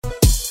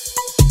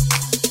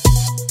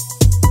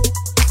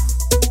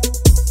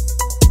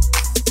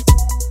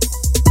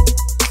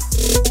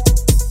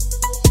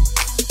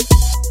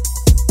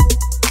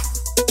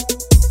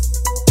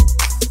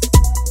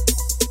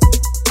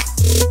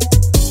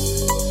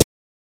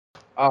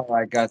All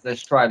right, guys,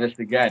 let's try this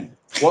again.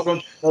 Welcome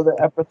to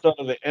another episode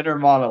of the Inner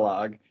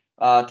Monologue.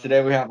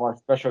 Today we have our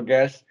special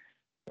guest,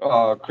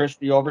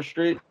 Christy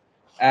Overstreet,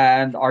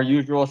 and our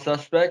usual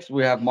suspects.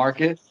 We have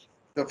Marcus,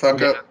 The fuck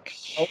we have up.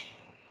 Joe,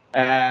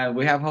 and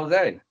we have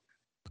Jose.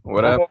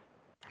 What up? Welcome.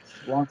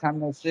 Long time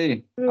no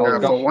see. How's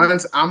it going? For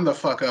once, I'm the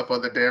fuck up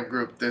of the damn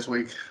group this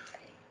week.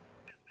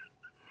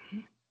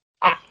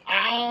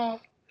 So,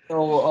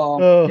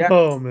 Oh, yeah,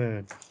 oh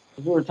man.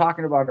 as we were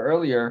talking about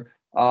earlier,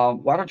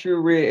 why don't you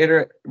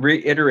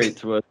reiterate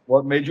to us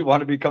what made you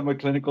want to become a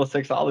clinical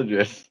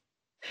sexologist?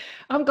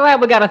 I'm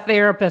glad we got a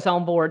therapist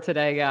on board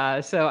today,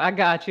 guys. So I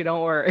got you.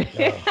 Don't worry.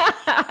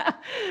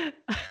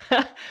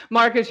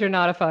 Marcus, you're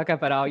not a fuck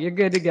up at all. You're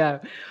good to go.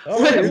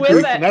 All right, With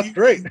Jason, that- that's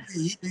great.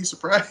 You'd be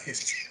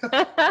surprised.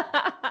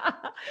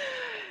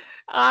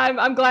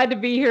 I'm glad to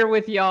be here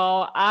with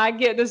y'all. I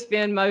get to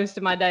spend most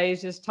of my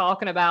days just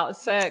talking about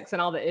sex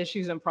and all the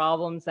issues and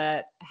problems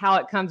that how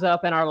it comes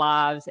up in our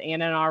lives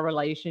and in our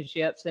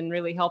relationships, and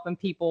really helping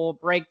people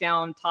break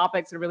down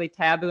topics that are really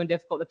taboo and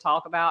difficult to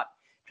talk about.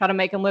 Try to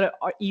make them a little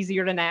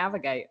easier to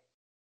navigate.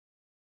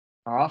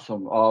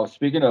 Awesome.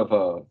 Speaking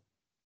of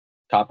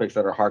topics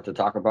that are hard to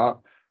talk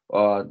about,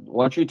 why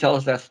don't you tell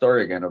us that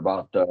story again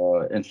about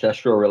the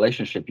ancestral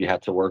relationship you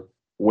had to work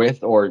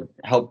with or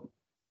help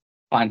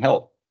find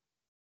help?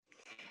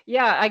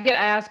 Yeah, I get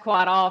asked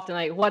quite often,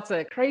 like, what's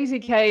a crazy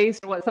case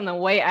or what's something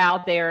way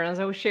out there? And as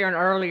I was sharing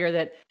earlier,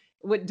 that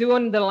with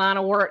doing the line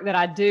of work that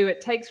I do, it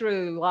takes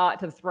really a lot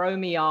to throw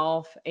me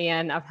off.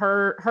 And I've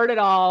heard it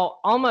all,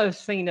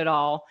 almost seen it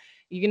all.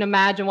 You can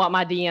imagine what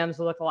my DMs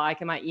look like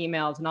and my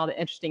emails and all the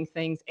interesting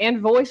things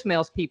and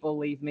voicemails people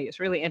leave me. It's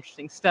really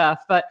interesting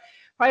stuff. But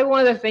probably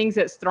one of the things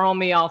that's thrown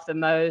me off the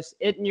most,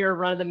 isn't your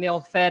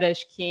run-of-the-mill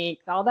fetish, kink,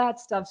 all that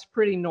stuff's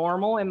pretty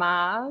normal in my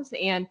eyes.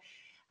 And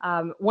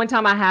one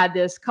time I had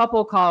this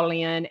couple call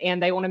in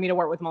and they wanted me to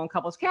work with them on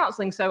couples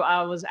counseling. So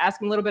I was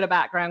asking a little bit of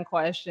background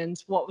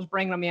questions, what was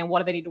bringing them in, what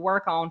do they need to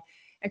work on?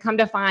 And come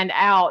to find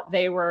out,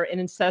 they were an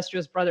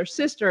incestuous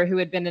brother-sister who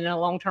had been in a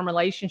long-term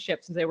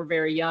relationship since they were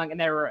very young, and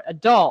they were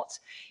adults.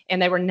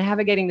 And they were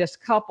navigating this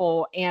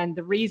couple. And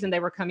the reason they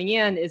were coming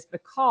in is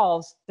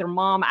because their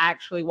mom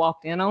actually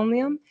walked in on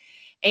them.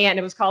 And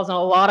it was causing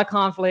a lot of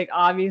conflict,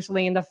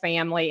 obviously, in the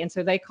family. And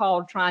so they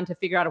called trying to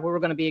figure out if we were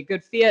going to be a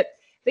good fit.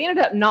 They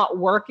ended up not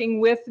working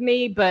with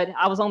me, but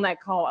I was on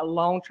that call a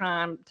long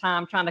time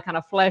trying to kind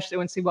of flesh through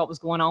and see what was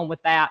going on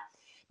with that.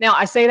 Now,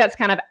 I say that's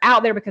kind of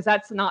out there because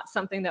that's not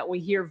something that we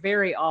hear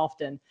very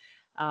often.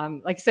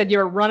 Like I said,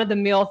 your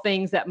run-of-the-mill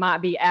things that might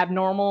be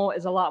abnormal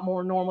is a lot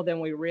more normal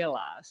than we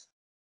realize.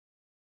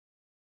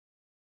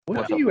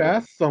 What do you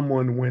ask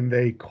someone when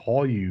they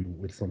call you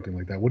with something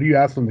like that? What do you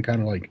ask them to kind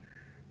of like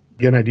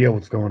get an idea of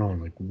what's going on?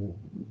 Like,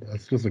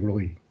 that's just like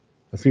really,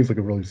 that seems like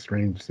a really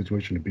strange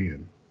situation to be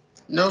in.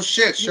 No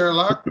shit,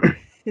 Sherlock.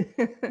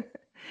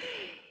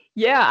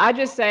 Yeah, I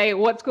just say,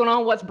 what's going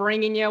on? What's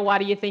bringing you? Why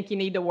do you think you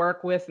need to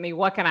work with me?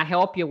 What can I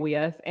help you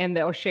with? And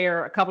they'll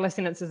share a couple of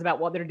sentences about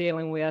what they're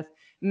dealing with,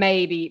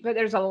 maybe. But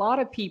there's a lot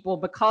of people,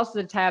 because of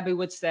the taboo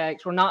with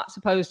sex, we're not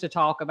supposed to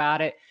talk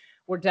about it.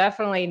 We're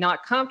definitely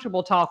not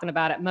comfortable talking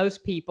about it,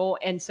 most people.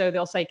 And so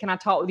they'll say, can I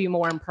talk with you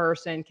more in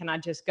person? Can I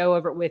just go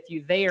over it with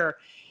you there?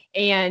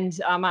 And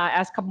I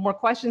ask a couple more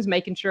questions,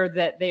 making sure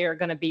that they are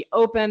going to be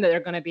open, that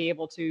they're going to be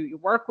able to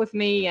work with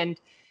me.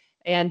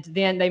 And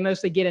then they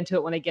mostly get into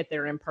it when they get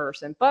there in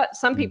person. But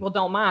some people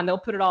don't mind. They'll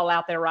put it all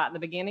out there right in the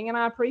beginning. And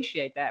I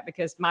appreciate that,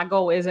 because my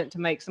goal isn't to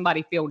make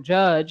somebody feel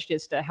judged.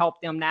 It's to help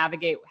them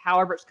navigate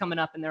however it's coming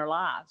up in their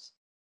lives.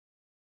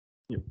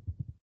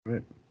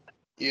 Right.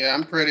 Yeah,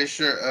 I'm pretty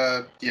sure.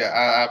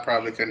 I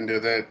probably couldn't do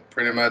that.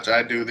 Pretty much,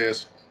 I do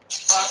this.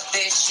 Fuck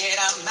this shit,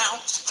 I'm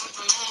out.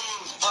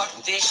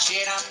 Fuck this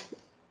shit,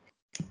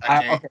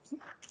 I'm. Okay.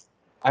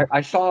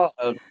 I saw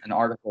an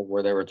article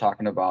where they were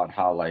talking about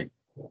how, like,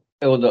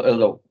 it was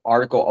an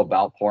article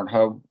about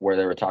Pornhub where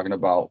they were talking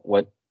about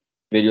what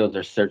videos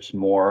are searched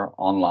more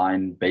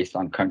online based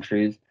on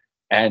countries,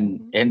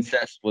 and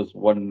incest was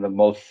one of the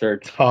most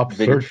searched Top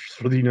videos. search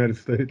for the United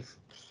States.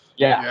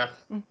 Yeah. Yeah.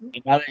 Mm-hmm.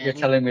 And now that you're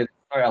telling me the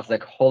story, I was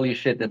like, holy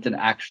shit, that's an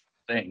actual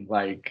thing.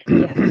 Like,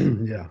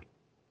 Yeah.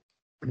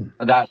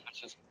 that's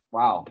just,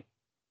 wow.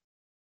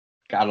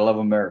 Gotta love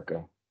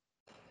America.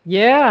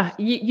 Yeah,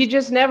 you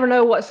just never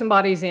know what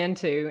somebody's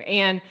into.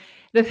 And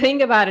the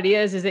thing about it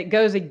is it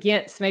goes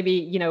against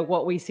maybe,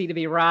 what we see to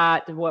be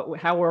right,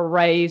 how we're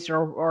raised,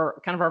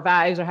 or kind of our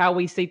values, or how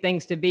we see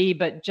things to be.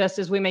 But just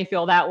as we may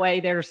feel that way,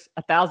 there's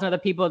 1,000 other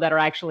people that are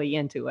actually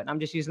into it. I'm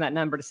just using that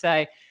number to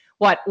say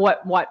what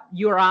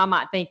you or I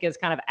might think is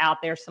kind of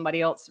out there,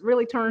 somebody else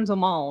really turns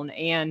them on.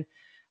 And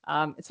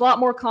it's a lot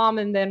more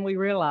common than we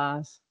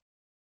realize.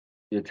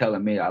 You're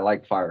telling me I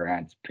like fire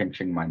ants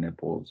pinching my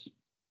nipples.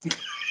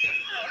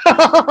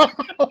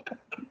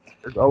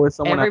 There's always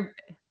someone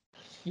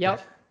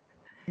Yep.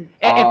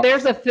 If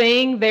there's a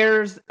thing,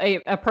 there's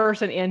a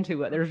person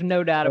into it. There's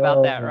no doubt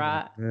about that,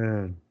 right?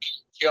 Man.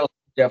 TLC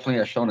definitely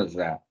has shown us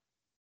that.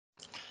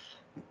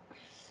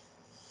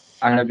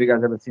 I don't know if you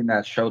guys ever seen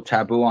that show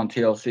Taboo on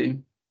TLC.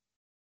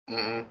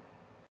 Mm-mm.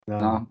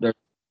 No, there's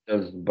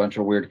There's a bunch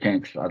of weird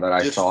kinks that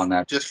I saw in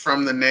that. Just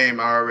from the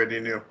name, I already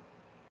knew.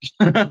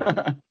 You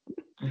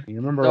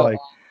remember, So, like,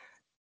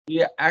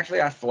 yeah, actually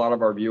asked a lot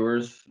of our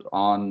viewers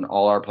on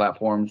all our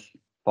platforms,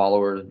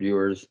 followers,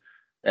 viewers,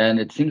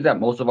 and it seems that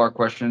most of our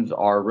questions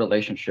are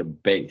relationship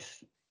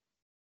based.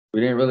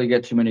 We didn't really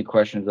get too many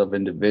questions of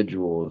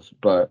individuals,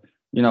 but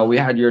we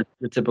had your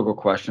typical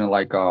question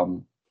like,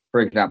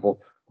 for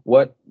example,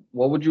 what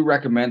would you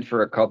recommend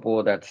for a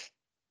couple that's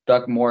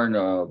stuck more in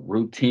a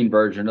routine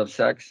version of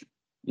sex?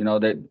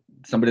 That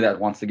somebody that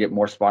wants to get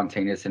more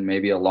spontaneous in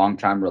maybe a long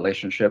time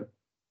relationship.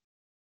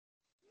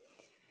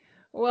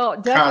 Well,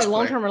 definitely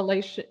Cosplay.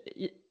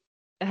 long-term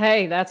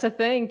Hey, that's a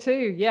thing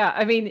too. Yeah.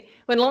 I mean,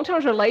 when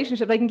long-term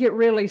relationship, they can get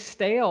really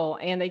stale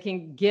and they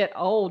can get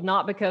old,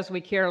 not because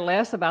we care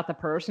less about the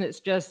person. It's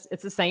just,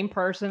 it's the same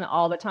person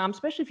all the time,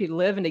 especially if you're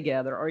living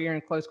together or you're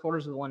in close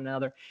quarters with one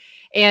another.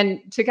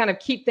 And to kind of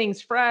keep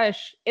things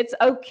fresh, it's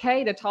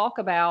okay to talk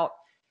about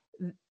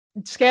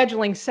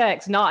scheduling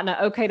sex, not in a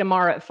okay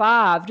tomorrow at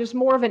 5, just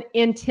more of an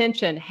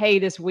intention. Hey,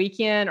 this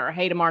weekend, or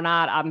hey, tomorrow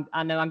night,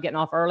 I know I'm getting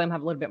off early. I'm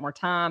having a little bit more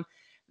time.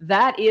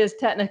 That is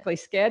technically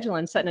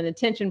scheduling, setting an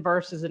intention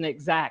versus an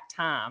exact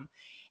time.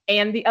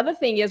 And the other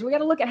thing is we got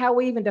to look at how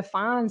we even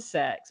define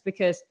sex,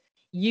 because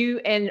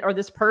you or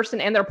this person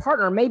and their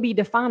partner may be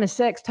defining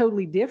sex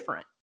totally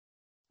different,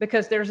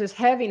 because there's this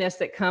heaviness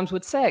that comes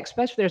with sex,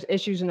 especially if there's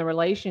issues in the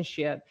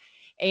relationship.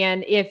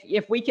 And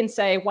if we can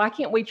say, why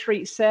can't we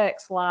treat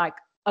sex like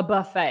a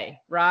buffet,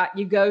 right?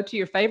 You go to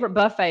your favorite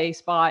buffet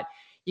spot.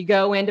 You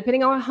go in,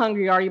 depending on how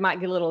hungry you are, you might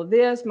get a little of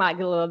this, might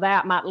get a little of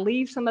that, might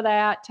leave some of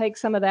that, take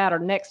some of that, or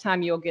next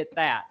time you'll get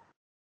that.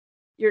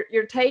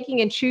 You're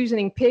taking and choosing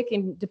and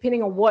picking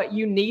depending on what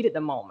you need at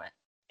the moment.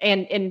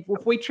 And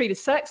if we treated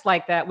sex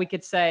like that, we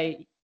could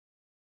say,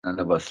 none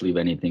of us leave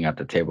anything at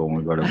the table when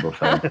we go to a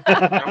buffet.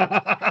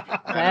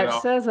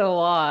 that says a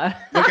lot.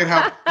 Look at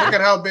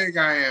how big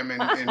I am,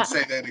 and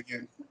say that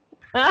again.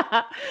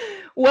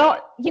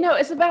 Well,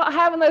 it's about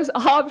having those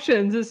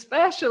options,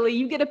 especially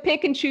you get to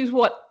pick and choose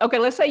okay,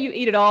 let's say you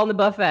eat it all in the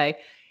buffet,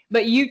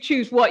 but you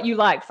choose what you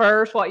like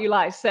first, what you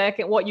like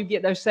second, what you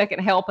get those second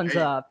helpings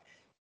of,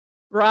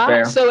 right?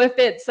 Fair. So if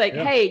it's like,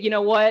 hey, you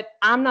know what,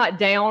 I'm not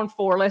down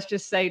for, let's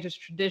just say just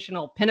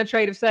traditional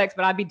penetrative sex,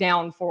 but I'd be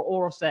down for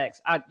oral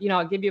sex.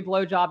 I'll give you a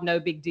blowjob,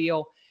 no big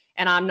deal.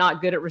 And I'm not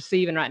good at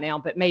receiving right now,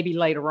 but maybe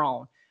later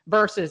on.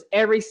 Versus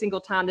every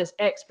single time this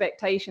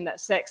expectation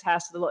that sex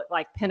has to look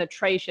like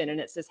penetration, and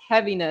it's this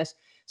heaviness,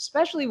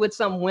 especially with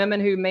some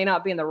women who may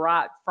not be in the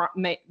right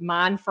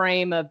mind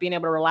frame of being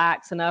able to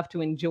relax enough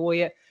to enjoy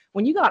it.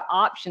 When you got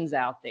options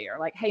out there,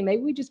 like, hey,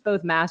 maybe we just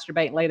both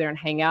masturbate and lay there and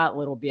hang out a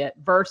little bit,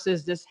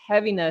 versus this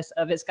heaviness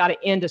of it's got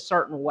to end a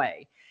certain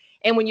way.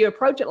 And when you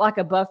approach it like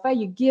a buffet,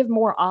 you give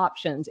more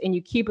options and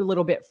you keep it a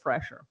little bit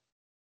fresher.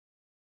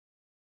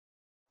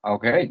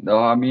 Okay. No,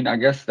 I mean, I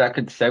guess that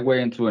could segue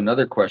into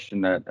another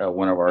question that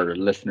one of our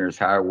listeners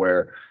had,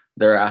 where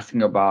they're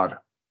asking about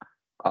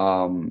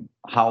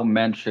how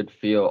men should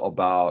feel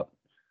about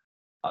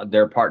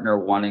their partner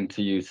wanting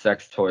to use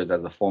sex toys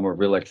as a form of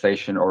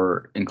relaxation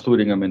or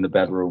including them in the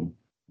bedroom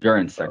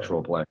during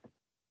sexual play.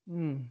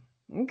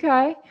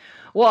 Okay.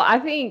 Well, I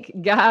think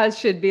guys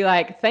should be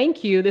like,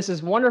 thank you. This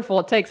is wonderful.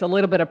 It takes a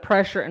little bit of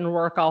pressure and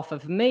work off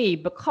of me,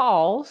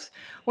 because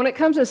when it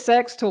comes to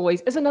sex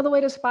toys, it's another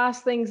way to spice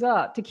things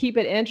up, to keep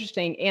it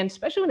interesting. And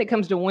especially when it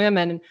comes to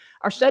women,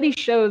 our studies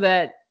show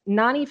that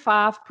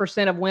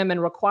 95% of women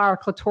require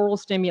clitoral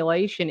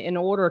stimulation in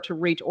order to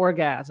reach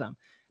orgasm.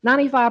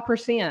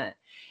 95%.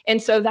 And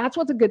so that's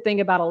what's a good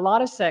thing about a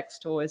lot of sex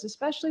toys,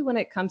 especially when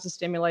it comes to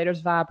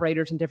stimulators,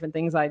 vibrators, and different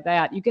things like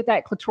that. You get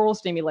that clitoral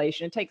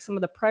stimulation. It takes some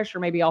of the pressure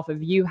maybe off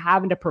of you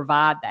having to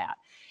provide that.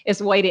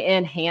 It's a way to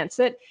enhance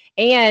it.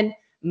 And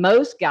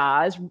most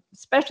guys,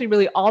 especially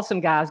really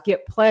awesome guys,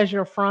 get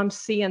pleasure from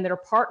seeing their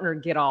partner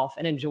get off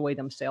and enjoy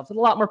themselves. It's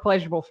a lot more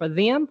pleasurable for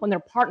them when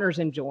their partner's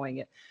enjoying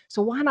it.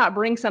 So why not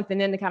bring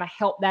something in to kind of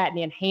help that and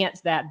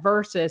enhance that,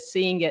 versus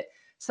seeing it.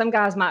 Some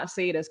guys might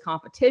see it as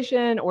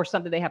competition or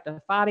something they have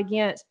to fight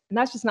against. And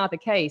that's just not the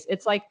case.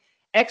 It's like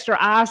extra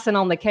icing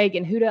on the cake.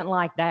 And who doesn't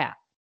like that?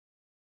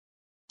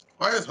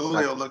 Why is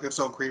Julio looking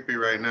so creepy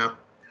right now?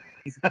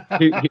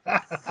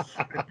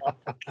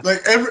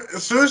 Like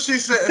as soon as she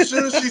said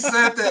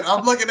that,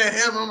 I'm looking at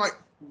him. I'm like,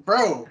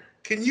 bro,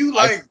 can you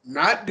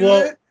not do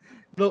that?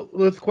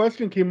 This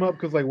question came up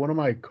because one of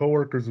my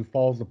coworkers who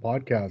follows the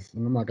podcast,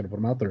 and I'm not going to put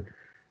him out there,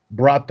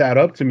 brought that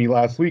up to me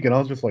last week, and I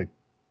was just like,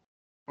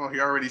 well, he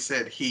already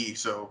said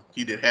so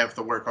he did half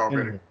the work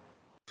already.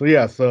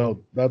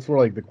 So that's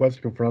where the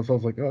question came from. So I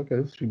was like, okay,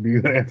 this should be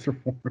a good answer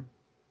for him.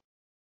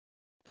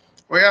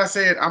 Well, I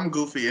said I'm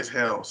goofy as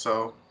hell,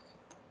 so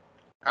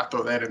I'll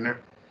throw that in there.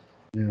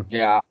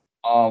 Yeah.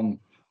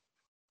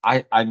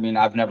 I mean,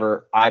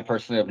 I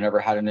personally have never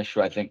had an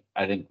issue. I think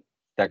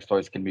sex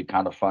toys can be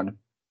kind of fun.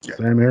 Yeah.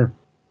 Same here.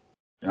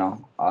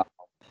 You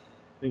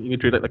can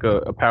treat it like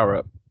a power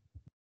up.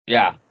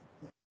 Yeah.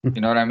 You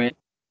know what I mean?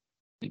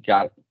 You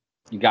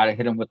got to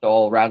hit them with the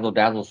old razzle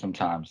dazzle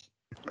sometimes.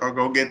 Or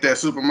go get that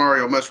Super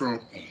Mario mushroom.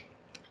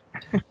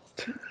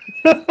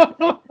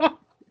 Well,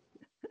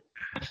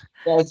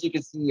 as you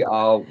can see,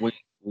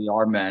 we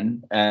are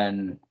men,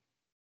 and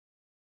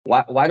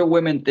why do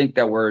women think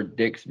that we're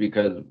dicks?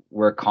 Because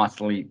we're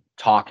constantly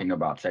talking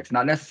about sex,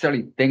 not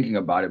necessarily thinking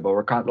about it,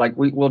 but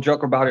we'll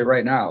joke about it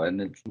right now,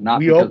 and it's not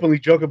We because openly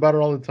joke about it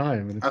all the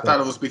time. And it's I thought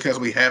it was because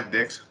we have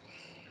dicks.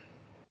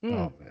 oh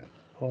man.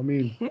 Well, I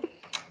mean,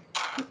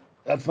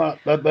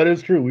 that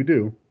is true. We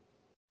do.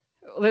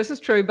 This is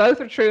true. Both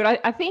are true. And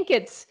I think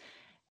it's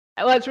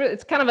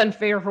kind of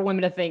unfair for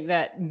women to think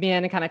that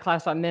men kind of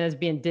classify men as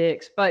being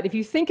dicks. But if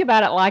you think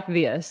about it like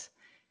this,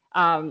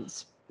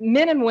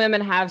 men and women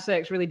have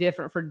sex really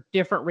different for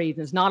different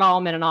reasons. Not all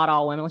men and not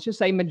all women. Let's just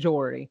say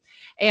majority.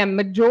 And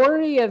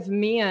majority of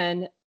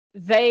men,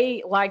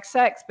 they like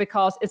sex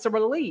because it's a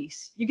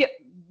release.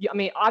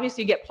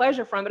 Obviously you get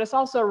pleasure from it. It's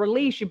also a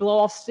release. You blow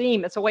off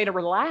steam. It's a way to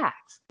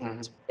relax,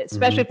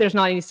 especially if there's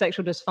not any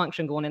sexual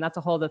dysfunction going in. That's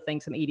a whole other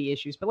thing, some ED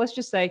issues. But let's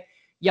just say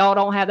y'all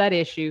don't have that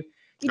issue.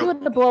 You do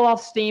it to blow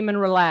off steam and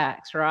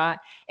relax, right?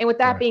 And with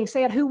that being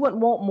said, who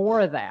wouldn't want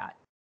more of that?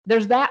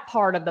 There's that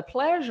part of the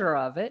pleasure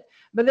of it,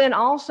 but then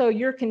also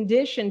you're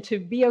conditioned to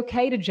be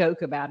okay to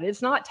joke about it.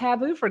 It's not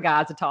taboo for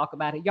guys to talk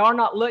about it. Y'all are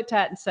not looked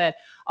at and said,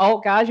 oh,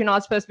 guys, you're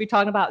not supposed to be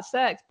talking about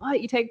sex.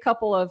 But you take a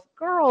couple of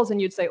girls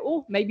and you'd say,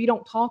 oh, maybe you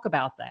don't talk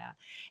about that.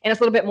 And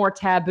it's a little bit more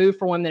taboo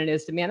for women than it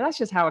is to men. And that's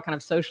just how it kind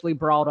of socially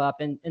brought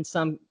up in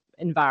some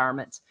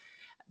environments.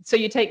 So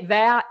you take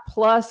that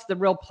plus the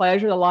real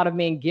pleasure a lot of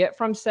men get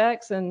from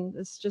sex, and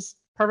it's just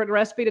perfect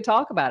recipe to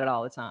talk about it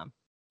all the time.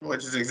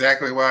 Which is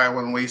exactly why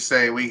when we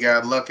say we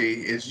got lucky,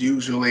 it's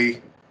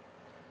usually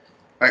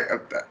like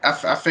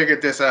I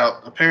figured this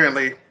out.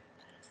 Apparently,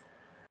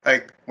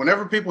 like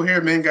whenever people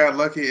hear men got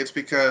lucky, it's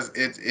because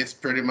it's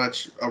pretty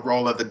much a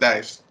roll of the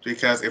dice.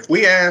 Because if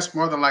we ask,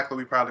 more than likely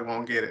we probably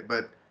won't get it.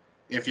 But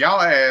if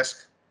y'all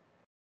ask,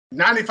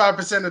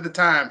 95% of the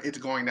time it's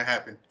going to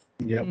happen.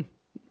 Yep.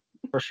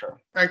 for sure.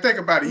 Like think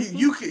about it.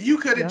 You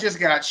could have just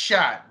got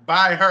shot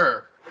by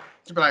her.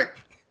 To be like,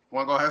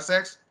 want to go have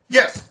sex?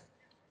 Yes.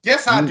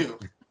 Yes, I do.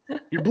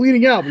 You're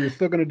bleeding out, but you're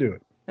still going to do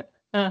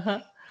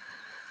it.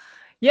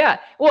 Yeah.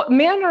 Well,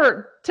 men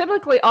are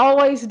typically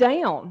always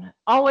down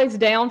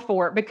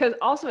for it because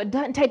also it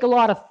doesn't take a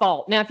lot of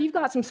thought. Now, if you've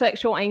got some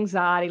sexual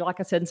anxiety,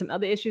 like I said, and some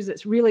other issues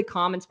that's really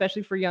common,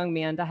 especially for young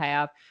men to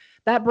have,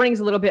 that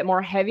brings a little bit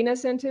more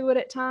heaviness into it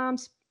at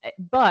times,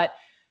 but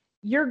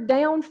you're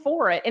down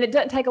for it. And it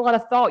doesn't take a lot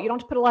of thought. You don't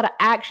have to put a lot of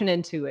action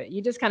into it.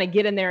 You just kind of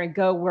get in there and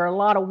go, where a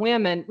lot of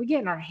women, we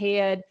get in our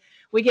head.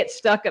 We get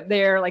stuck up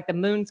there, like the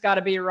moon's got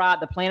to be right,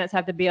 the planets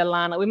have to be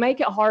aligned. Like we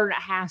make it harder than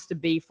it has to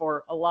be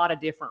for a lot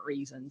of different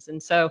reasons.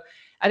 And so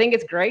I think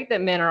it's great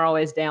that men are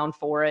always down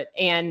for it.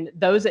 And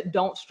those that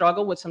don't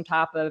struggle with some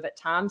type of, at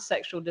times,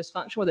 sexual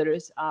dysfunction, whether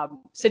it's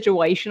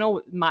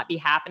situational, might be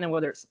happening,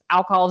 whether it's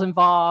alcohol's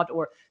involved,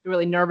 or they're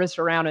really nervous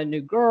around a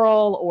new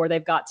girl, or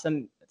they've got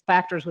some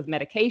factors with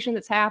medication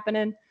that's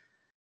happening.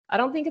 I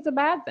don't think it's a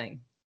bad thing.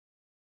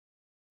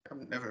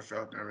 I've never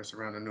felt nervous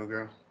around a new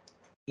girl.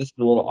 This is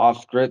a little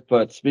off script,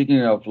 but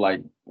speaking of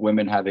like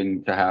women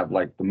having to have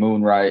like the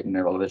moon right and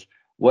all of this,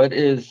 what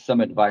is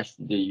some advice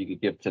that you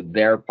could give to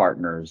their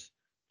partners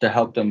to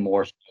help them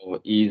more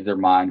so ease their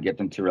mind, get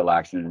them to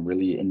relax and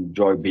really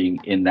enjoy being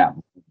in that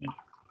movement?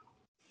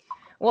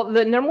 Well,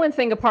 the number one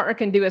thing a partner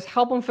can do is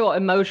help them feel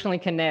emotionally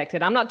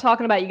connected. I'm not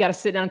talking about you got to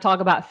sit down and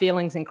talk about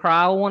feelings and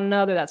cry with one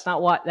another. That's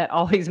not what that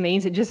always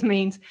means. It just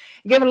means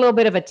give it a little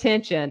bit of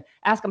attention.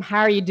 Ask them,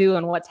 how are you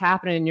doing? What's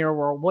happening in your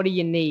world? What do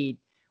you need?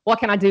 What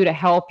can I do to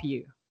help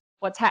you?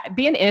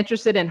 Being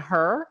interested in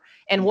her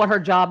and what her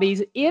job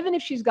is, even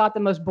if she's got the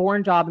most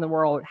boring job in the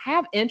world,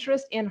 have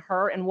interest in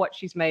her and what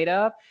she's made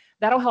of.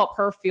 That'll help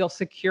her feel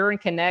secure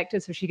and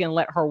connected so she can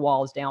let her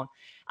walls down.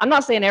 I'm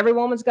not saying every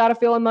woman's got to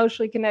feel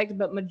emotionally connected,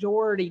 but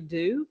majority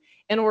do,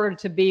 in order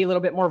to be a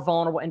little bit more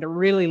vulnerable and to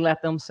really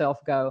let themselves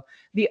go.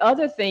 The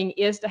other thing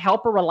is to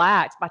help her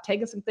relax by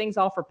taking some things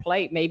off her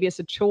plate. Maybe it's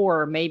a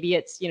chore. Maybe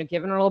it's,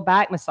 giving her a little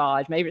back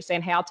massage. Maybe it's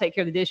saying, hey, I'll take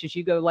care of the dishes.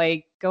 You go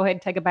ahead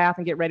and take a bath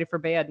and get ready for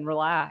bed and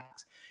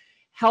relax.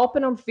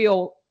 Helping them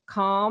feel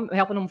calm,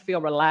 helping them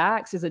feel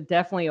relaxed is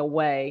definitely a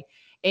way.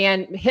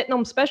 And hitting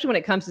them, especially when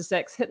it comes to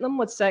sex, hitting them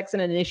with sex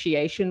and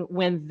initiation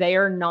when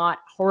they're not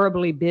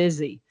horribly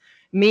busy.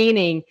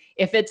 Meaning,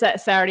 if it's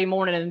that Saturday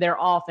morning and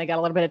they're off, they got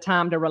a little bit of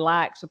time to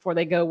relax before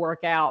they go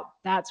work out.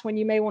 That's when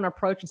you may want to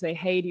approach and say,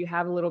 hey, do you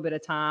have a little bit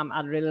of time?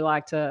 I'd really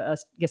like to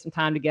get some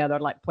time together.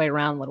 I'd like to play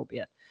around a little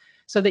bit.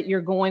 So that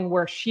you're going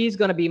where she's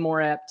going to be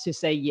more apt to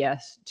say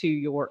yes to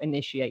your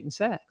initiating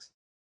sex.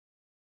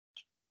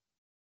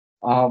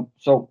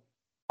 So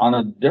on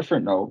a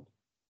different note,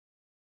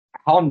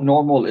 how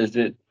normal is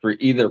it for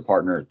either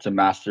partner to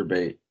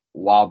masturbate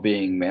while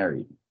being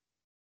married?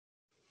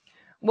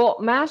 Well,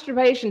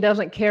 masturbation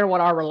doesn't care what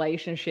our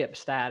relationship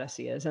status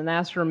is, and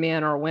that's for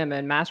men or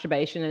women.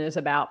 Masturbation is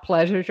about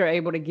pleasures you're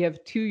able to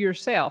give to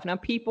yourself. Now,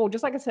 people,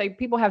 just like I say,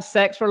 people have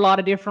sex for a lot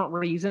of different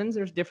reasons.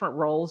 There's different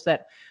roles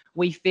that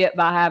we fit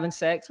by having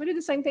sex. We do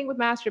the same thing with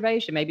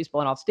masturbation. Maybe it's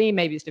blowing off steam.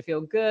 Maybe it's to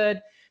feel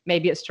good.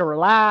 Maybe it's to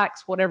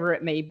relax, whatever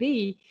it may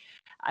be.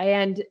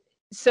 And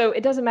So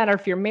it doesn't matter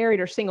if you're married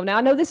or single. Now,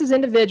 I know this is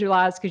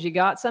individualized because you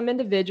got some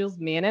individuals,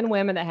 men and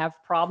women, that have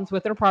problems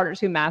with their partners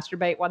who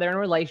masturbate while they're in a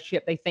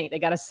relationship. They think they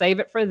got to save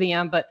it for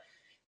them. But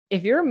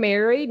if you're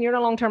married and you're in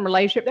a long-term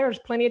relationship, there's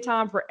plenty of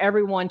time for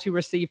everyone to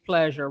receive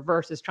pleasure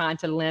versus trying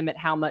to limit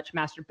how much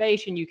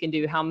masturbation you can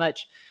do, how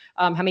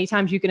many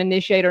times you can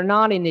initiate or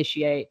not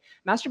initiate.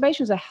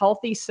 Masturbation is a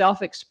healthy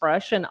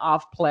self-expression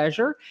of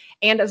pleasure.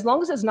 And as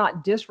long as it's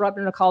not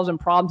disrupting or causing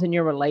problems in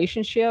your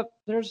relationship,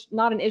 there's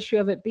not an issue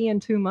of it being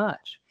too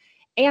much.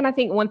 And I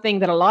think one thing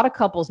that a lot of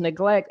couples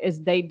neglect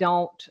is they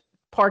don't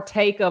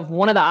partake of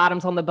one of the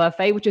items on the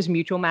buffet, which is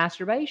mutual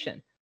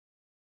masturbation.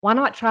 Why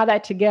not try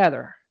that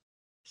together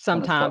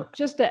sometime,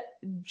 just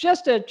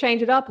to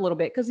change it up a little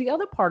bit? Because the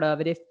other part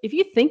of it, if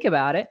you think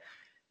about it,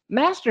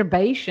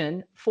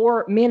 masturbation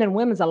for men and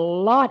women is a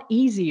lot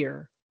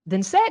easier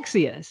than sex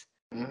is.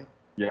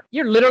 Yeah,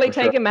 you're literally for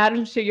sure. taking matters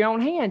into your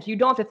own hands. You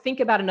don't have to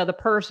think about another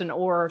person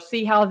or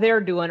see how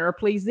they're doing or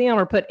please them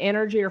or put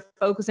energy or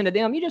focus into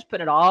them. You just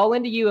put it all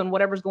into you and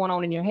whatever's going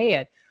on in your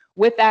head.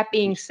 With that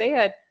being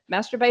said,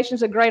 masturbation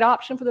is a great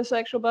option for the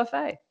sexual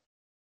buffet.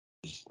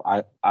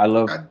 I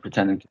love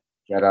pretending to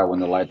Jedi when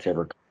the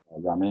lightsaber comes.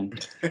 I mean,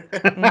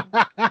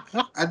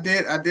 I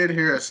did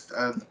hear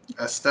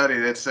a study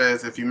that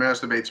says if you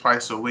masturbate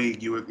twice a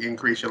week, you would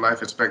increase your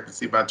life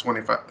expectancy by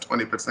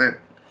 20%. I'm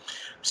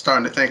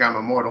starting to think I'm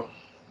immortal.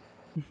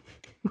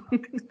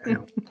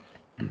 so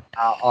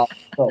I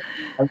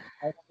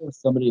remember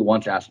somebody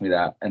once asked me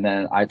that, and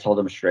then I told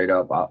them straight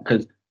up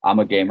because I'm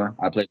a gamer.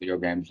 I play video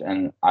games,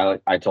 and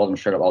I told them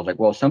straight up. I was like,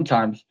 well,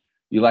 sometimes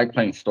you like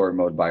playing story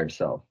mode by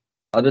yourself.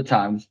 Other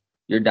times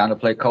you're down to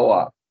play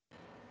co-op.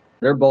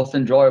 They're both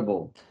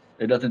enjoyable.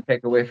 It doesn't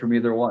take away from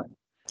either one.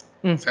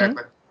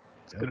 Exactly.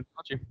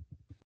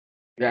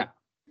 Yeah.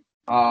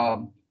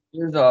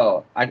 Here's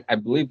I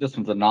believe this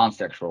one's a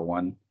non-sexual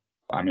one.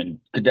 I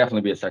mean, could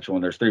definitely be a sexual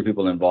one. There's 3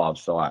 people involved,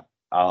 so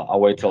I'll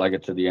wait till I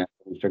get to the end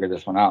to figure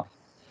this one out.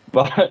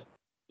 But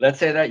let's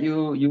say that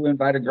you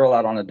invite a girl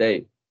out on a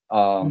date,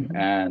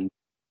 and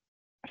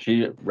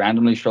she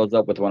randomly shows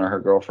up with one of her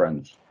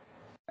girlfriends,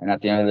 and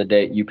at the end of the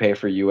date, you pay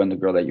for you and the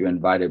girl that you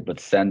invited, but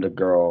send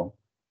the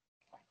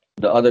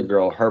other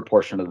girl her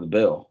portion of the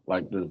bill.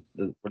 Like, would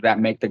that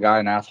make the guy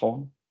an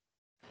asshole?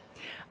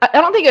 I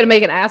don't think it would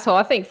make an asshole.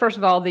 I think, first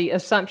of all, the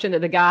assumption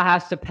that the guy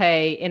has to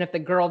pay, and if the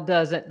girl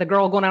doesn't, the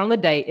girl going out on the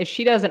date, if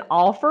she doesn't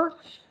offer,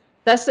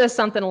 that says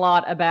something a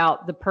lot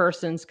about the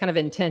person's kind of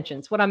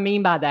intentions. What I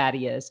mean by that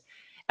is,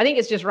 I think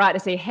it's just right to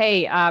say,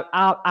 hey,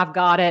 I've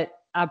got it.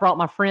 I brought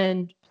my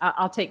friend.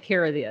 I'll take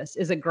care of this.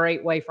 Is a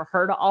great way for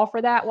her to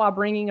offer that while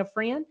bringing a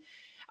friend.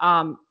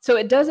 So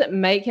it doesn't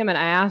make him an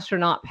ass for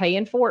not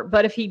paying for it.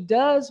 But if he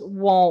does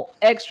want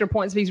extra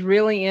points, if he's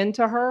really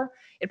into her,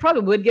 it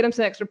probably would get him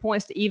some extra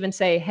points to even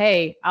say,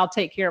 hey, I'll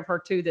take care of her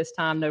too this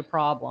time, no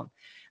problem.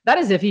 That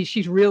is if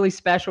she's really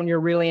special and you're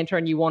really into her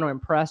and you want to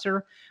impress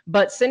her.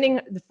 But sending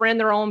the friend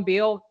their own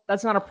bill,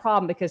 that's not a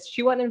problem because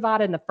she wasn't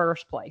invited in the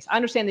first place. I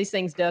understand these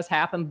things does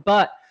happen,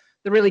 but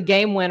the really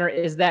game winner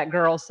is that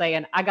girl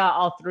saying, I got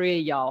all 3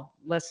 of y'all.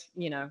 Let's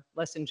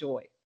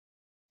enjoy.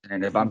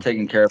 And if I'm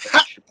taking care of it,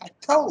 I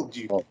told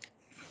you.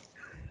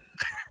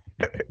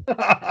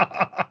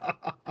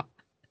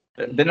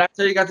 Didn't I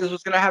tell you guys this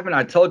was gonna happen?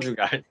 I told you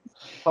guys.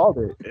 Called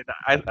it.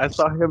 I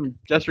saw him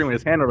gesturing with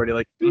his hand already,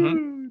 like.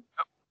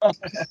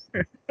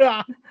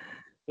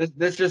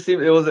 This just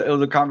seemed it was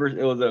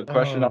a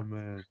question. Oh,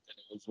 man.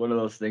 It was one of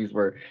those things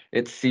where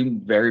it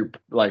seemed very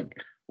like,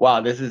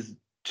 wow, this is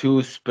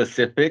too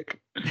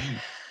specific.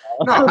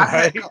 No, I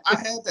had to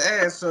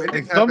ask, so it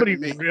didn't happen Somebody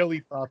to me.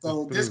 really thought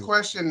So this this through.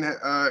 question,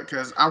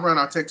 because I run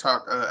our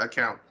TikTok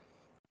account,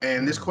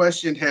 and this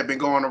question had been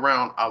going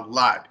around a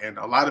lot, and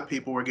a lot of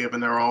people were giving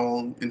their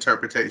own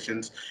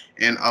interpretations,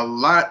 and a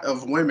lot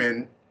of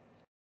women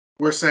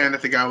were saying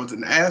that the guy was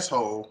an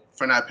asshole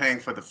for not paying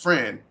for the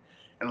friend,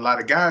 and a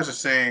lot of guys are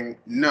saying,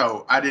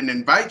 no, I didn't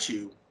invite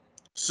you,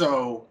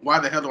 so why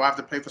the hell do I have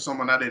to pay for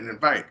someone I didn't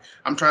invite?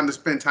 I'm trying to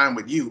spend time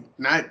with you,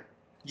 not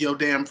your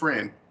damn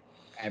friend.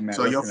 Hey, man,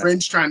 So your listen,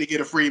 friend's trying to get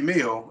a free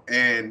meal,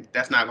 and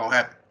that's not gonna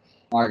happen.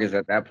 Marcus,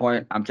 at that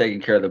point, I'm taking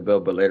care of the bill,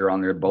 but later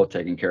on, they're both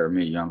taking care of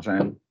me. You know what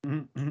I'm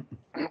saying? Mhm.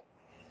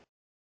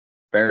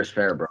 Fair is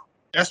fair, bro.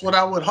 That's what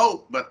I would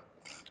hope, but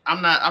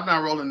I'm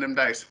not rolling them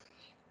dice.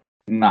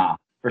 Nah,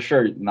 for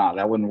sure. Nah,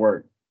 that wouldn't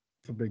work.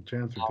 It's a big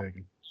chance you're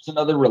taking. It's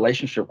another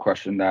relationship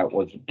question that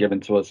was given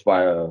to us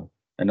by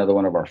another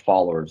one of our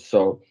followers.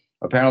 So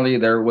apparently,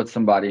 they're with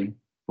somebody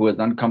who is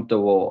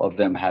uncomfortable of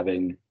them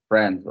having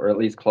friends, or at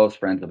least close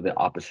friends of the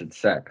opposite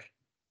sex,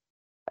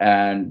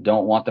 and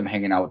don't want them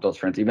hanging out with those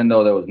friends, even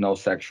though there was no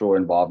sexual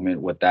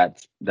involvement with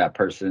that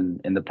person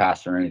in the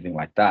past or anything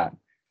like that.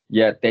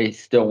 Yet they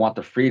still want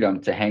the freedom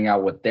to hang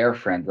out with their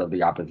friends of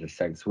the opposite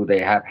sex who they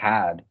have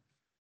had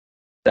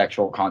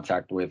sexual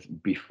contact with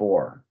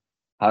before.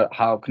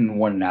 How can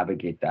one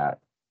navigate that?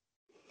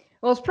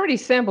 Well, it's pretty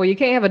simple. You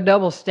can't have a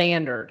double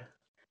standard.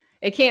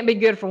 It can't be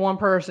good for one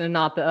person and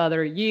not the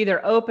other. You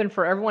either open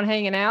for everyone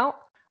hanging out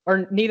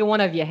or neither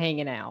one of you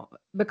hanging out,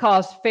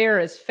 because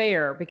fair is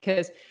fair.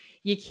 Because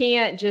you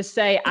can't just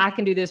say, I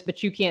can do this,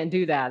 but you can't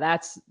do that.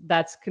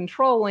 That's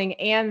controlling,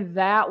 and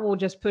that will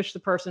just push the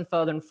person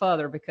further and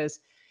further because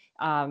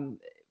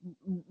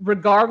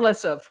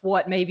regardless of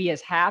what maybe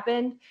has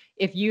happened,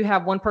 if you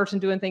have one person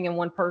doing thing and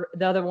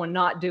the other one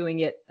not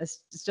doing it, it's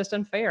just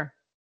unfair.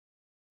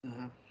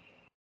 Mhm.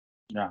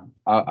 Yeah,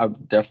 I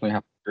definitely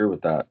have to agree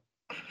with that.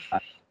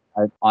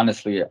 I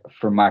honestly,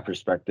 from my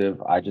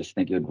perspective, I just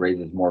think it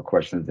raises more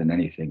questions than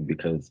anything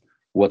because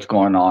what's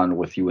going on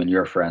with you and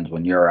your friends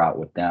when you're out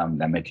with them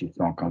that makes you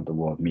so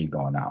uncomfortable with me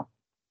going out.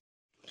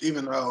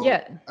 Even though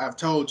Yeah. I've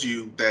told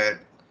you that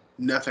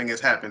nothing has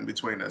happened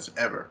between us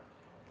ever.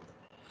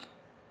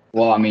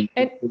 Well, I mean,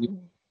 And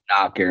you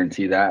not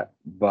guarantee that,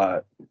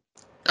 but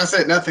I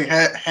said nothing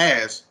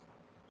has,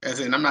 as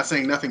in I'm not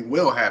saying nothing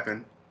will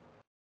happen,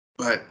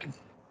 but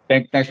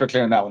thanks for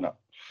clearing that one up.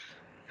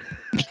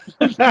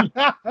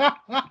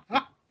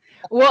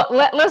 well,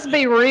 let's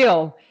be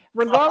real.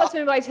 Regardless if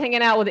anybody's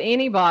hanging out with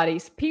anybody,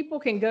 people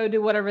can go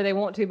do whatever they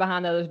want to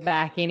behind the other's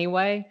back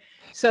anyway.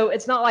 So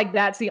it's not like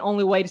that's the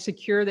only way to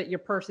secure that your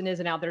person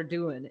isn't out there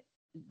doing it.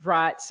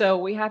 Right. So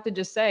we have to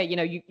just say,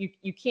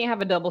 you can't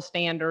have a double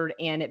standard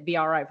and it be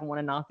all right for one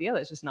and not the other.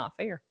 It's just not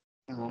fair.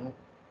 Mhm.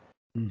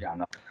 Yeah,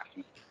 no.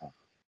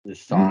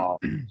 Just saw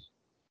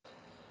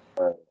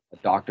a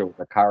doctor with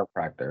a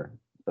chiropractor.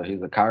 So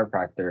he's a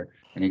chiropractor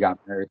and he got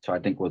married to I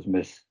think was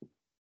Miss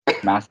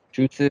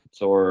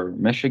Massachusetts or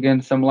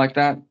Michigan, something like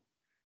that.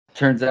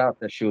 Turns out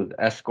that she was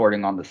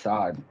escorting on the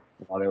side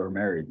while they were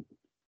married.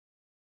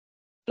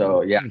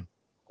 So yeah,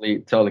 we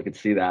totally could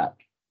see that.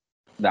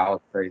 That was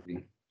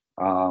crazy.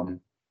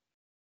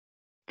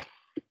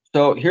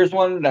 So here's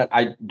one that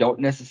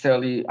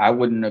I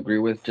wouldn't agree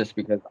with just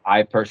because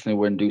I personally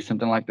wouldn't do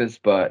something like this,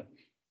 but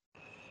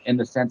in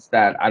the sense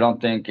that I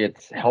don't think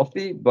it's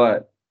healthy,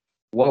 but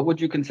what would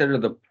you consider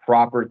the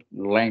proper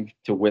length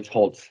to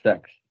withhold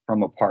sex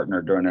from a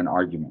partner during an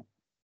argument?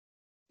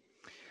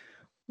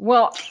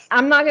 Well,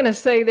 I'm not going to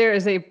say there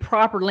is a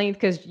proper length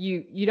because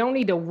you don't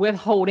need to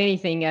withhold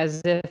anything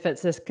as if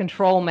it's this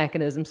control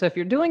mechanism. So if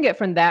you're doing it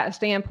from that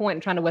standpoint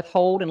and trying to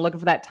withhold and looking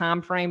for that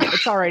time frame,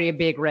 it's already a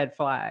big red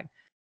flag.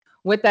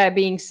 With that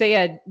being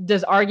said,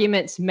 does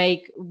arguments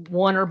make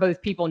one or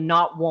both people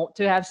not want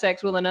to have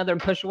sex with another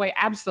and push away?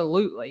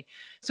 Absolutely.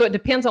 So it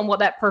depends on what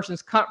that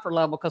person's comfort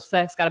level, because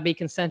sex got to be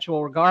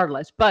consensual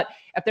regardless. But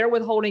if they're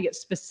withholding it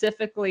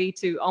specifically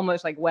to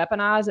almost like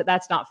weaponize it,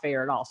 that's not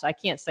fair at all. So I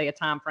can't say a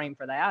time frame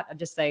for that. I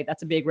just say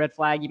that's a big red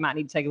flag. You might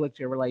need to take a look at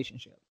your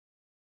relationship.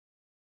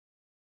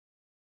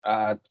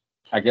 I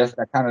guess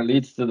that kind of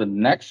leads to the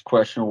next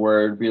question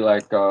where it'd be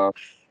like,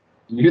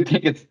 you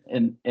think it's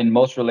in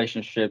most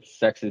relationships,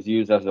 sex is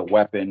used as a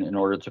weapon in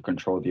order to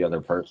control the other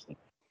person?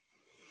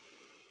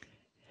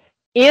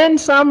 In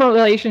some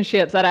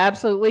relationships, that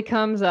absolutely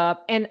comes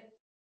up, and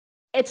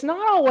it's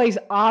not always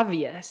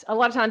obvious. A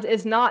lot of times,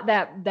 it's not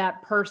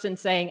that person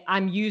saying,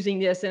 "I'm using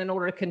this in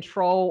order to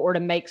control or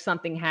to make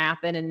something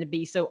happen," and to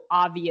be so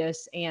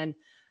obvious and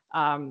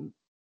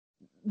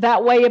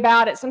that way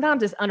about it.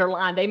 Sometimes it's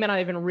underlined. They may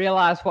not even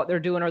realize what they're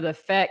doing or the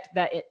effect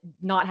that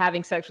not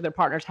having sex with their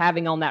partner is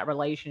having on that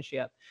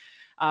relationship.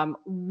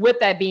 With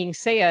that being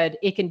said,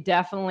 it can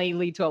definitely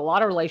lead to a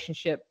lot of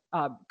relationship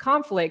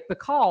conflict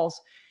because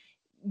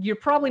you're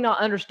probably not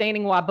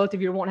understanding why both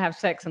of you won't have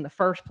sex in the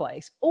first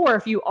place. Or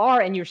if you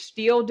are and you're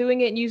still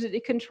doing it and use it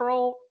to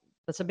control,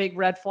 that's a big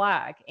red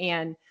flag.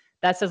 And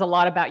that says a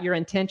lot about your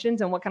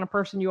intentions and what kind of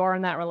person you are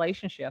in that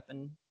relationship.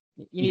 And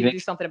you need to do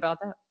something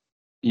about that.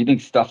 You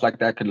think stuff like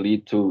that could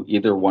lead to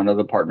either one of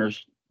the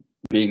partners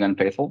being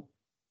unfaithful?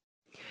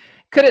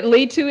 Could it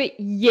lead to it?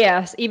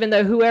 Yes, even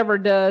though whoever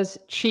does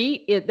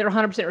cheat, they're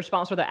 100%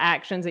 responsible for the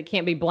actions. It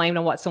can't be blamed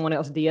on what someone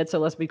else did. So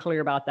let's be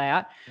clear about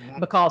that,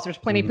 because there's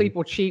plenty of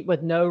people cheat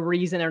with no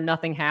reason or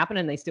nothing happened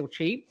and they still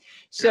cheat.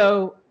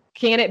 So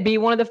can it be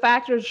one of the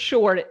factors?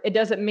 Sure. It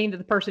doesn't mean that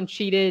the person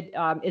cheated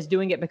is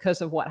doing it because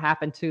of what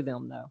happened to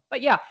them, though.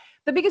 But yeah,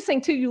 the biggest thing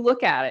too, you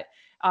look at it.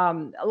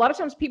 A lot of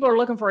times people are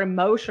looking for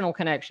emotional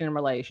connection in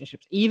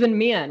relationships. Even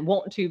men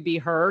want to be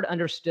heard,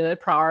 understood,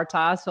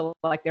 prioritized, so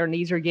like their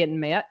needs are getting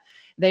met.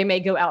 They may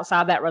go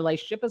outside that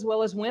relationship, as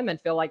well as women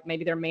feel like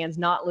maybe their man's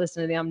not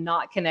listening to them,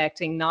 not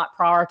connecting, not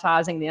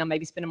prioritizing them,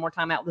 maybe spending more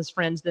time out with his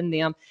friends than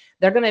them.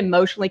 They're going to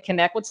emotionally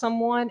connect with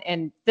someone,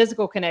 and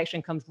physical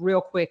connection comes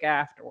real quick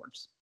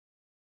afterwards.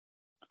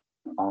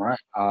 All right.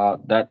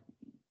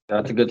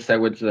 That's a good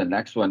segue to the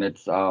next one.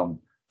 It's so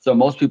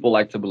most people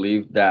like to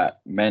believe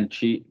that men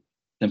cheat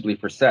simply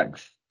for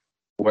sex,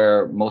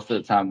 where most of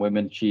the time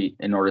women cheat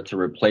in order to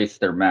replace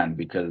their men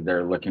because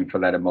they're looking for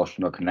that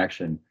emotional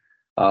connection.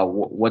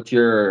 What's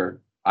your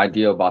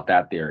idea about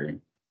that theory?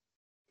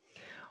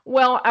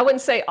 Well, I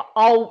wouldn't say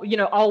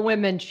all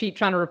women cheat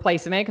trying to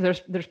replace a man,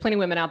 because there's plenty of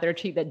women out there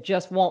cheat that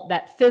just want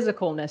that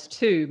physicalness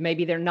too.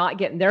 Maybe they're not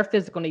getting their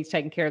physical needs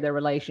taken care of their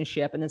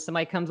relationship, and then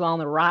somebody comes along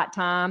the right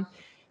time,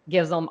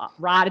 gives them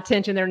right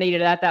attention they're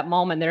needed at that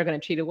moment, they're going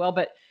to cheat as well.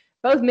 But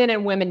both men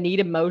and women need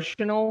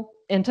emotional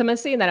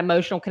intimacy and that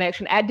emotional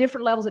connection at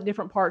different levels at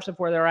different parts of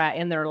where they're at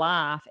in their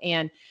life.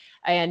 And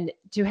And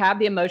to have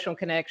the emotional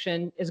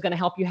connection is going to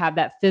help you have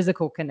that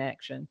physical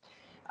connection.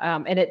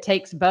 And it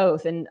takes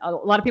both. And a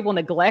lot of people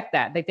neglect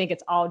that. They think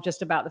it's all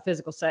just about the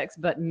physical sex,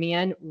 but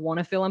men want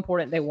to feel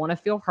important. They want to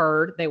feel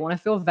heard. They want to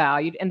feel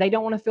valued, and they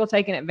don't want to feel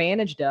taken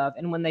advantage of.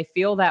 And when they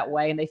feel that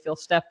way and they feel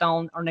stepped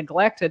on or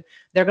neglected,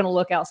 they're going to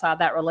look outside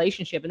that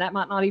relationship. And that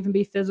might not even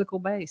be physical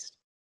based.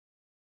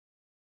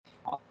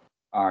 All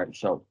right.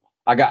 So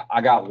I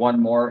got one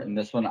more, and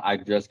this one I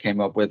just came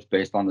up with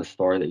based on the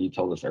story that you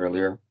told us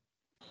earlier.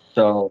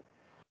 So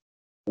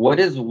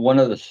what is one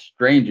of the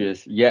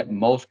strangest yet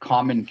most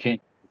common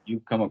kinks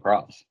you've come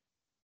across?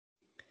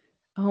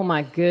 Oh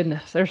my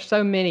goodness, there's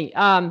so many.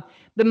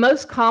 The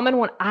most common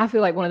one, I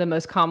feel like one of the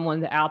most common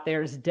ones out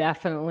there is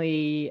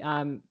definitely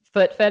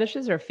foot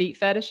fetishes or feet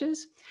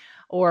fetishes,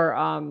 or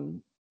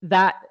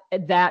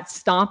that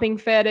stomping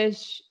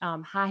fetish,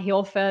 high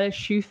heel fetish,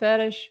 shoe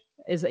fetish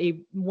is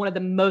one of the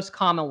most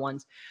common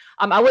ones.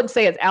 I wouldn't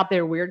say it's out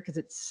there weird because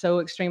it's so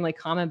extremely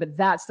common, but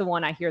that's the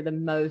one I hear the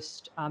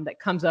most that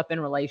comes up in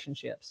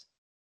relationships.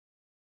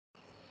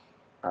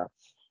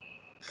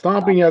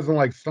 Stomping as in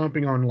like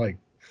stomping on like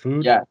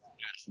food? Yeah.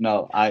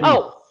 No,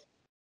 Oh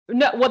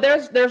no, well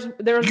there's You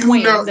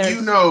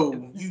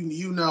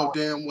know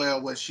damn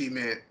well what she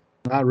meant.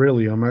 Not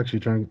really. I'm actually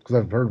trying, because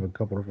I've heard of a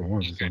couple different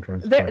ones. So I'm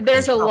trying to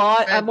there's a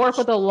lot. I fetish. work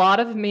with a lot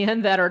of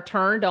men that are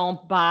turned on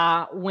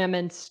by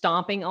women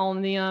stomping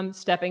on them,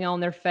 stepping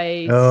on their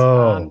face,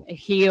 Oh.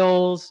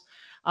 heels,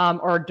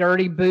 or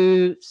dirty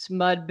boots,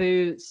 mud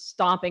boots,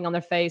 stomping on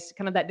their face.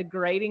 Kind of that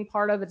degrading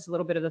part of it. It's a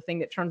little bit of the thing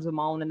that turns them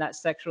on, and that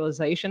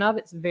sexualization of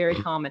it's very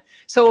common.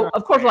 So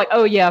of course, we're like,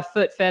 oh yeah,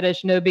 foot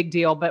fetish, no big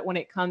deal. But when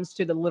it comes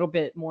to the little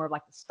bit more of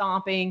like the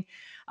stomping,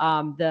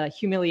 the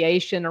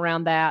humiliation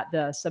around that,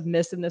 the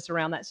submissiveness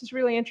around that, it's just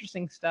really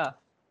interesting stuff.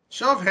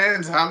 Show of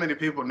hands, how many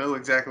people knew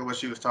exactly what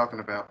she was talking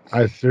about?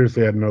 I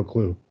seriously had no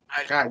clue.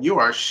 God, you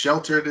are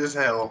sheltered as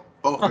hell,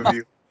 both of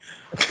you.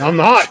 I'm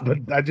not, but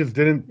I just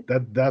didn't.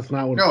 That's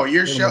not what. No,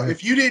 you're what sheltered. my-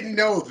 If you didn't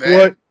know What?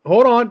 that,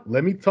 Hold on.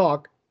 Let me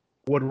talk.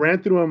 What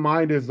ran through my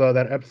mind is that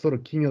episode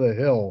of King of the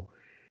Hill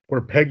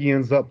where Peggy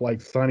ends up like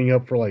signing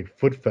up for like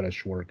foot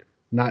fetish work,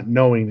 not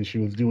knowing that she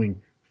was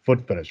doing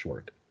foot fetish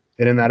work.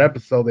 And in that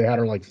episode, they had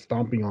her like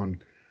stomping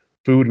on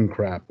food and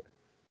crap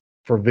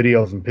for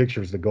videos and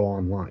pictures that go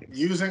online.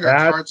 using a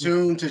That's-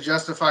 cartoon to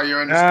justify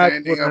your That's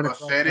understanding what ran of a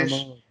across my fetish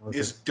mind. Okay.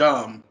 is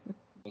dumb.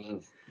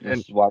 this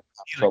is why I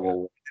have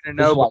trouble. Didn't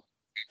This is know, why I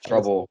but have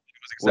trouble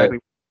it was exactly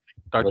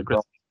Dr. with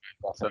Chris.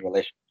 girls in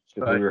relationships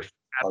because But we were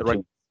at the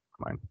right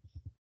mind.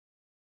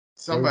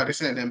 Somebody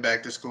send him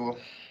back to school.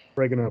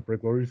 Breaking up,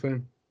 Rick. What were you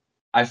saying?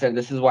 I said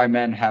this is why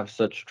men have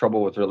such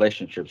trouble with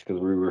relationships because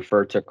we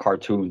refer to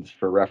cartoons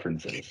for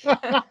references.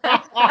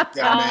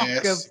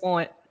 Dumbass. Good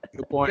point.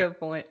 Good point. Good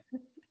point.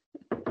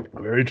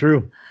 Very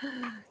true.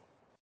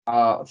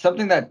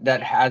 Something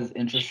that has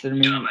interested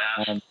me,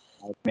 and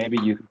maybe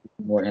you could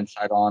get more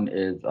insight on,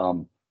 is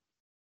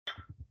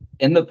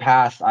in the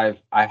past I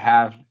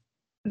have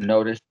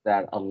noticed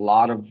that a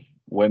lot of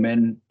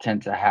women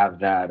tend to have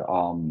that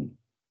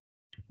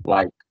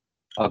like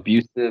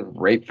abusive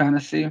rape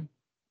fantasy.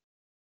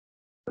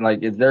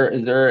 Like, is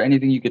there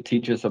anything you could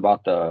teach us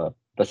about the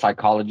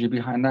psychology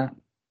behind that?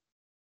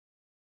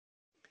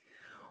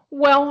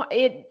 Well,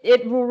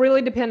 it will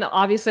really depend,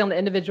 obviously, on the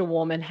individual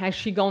woman. Has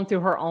she gone through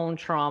her own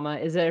trauma?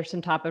 Is there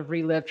some type of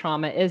relived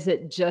trauma? Is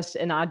it just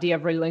an idea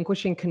of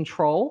relinquishing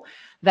control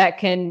that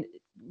can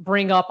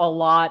bring up a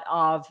lot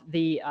of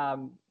the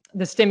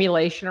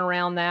stimulation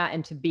around that,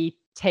 and to be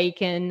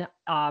taken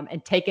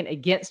and taken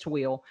against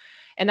will?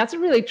 And that's a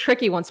really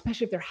tricky one,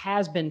 especially if there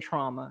has been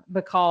trauma,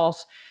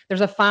 because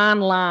there's a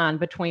fine line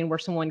between where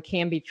someone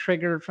can be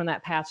triggered from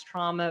that past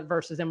trauma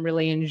versus them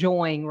really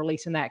enjoying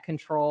releasing that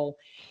control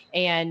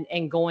and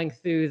going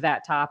through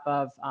that type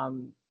of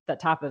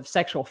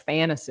sexual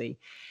fantasy.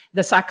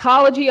 The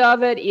psychology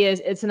of it is,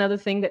 it's another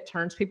thing that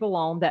turns people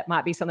on. That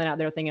might be something out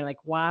there thinking like,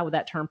 why would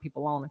that turn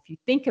people on? If you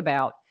think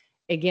about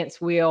against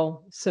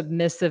will,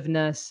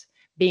 submissiveness,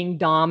 being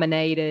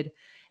dominated,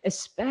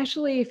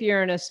 especially if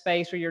you're in a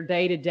space where you're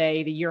day to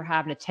day, that you're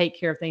having to take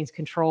care of things,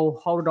 control,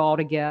 hold it all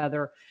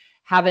together,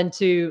 having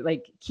to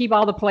like keep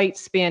all the plates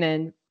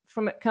spinning.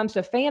 From it comes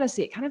to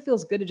fantasy, it kind of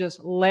feels good to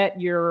just let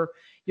your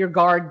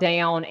guard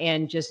down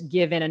and just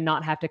give in and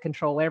not have to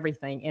control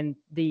everything. And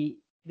the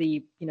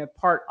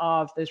part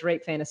of those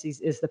rape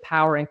fantasies is the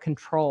power and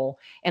control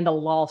and the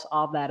loss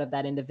of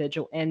that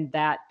individual, and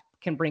that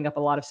can bring up a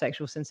lot of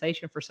sexual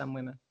sensation for some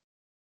women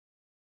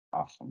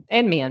Awesome.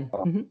 and men.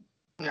 Oh. Mhm.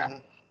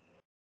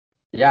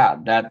 Yeah,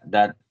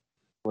 that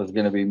was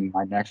gonna be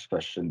my next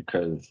question,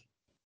 because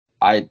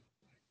I'd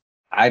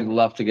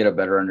love to get a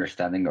better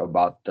understanding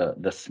about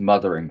the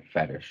smothering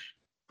fetish.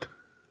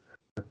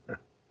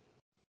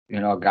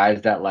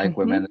 Guys that like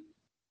women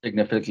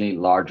significantly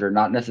larger,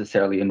 not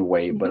necessarily in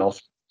weight, but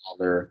also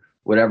smaller,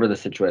 whatever the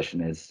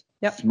situation is.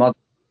 Yep. Smother.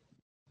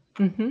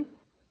 Because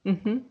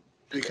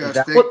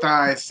That- thick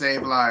thighs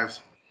save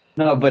lives.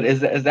 No, but is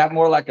that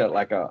more like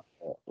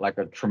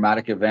a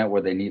traumatic event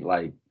where they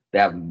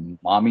have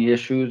mommy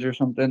issues or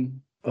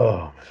something?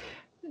 Oh,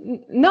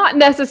 Not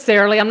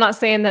necessarily. I'm not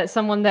saying that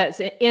someone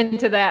that's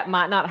into that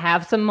might not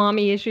have some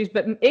mommy issues,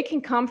 but it can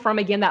come from,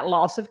 again, that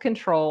loss of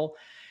control.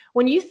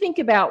 When you think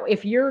about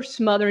if you're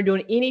smothering,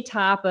 doing any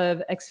type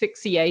of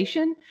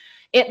asphyxiation,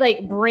 it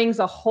like brings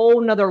a whole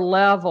nother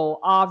level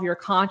of your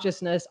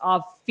consciousness,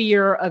 of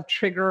fear, of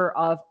trigger,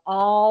 of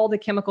all the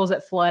chemicals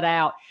that flood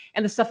out.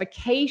 And the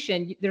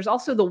suffocation, there's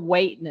also the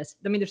weightness.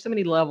 I mean, there's so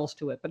many levels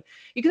to it, but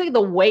you can think of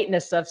the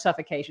weightness of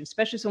suffocation,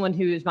 especially someone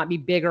who might be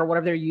bigger,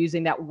 whatever they're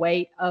using, that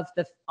weight of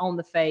the on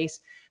the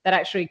face, that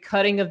actually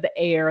cutting of the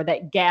air,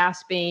 that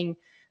gasping,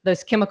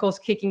 those chemicals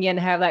kicking in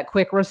to have that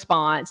quick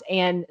response.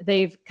 And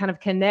they've kind of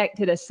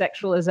connected a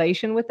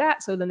sexualization with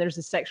that. So then there's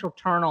a sexual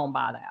turn on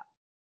by that.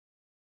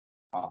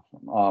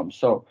 Awesome.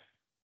 So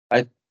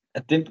I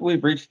think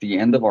we've reached the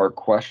end of our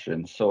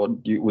questions. So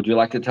would you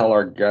like to tell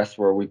our guests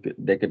where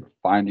they could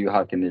find you?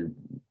 How can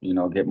they,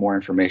 get more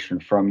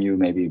information from you?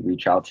 Maybe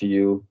reach out to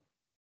you.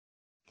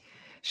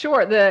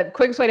 Sure. The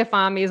quickest way to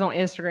find me is on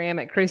Instagram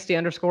at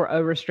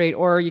Christy_Overstreet,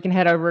 or you can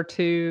head over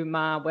to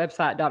my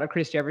website,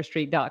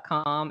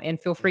 drChristyOverstreet.com, and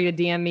feel free to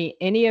DM me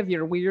any of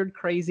your weird,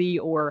 crazy,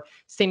 or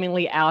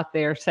seemingly out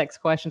there sex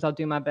questions. I'll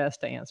do my best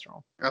to answer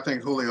them. I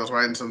think Julio's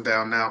writing some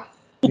down now.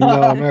 No,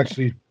 I'm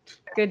actually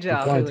Good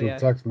job, replying to Julio. a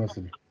text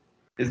message.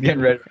 He's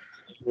getting ready.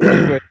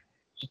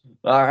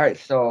 All right.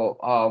 So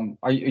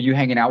are you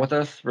hanging out with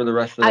us for the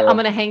rest of the I'm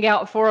going to hang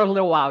out for a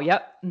little while.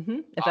 Yep.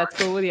 If that's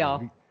cool with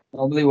y'all.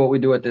 Normally what we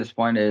do at this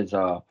point is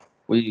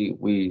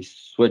we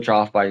switch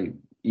off by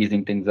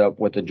easing things up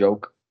with a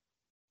joke.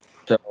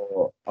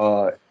 So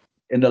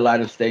in the light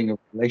of staying in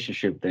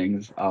relationship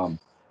things, so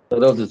there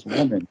was this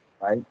woman,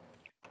 right?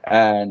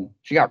 And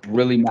she got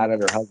really mad at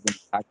her husband,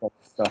 packed all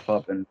the stuff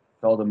up and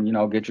told him,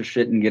 get your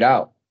shit and get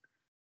out.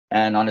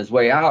 And on his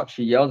way out,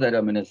 she yells at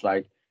him and it's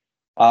like,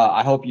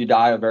 I hope you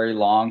die a very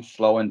long,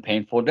 slow, and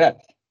painful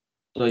death.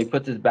 So he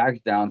puts his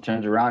bags down,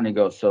 turns around, and he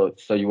goes, so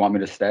you want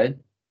me to stay?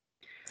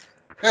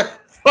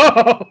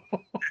 Oh,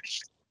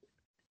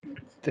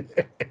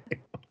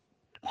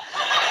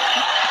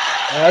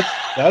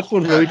 that's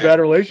one really bad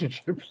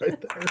relationship right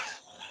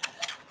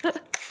there.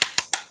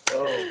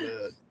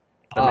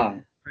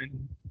 Oh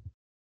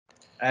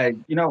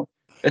man.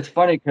 It's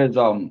funny because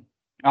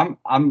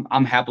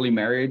I'm happily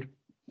married,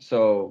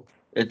 so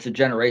it's a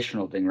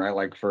generational thing, right?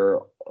 Like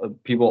for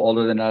people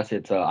older than us,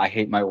 it's I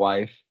hate my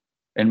wife,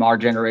 and our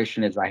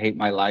generation is I hate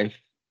my life,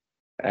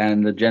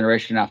 and the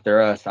generation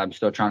after us, I'm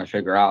still trying to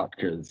figure out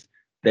because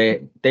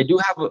they do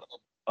have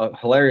a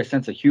hilarious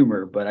sense of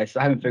humor, but I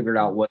still haven't figured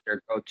out what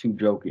their go-to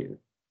joke is.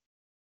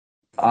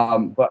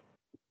 But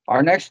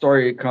our next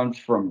story comes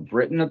from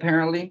Britain,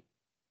 apparently,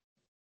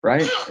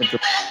 right? It's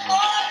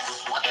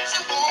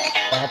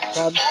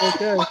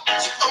Okay.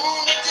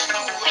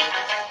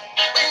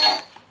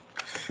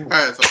 All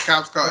right, so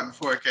cops caught in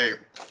 4K.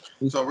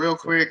 So real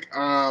quick,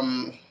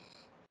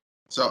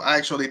 so I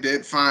actually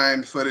did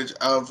find footage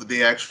of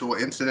the actual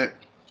incident.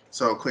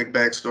 So quick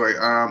backstory.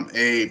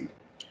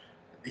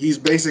 He's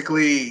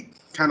basically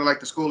kind of like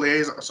the school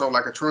liaison, so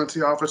like a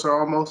truancy officer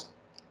almost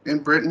in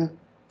Britain.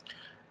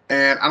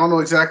 And I don't know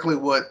exactly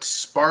what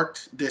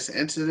sparked this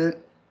incident,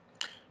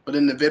 but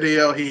in the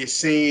video he is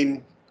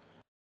seen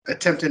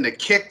attempting to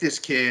kick this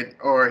kid,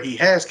 or he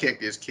has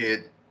kicked this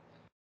kid,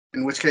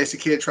 in which case the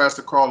kid tries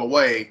to crawl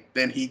away.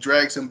 Then he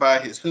drags him by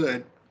his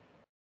hood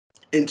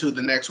into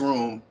the next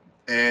room.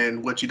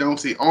 And what you don't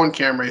see on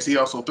camera is he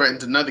also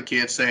threatens another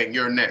kid saying,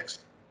 "You're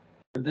next."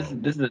 This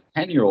is a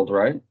 10-year-old,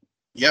 right?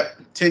 Yep,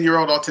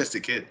 10-year-old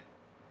autistic kid.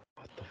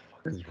 What the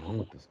fuck is wrong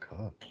with this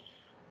cop?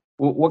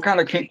 What kind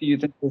of kink do you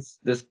think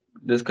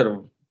this could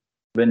have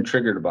been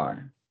triggered by?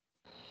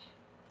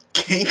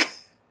 Kink?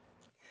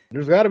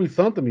 There's got to be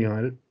something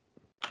behind it.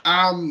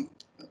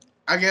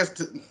 I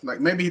guess like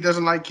maybe he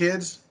doesn't like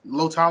kids,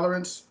 low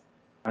tolerance.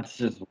 That's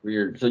just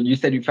weird. So you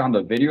said you found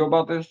a video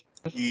about this?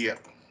 Yeah.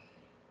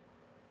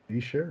 Are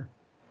you sure?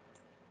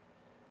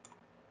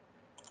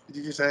 Did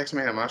you just ask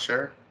me? Am I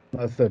sure?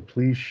 I said,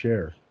 please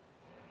share.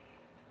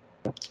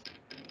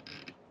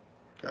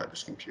 God,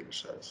 this computer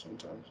says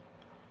sometimes.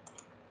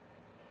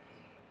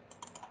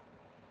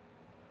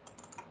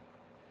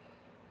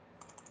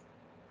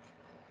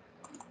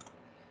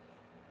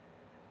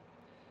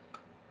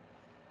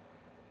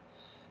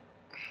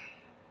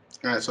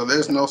 All right, so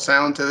there's no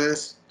sound to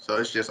this, so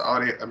it's just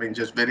audio. I mean,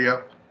 just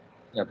video.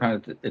 Yeah,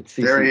 apparently it's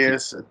CCTV. There he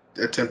is,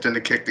 attempting to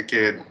kick the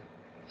kid.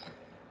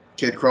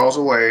 Kid crawls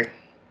away,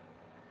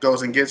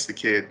 goes and gets the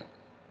kid,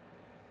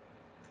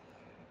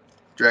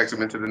 drags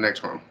him into the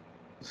next room.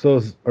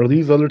 So are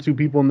these other two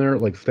people in there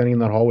like standing in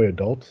that hallway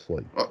adults?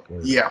 Like,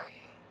 Yeah.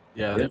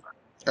 Yeah.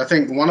 I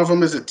think one of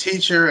them is a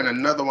teacher and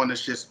another one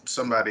is just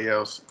somebody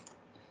else.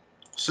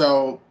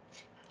 So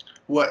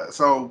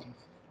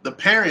the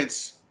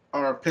parents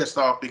are pissed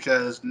off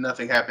because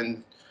nothing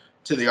happened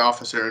to the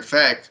officer. In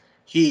fact,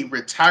 he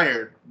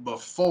retired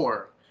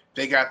before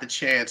they got the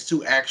chance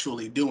to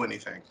actually do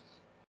anything.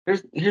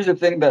 Here's the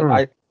thing that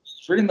I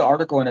was reading the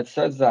article, and it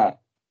says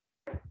that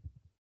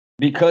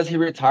because he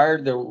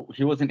retired,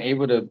 he wasn't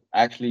able to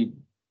actually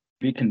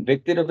be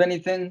convicted of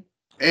anything.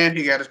 And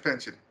he got his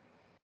pension.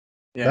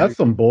 Yeah, That's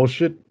some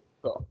bullshit.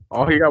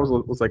 all he got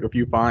was like a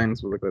few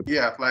fines with like a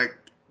Yeah, like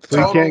So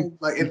he total,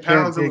 can't like he in can't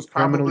pounds, it was get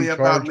criminally probably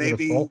about charged with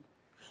maybe assault,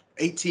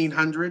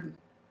 1,800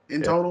 in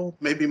Yeah. total,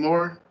 maybe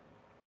more.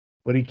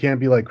 but he can't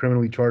be like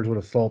criminally charged with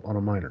assault on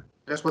a minor.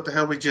 That's what the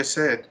hell we just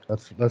said.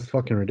 That's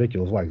fucking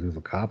ridiculous. Why? 'Cause he was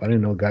a cop. I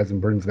didn't know guys in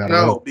Britain's got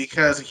No, away.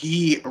 because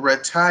he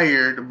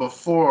retired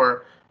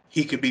before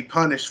he could be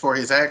punished for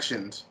his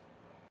actions.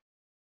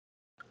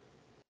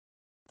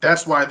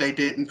 That's why they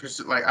didn't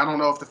pursue. Like, I don't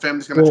know if the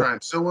family's going to Well, try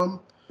and sue him.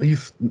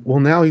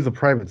 Now he's a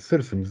private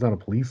citizen. He's not a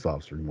police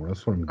officer anymore.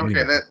 That's what I'm getting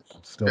Okay,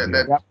 at. Still that, be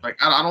that Yeah. like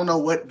I don't know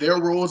what their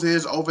rules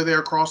is over there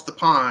across the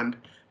pond,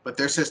 but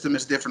their system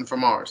is different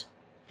from ours.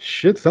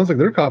 shit. Sounds like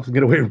their cops can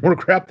get away with more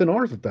crap than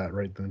ours with that,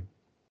 right then.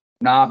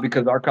 Nah,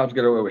 because our cops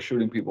get away with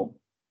shooting people.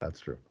 That's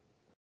true.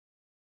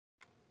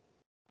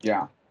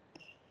 Yeah.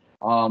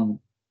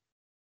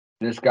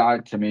 This guy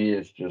to me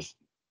is just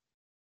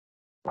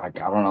like,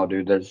 I don't know,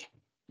 dude.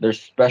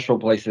 There's special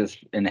places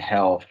in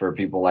hell for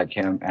people like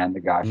him and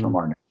the guy from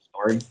our next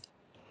story.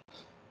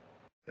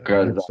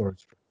 Because Next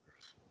story's-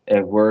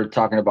 if we're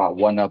talking about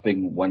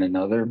one-upping one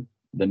another,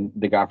 then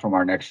the guy from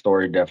our next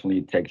story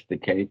definitely takes the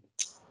cake.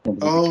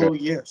 Simply Oh because,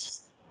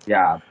 yes,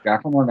 yeah, the guy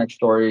from our next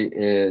story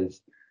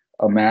is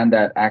a man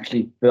that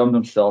actually filmed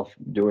himself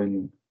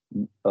doing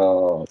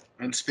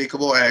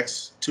unspeakable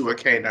acts to a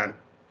canine.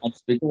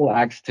 unspeakable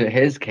acts to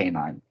his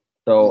canine.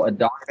 So a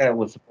dog that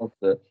was supposed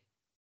to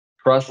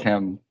trust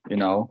him, you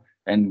know,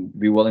 and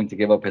be willing to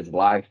give up his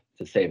life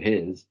to save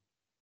his.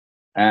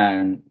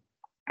 And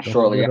Don't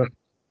shortly forget after,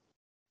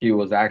 he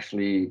was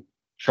actually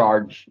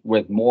charged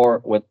with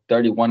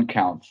 31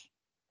 counts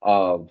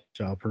of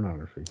child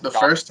pornography. The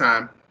first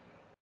time,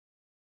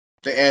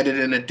 they added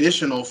an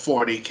additional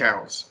 40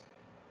 counts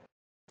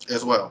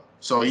as well.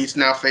 So he's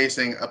now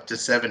facing up to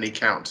 70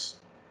 counts.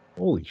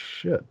 Holy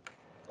shit!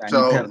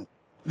 So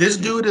this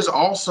dude is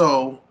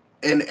also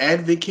an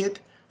advocate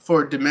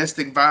for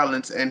domestic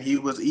violence, and he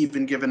was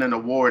even given an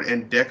award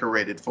and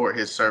decorated for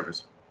his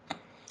service.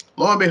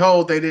 Lo and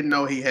behold, they didn't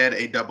know he had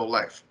a double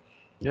life.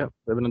 Yep,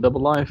 living a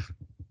double life.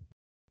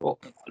 Well,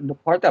 the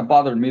part that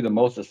bothered me the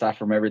most, aside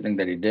from everything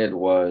that he did,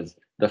 was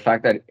the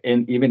fact that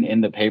even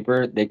in the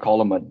paper they call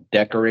him a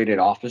decorated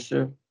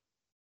officer.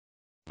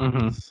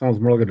 Mm-hmm. Sounds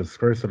more like a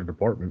disgrace to the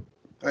department.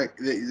 Like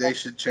they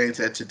should change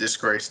that to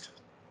disgraced.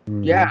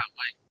 Mhm. Yeah, like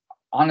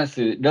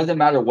honestly, it doesn't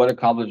matter what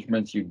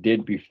accomplishments you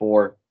did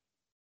before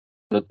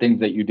the things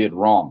that you did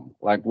wrong.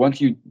 Like once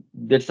you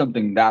did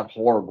something that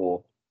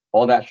horrible,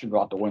 all that should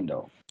go out the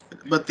window.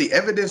 But the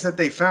evidence that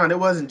they found, it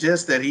wasn't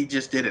just that he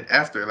just did it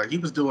after. Like he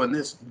was doing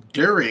this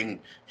during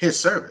his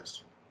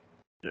service.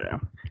 Yeah.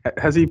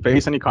 Has he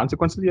faced any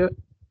consequences yet?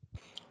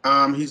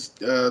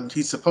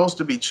 He's supposed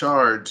to be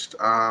charged.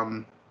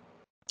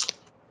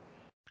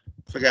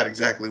 Forgot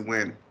exactly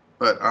when,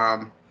 but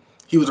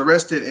he was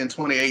arrested in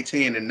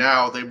 2018, and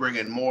now they bring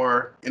in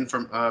more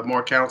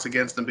counts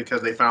against him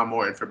because they found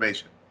more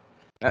information.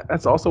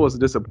 That's also what's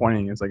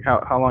disappointing. It's like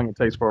how long it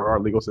takes for our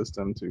legal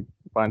system to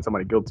find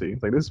somebody guilty.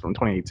 It's like this is from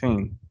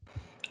 2018.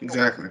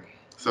 Exactly.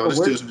 So But this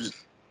we're- dude's just,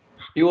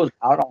 He was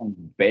out on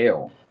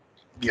bail.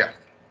 yeah.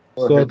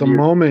 So at the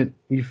moment,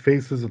 he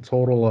faces a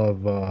total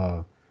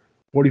of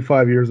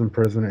 45 years in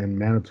prison and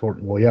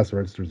mandatory. Well, he has to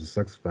register as a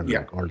sex offender Yeah.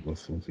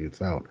 regardless once he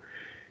gets out.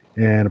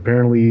 And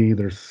apparently,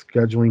 they're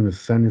scheduling the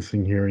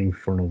sentencing hearing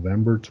for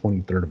November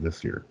 23rd of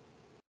this year.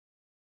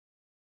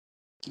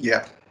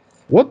 Yeah.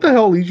 What the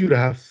hell leads you to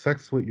have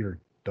sex with your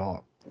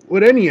dog?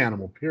 With any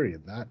animal,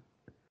 period. That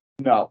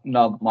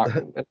No, Mark.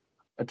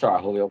 It's all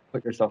right, Julio.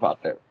 Put yourself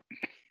out there.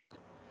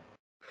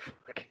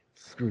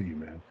 screw you,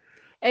 man.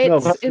 It's No,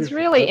 but it's seriously,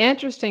 really that-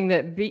 interesting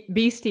that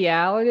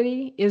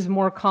bestiality is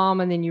more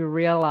common than you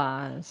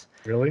realize.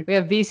 Really? We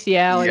have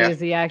bestiality Yeah. as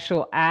the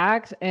actual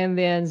act, and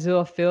then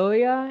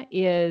zoophilia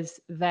is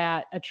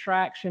that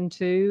attraction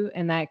to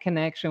and that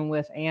connection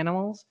with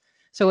animals.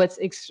 So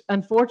it's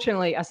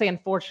unfortunately, I say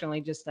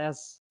unfortunately, just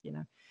as you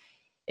know,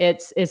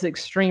 it's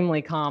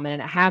extremely common,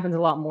 and it happens a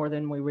lot more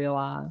than we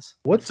realize.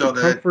 What's So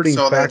the comforting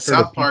that factor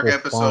South Park people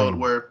episode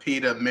find? where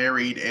PETA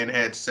married and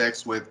had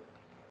sex with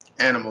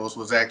animals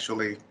was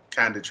actually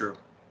kind of true.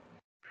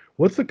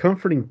 What's the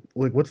comforting?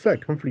 Like, what's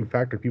that comforting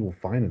factor people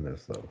find in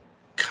this though?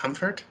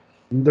 Comfort?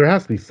 There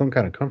has to be some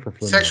kind of comfort for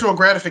them. Sexual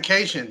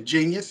gratification,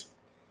 genius.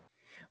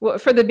 Well,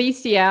 for the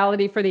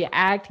bestiality, for the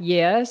act,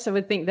 yes, I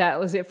would think that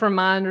was it. From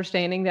my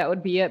understanding, that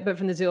would be it. But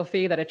from the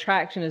zoophilia, that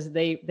attraction is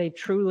they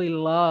truly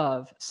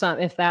love some.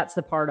 If that's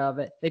the part of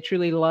it, they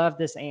truly love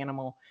this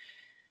animal.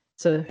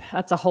 So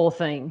that's a whole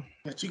thing.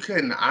 But you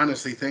couldn't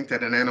honestly think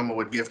that an animal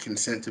would give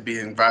consent to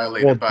being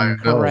violated by no,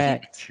 another.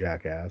 Correct.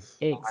 Jackass.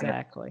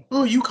 Exactly.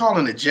 Who you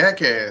calling a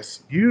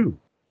jackass? You.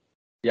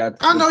 Yeah,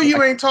 I know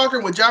you ain't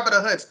talking with Jabba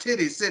the Hutt's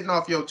titties sitting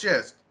off your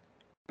chest.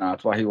 No,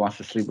 that's why he wants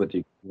to sleep with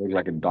you. You look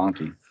like a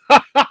donkey.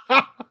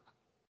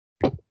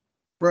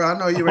 Bro, I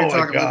know you ain't Oh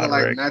my talking God, looking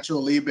like Rick.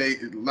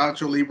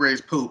 Nacho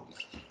Libre's poop.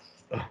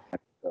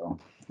 So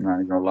I'm not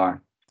even gonna lie.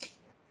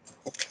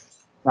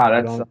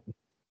 No, that's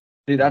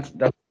see, that's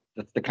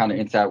the kind of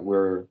insight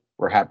we're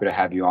happy to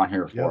have you on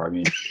here for. Yep. I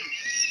mean,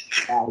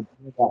 that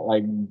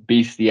like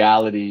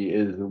bestiality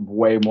is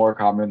way more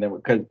common than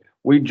because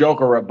we joke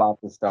about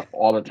this stuff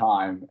all the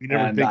time, You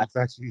never and think I it's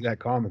actually that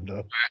common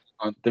though.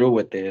 gone through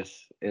with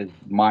this is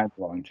mind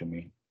blowing to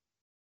me.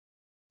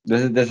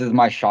 This is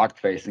my shocked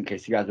face in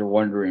case you guys are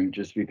wondering,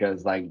 just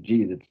because like,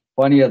 geez, it's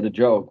funny as a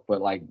joke,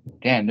 but like,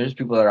 damn, there's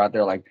people that are out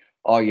there like,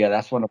 oh yeah,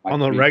 that's one of my On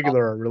the three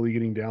regular are really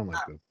getting down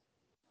like this.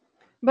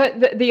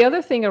 But the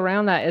other thing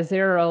around that is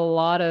there are a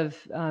lot of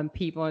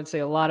people, I'd say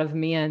a lot of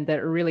men that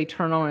are really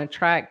turn on and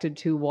attracted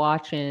to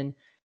watching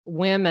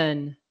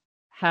women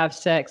have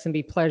sex and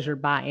be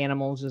pleasured by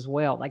animals as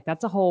well. Like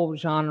that's a whole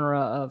genre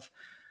of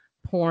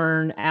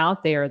porn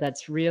out there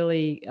that's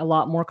really a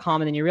lot more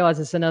common than you realize.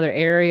 It's another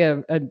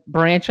area, a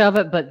branch of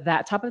it, but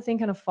that type of thing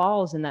kind of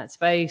falls in that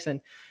space. And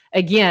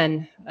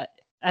again,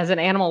 as an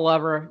animal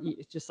lover,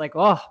 it's just like,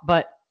 oh,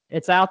 but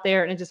it's out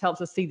there, and it just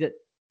helps us see that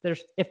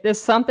if there's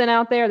something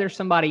out there, there's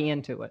somebody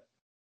into it.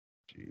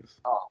 Jeez.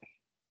 Oh,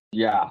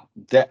 yeah,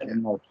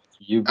 no,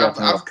 you I've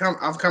definitely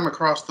I've come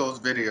across those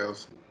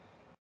videos,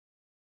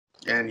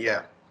 and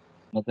yeah,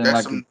 nothing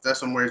like that's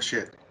some weird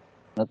shit.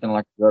 nothing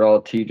like the good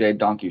old TJ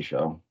Donkey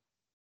show.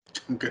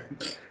 Okay.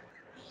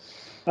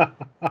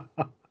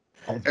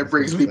 It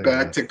brings me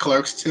back to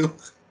Clerks 2.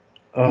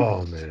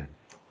 Oh man.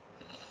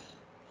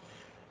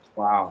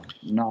 Wow,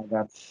 no,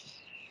 that's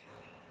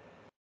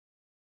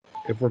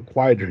If we're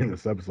quiet during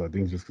this episode, I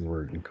think it's just because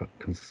we're in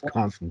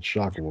constant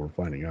shock of what we're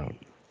finding out.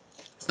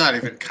 It's not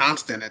even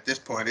constant at this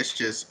point. It's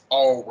just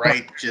all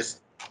right. Just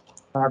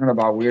talking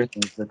about weird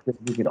things. Let's see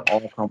if we could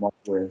all come up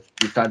with,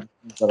 besides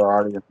things that are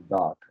already in the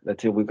doc,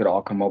 let's see if we could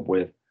all come up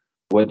with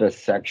a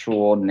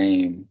sexual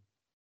name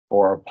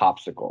for a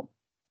popsicle.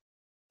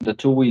 The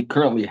two we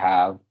currently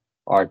have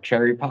are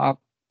Cherry Pop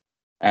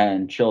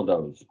and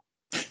Childos.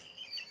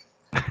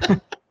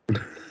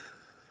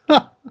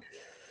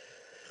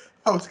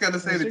 I was gonna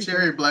say the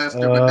Cherry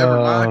Blaster, but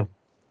never mind.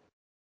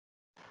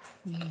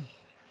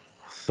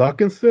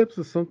 Suck and Sips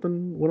is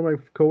something one of my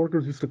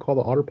coworkers used to call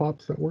the Otter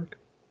Pops at work.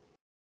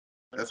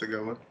 That's a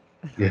good one.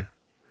 Yeah.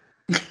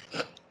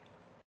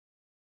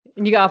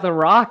 And you got the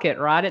Rocket,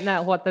 right? Isn't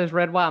that what those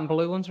red, white, and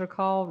blue ones are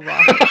called?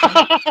 Rocket.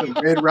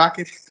 The Red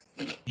Rocket.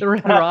 The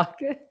Red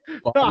Rocket.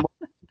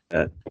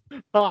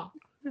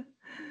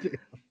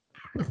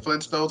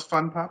 Flintstones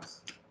Fun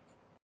Pops.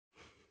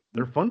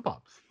 They're fun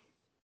pops.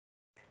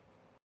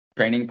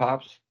 Training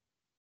Pops.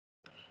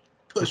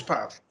 Push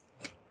Pop.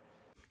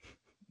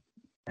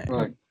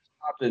 Like,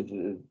 pop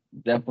is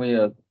definitely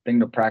a thing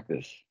to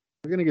practice.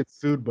 We're gonna get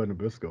sued by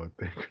Nabisco, I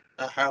think.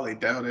 I highly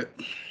doubt it.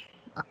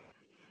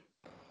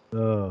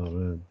 Oh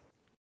man.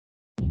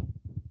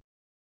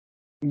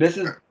 This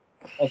is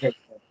okay.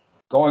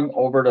 Going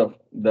over to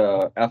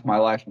the F My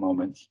Life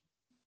moments,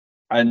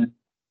 and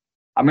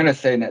I'm gonna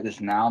say that this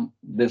now.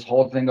 This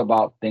whole thing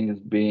about things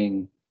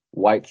being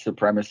white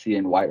supremacy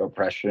and white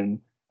oppression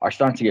are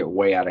starting to get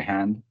way out of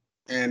hand.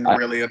 And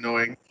really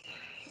annoying.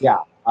 Yeah,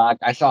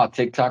 I saw a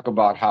TikTok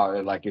about how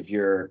like if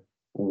you're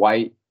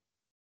white,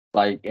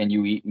 like and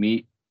you eat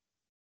meat,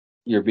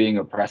 you're being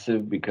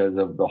oppressive because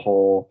of the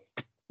whole,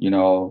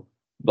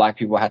 Black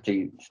people had to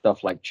eat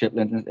stuff like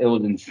chitlins. It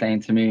was insane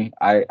to me.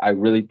 I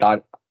really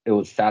thought it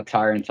was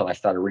satire until I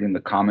started reading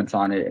the comments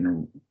on it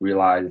and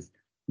realized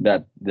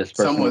that this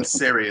person Someone's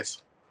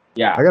serious.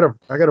 Yeah,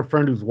 I got a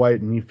friend who's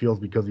white, and he feels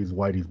because he's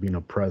white he's being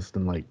oppressed.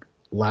 And like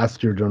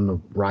last year during the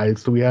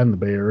riots that we had in the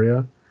Bay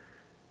Area,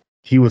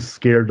 he was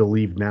scared to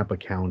leave Napa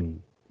County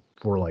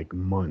for like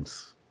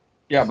months.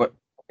 Yeah, but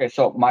okay.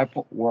 So my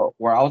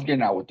where I was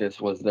getting at with this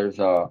was there's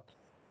I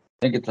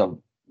think it's a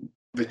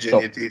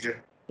Virginia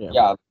teacher.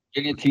 Yeah,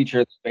 Virginia teacher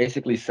that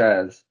basically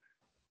says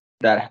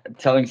that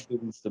telling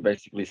students to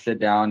basically sit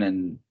down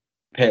and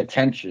pay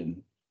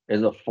attention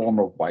is a form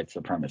of white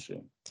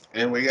supremacy.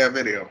 And we got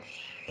video.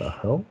 The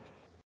hell?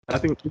 I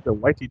think he's a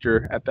white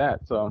teacher at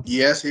that. So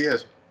Yes, he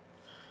is.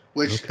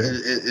 Which Okay.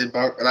 is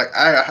like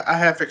I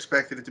half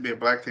expected it to be a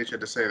black teacher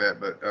to say that,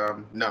 but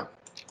no.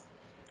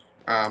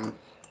 In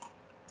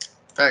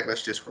fact,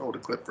 let's just roll the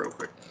clip real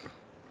quick.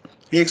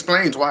 He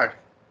explains why.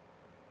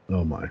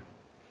 Oh my.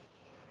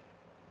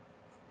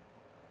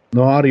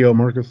 No audio,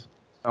 Marcus.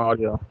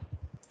 audio.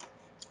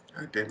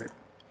 God damn it.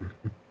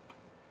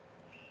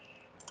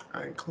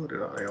 I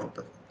included audio.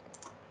 But...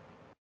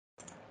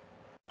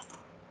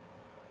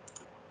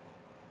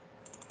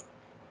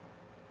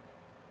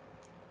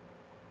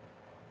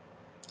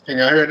 Can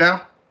y'all hear it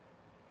now?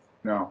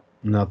 No,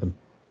 Nothing.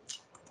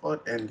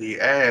 What in the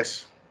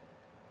ass?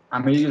 I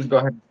mean you just go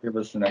ahead and give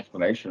us an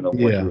explanation of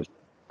what Yeah. you was.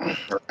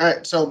 All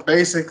right, so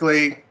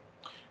basically,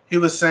 he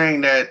was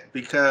saying that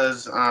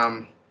because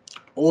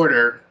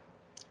order,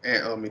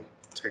 and let me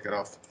take it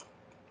off.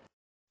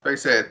 They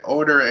said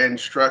order and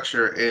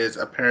structure is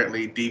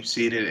apparently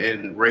deep-seated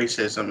in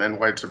racism and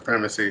white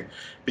supremacy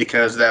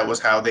because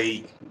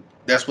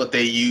that's what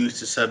they used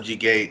to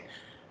subjugate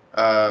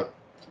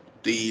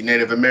the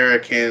Native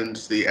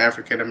Americans, the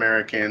African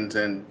Americans,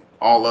 and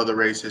all other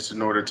races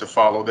in order to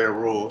follow their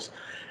rules.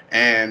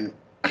 And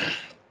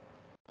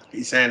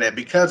he's saying that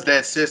because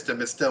that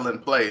system is still in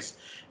place,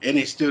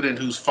 any student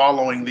who's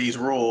following these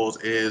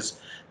rules is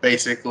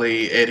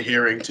basically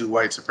adhering to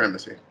white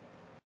supremacy,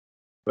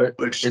 But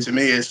which it's to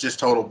me is just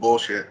total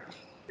bullshit.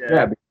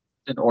 yeah, because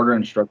in order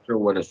and structure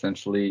what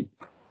essentially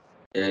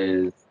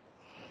is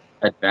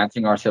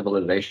advancing our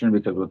civilization,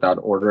 because without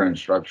order and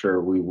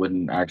structure we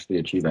wouldn't actually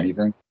achieve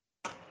anything.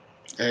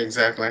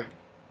 Exactly.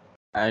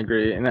 I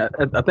agree, and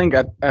I think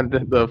at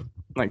the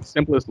like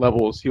simplest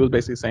levels, he was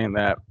basically saying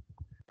that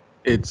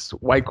it's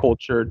white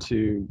culture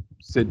to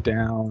sit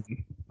down,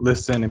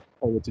 listen, and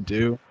tell what to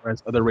do,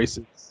 whereas other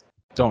races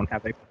don't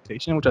have that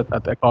expectation, which I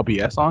call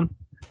BS on.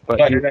 But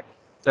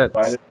that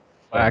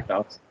black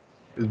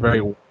is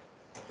very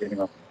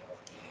Getting up.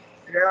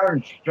 Yeah,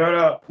 shut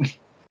up.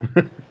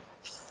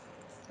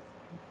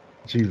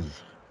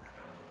 Jesus.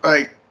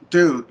 Like,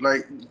 dude,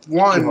 like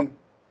one,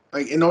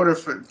 like in order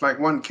for like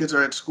one, kids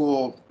are at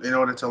school in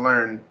order to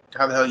learn.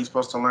 How the hell are you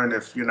supposed to learn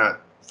if you're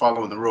not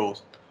following the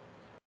rules?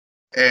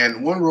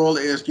 And one rule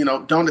is,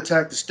 don't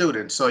attack the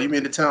student. So you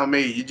mean to tell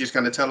me you're just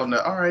gonna tell them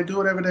that, all right, do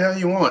whatever the hell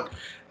you want?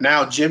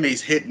 Now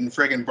Jimmy's hitting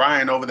friggin'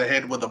 Brian over the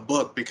head with a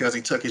book because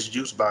he took his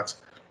juice box.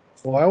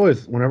 Well,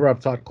 whenever I've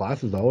taught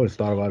classes, I always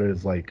thought about it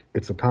as like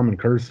it's a common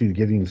courtesy to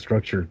give you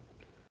instructor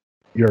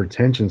your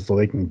attention so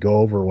they can go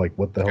over like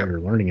what the hell Yep. you're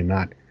learning and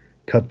not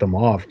cut them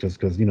off just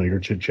because you're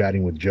chit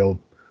chatting with Joe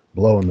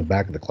Blow in the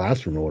back of the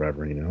classroom or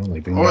whatever.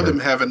 Like then you Or gotta, them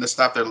having to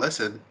stop their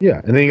lesson.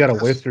 yeah, and then you gotta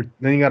Because-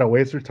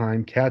 waste their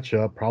time, catch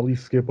up, probably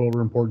skip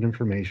over important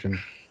information.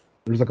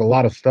 There's like a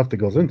lot of stuff that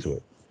goes into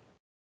it.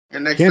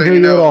 And next Can't thing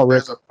hear you you at know, all,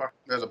 Rick.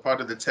 there's a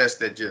part of the test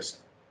that just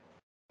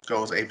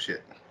goes apeshit.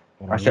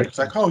 Hold I on, said- It's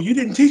like, oh, you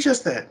didn't teach us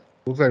that.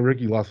 looks like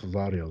Ricky lost his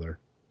audio there.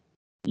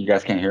 You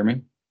guys can't hear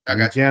me? I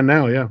got you. can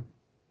now, yeah.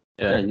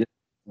 Yeah, you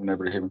will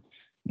never hear me.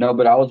 No,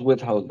 but I was with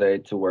Jose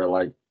to where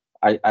like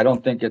I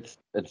don't think it's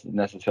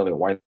necessarily a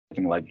white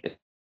thing. Like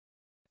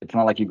it's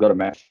not like you go to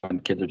Mexico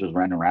and kids are just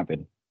running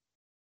rampant.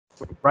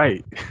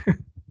 right.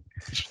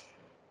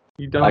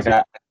 You don't Like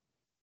I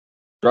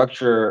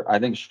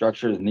think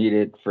structure is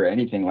needed for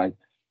anything. Like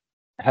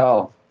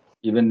hell,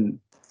 even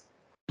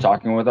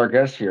talking with our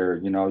guests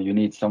here, you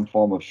need some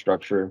form of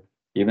structure,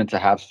 even to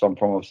have some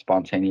form of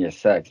spontaneous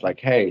sex. Like,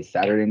 hey,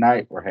 Saturday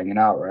night we're hanging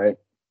out, right?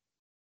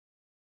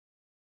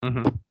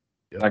 Mhm.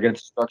 Like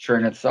it's structure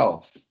in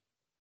itself.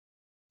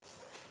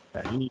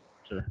 Yeah, you need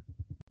sure.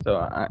 So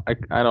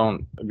I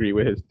don't agree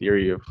with his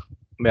theory of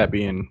that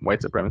being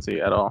white supremacy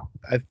at all.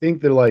 I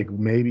think that like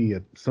maybe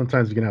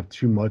sometimes you can have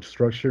too much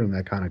structure and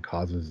that kind of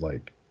causes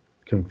like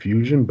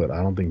confusion, but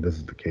I don't think this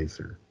is the case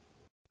here.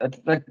 That's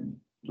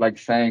like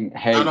saying,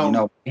 hey, I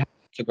know.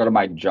 to go to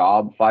my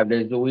job 5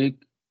 days a week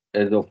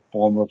is a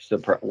form of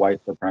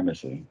white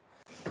supremacy.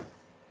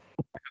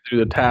 Do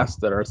the tasks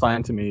that are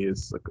assigned to me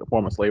is like a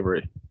form of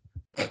slavery.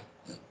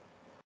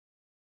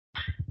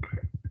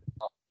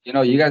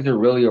 You guys are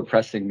really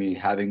oppressing me,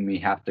 having me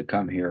have to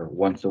come here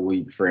once a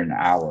week for an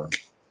hour.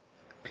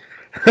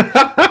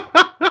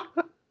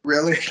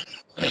 Really?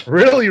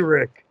 Really,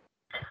 Rick?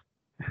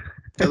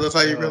 Tell us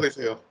how you really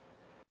feel.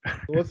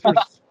 What's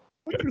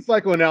your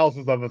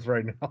psychoanalysis of us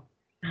right now?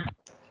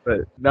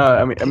 But no,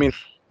 I mean,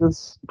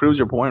 this proves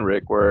your point,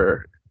 Rick.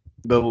 Where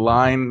the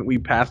line we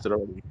passed it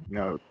already.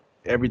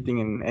 Everything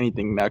and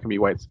anything now can be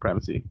white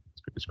supremacy.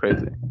 It's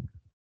crazy.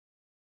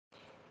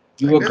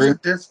 You agree?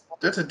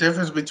 There's a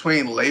difference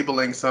between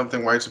labeling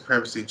something white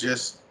supremacy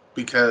just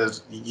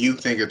because you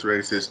think it's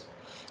racist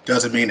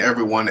doesn't mean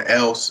everyone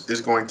else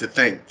is going to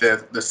think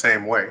that the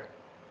same way.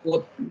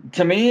 Well,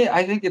 to me,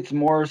 I think it's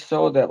more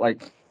so that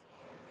like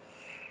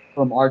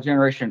from our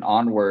generation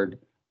onward,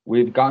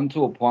 we've gotten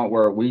to a point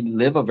where we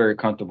live a very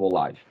comfortable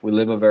life. We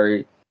live a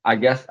very, I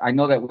guess, I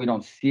know that we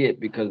don't see it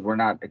because we're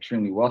not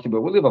extremely wealthy,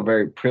 but we live a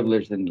very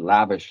privileged and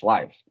lavish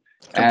life.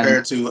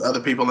 Compared to other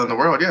people in the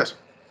world, yes.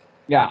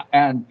 Yeah,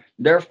 and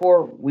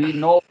therefore we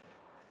know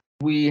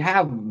we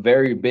have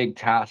very big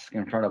tasks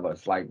in front of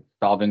us, like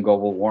solving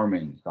global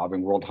warming,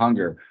 solving world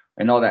hunger,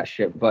 and all that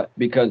shit. But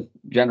because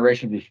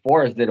generations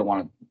before us didn't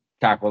want to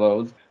tackle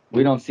those,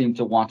 we don't seem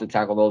to want to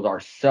tackle those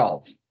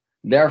ourselves.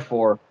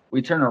 Therefore,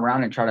 we turn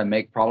around and try to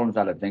make problems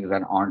out of things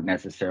that aren't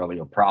necessarily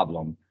a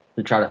problem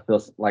to try to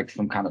feel like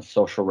some kind of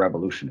social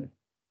revolutionary.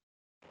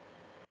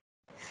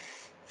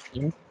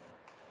 I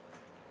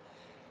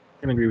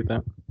can agree with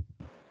that.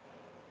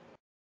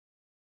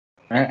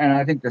 And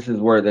I think this is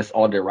where this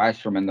all derives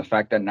from, and the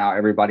fact that now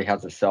everybody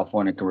has a cell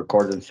phone and can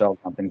record themselves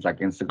on things like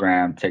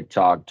Instagram,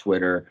 TikTok,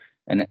 Twitter,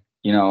 and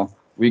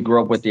we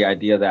grew up with the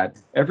idea that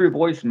every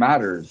voice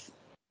matters.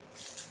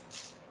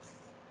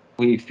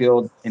 We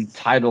feel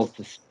entitled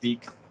to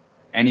speak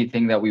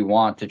anything that we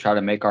want to try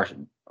to make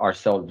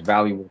ourselves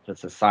valuable to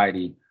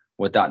society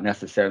without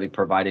necessarily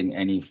providing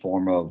any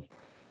form of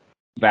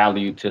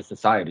value to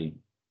society.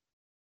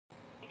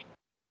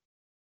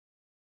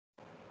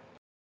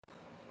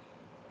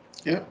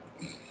 Yep.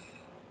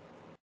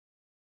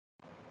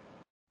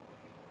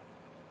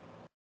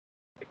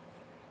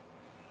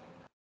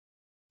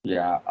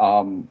 Yeah.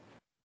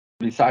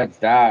 Besides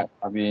that,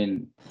 I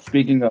mean,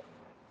 speaking of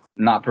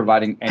not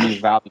providing any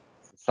value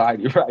to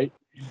society, right?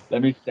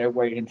 Let me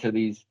segue into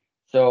these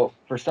So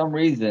for some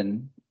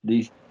reason,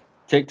 these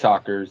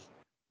TikTokers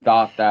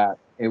thought that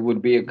it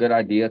would be a good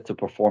idea to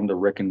perform the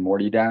Rick and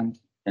Morty dance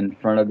in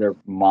front of their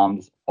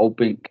mom's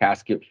open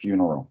casket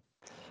funeral.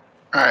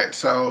 All right,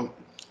 so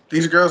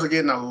these girls are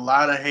getting a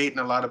lot of hate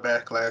and a lot of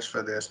backlash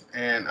for this.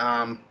 And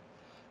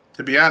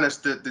to be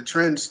honest, the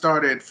trend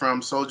started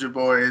from Soldier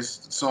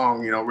Boy's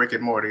song, Rick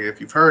and Morty.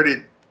 If you've heard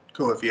it,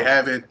 cool. If you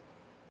haven't,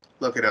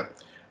 look it up.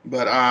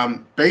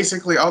 But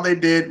basically, all they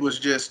did was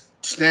just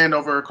stand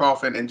over a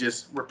coffin and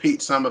just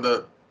repeat some of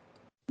the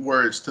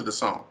words to the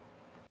song.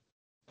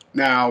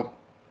 Now,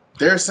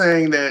 they're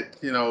saying that,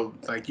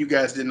 like you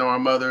guys didn't know our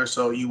mother,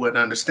 so you wouldn't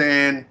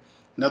understand.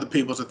 And other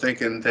people are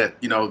thinking that,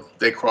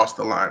 they crossed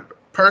the line. But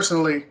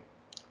personally,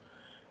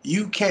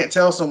 you can't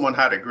tell someone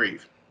how to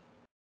grieve.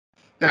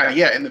 Now,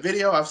 yeah, in the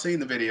video, I've seen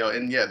the video,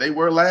 and yeah, they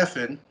were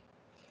laughing.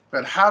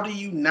 But how do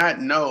you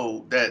not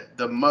know that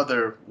the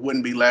mother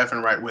wouldn't be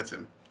laughing right with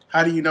him?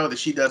 How do you know that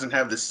she doesn't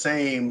have the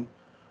same?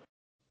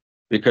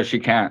 Because she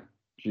can't.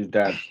 She's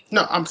dead.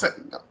 No, I'm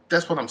saying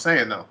that's what I'm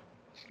saying though.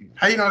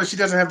 How do you know that she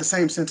doesn't have the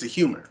same sense of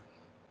humor?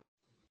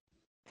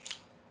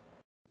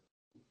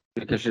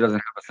 Because she doesn't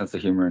have a sense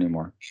of humor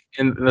anymore.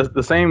 In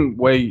the same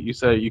way you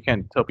say you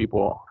can't tell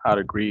people how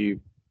to grieve,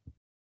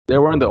 they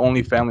weren't the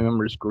only family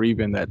members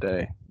grieving that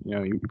day.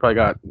 You probably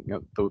got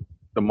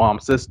the mom,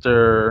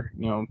 sister,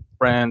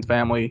 friends,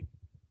 family.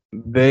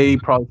 They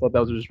probably thought that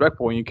was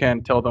disrespectful, and you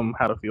can't tell them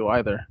how to feel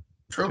either.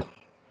 True.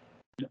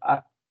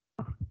 I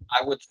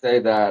would say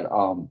that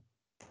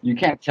you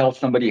can't tell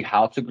somebody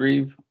how to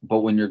grieve, but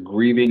when you're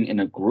grieving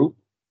in a group,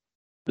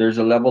 there's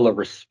a level of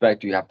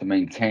respect you have to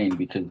maintain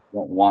because you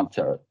don't want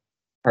to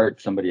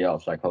hurt somebody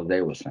else, like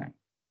Jose was saying.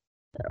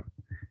 Yeah.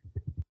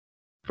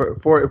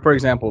 For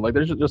example, like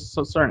there's just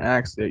certain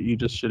acts that you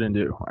just shouldn't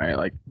do, right?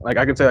 Like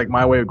I could say like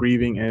my way of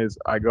grieving is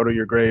I go to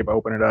your grave, I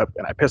open it up,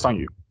 and I piss on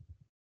you.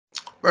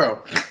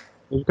 Bro.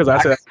 Because I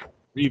said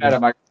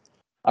I'm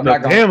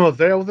not gonna. Damn,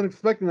 Jose, I wasn't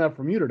expecting that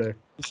from you today.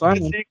 I'm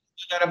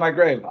that at my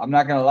grave. I'm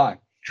not gonna lie.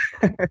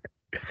 I'm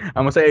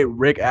gonna say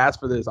Rick asked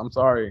for this. I'm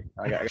sorry.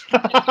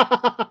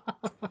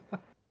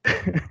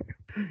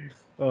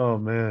 Oh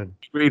man.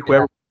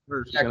 Whoever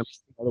first, Yeah. gonna be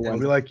the other I'll one.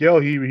 be like, yo,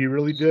 he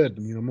really did.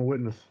 I'm a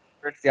witness.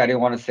 Christy, I didn't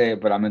want to say it,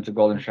 but I'm into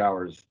golden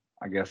showers.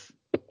 I guess.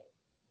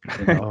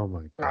 Oh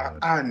my god.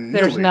 I knew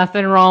There's it.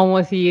 nothing wrong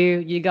with you.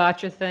 You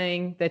got your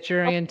thing that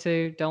you're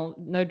into.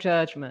 No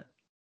judgment.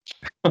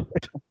 All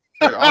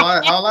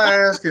I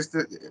ask is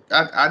that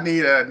I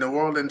need a New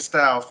Orleans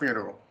style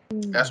funeral.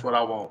 That's what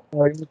I want.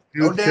 No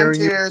Dude, damn sharing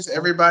tears.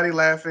 Everybody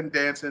laughing,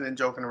 dancing, and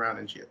joking around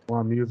and shit.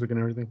 on music and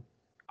everything.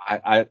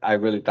 I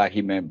really thought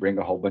he meant bring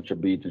a whole bunch of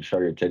beads and show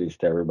your titties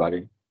to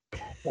everybody.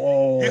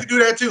 Oh, You can do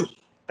that too.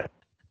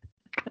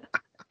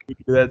 You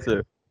can do that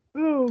too.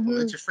 oh man.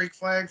 Let your freak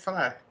flag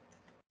fly.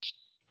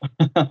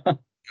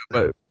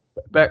 But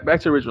back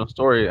to the original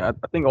story. I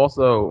think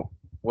also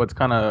what's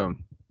kind of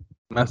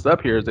messed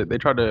up here is that they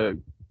tried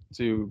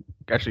to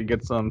actually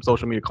get some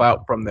social media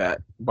clout from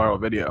that viral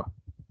video.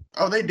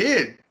 Oh, they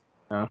did.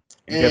 Yeah.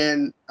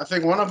 And I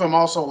think one of them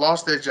also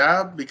lost their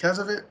job because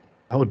of it.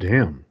 Oh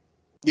damn.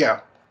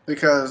 Yeah,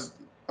 because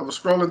I was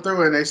scrolling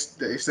through and they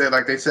said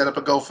like they set up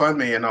a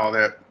GoFundMe and all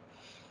that.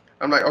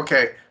 I'm like,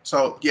 okay,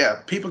 so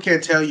yeah, people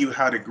can't tell you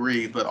how to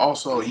grieve, but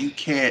also you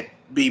can't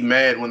be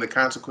mad when the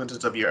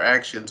consequences of your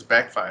actions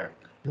backfire.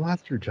 You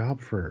lost your job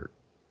for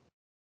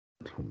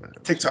oh, man.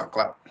 TikTok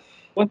clout.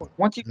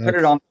 Once you put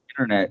it on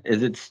the internet,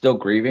 is it still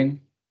grieving,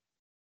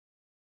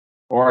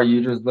 or are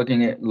you just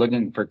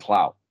looking for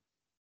clout?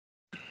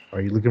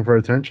 Are you looking for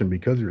attention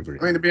because you're I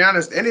grieving? mean, to be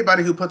honest,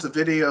 anybody who puts a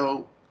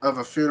video of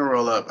a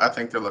funeral up, I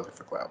think they're looking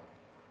for clout.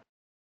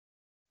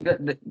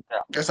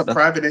 That's a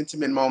private,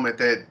 intimate moment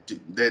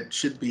that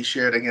should be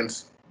shared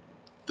against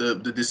the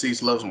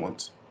deceased loved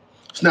ones.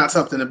 It's not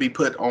something to be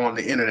put on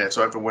the internet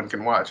so everyone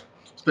can watch,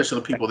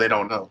 especially people they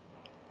don't know.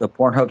 The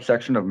Pornhub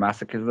section of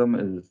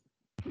masochism is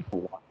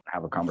people want to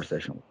have a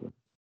conversation with you.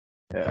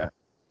 Yeah.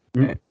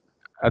 Mm.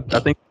 I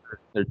think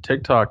their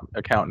TikTok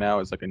account now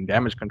is like in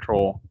damage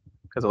control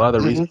because a lot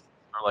of the reasons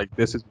are like,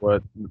 this is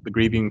what the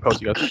grieving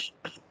post you guys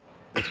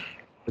this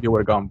video would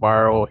have gone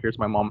viral. Here's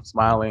my mom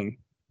smiling.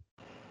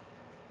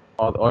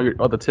 All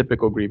the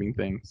typical grieving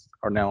things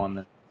are now on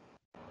there.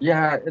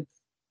 Yeah,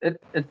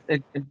 it's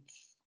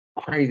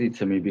crazy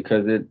to me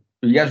because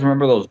you guys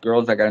remember those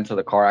girls that got into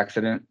the car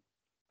accident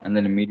and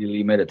then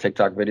immediately made a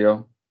TikTok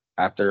video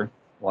after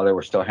while they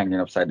were still hanging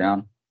upside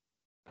down?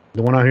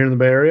 The one out here in the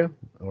Bay Area,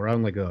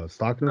 around like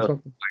Stockton or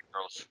something. Black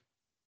girls.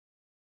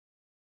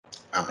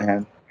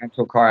 And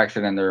into a car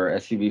accident, their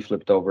SUV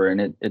flipped over,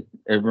 and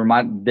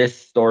this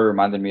story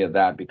reminded me of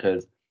that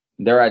because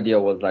their idea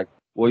was like,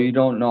 well, you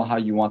don't know how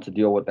you want to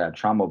deal with that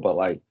trauma, but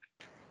like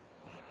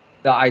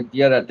the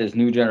idea that this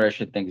new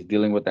generation thinks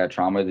dealing with that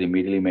trauma is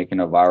immediately making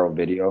a viral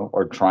video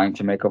or trying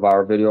to make a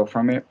viral video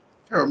from it.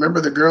 I remember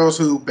the girls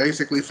who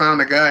basically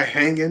found a guy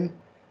hanging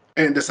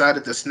and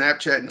decided to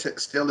Snapchat and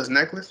steal his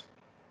necklace?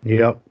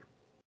 Yep.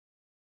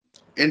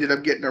 Ended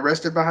up getting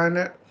arrested behind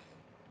that?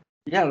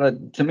 Yeah,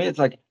 to me, it's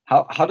like,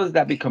 how does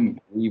that become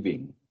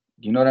grieving?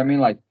 You know what I mean?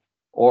 Like,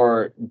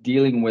 or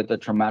dealing with a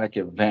traumatic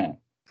event.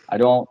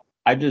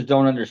 I just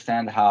don't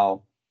understand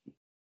how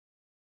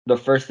the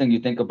first thing you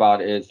think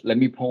about is, let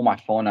me pull my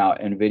phone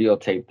out and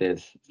videotape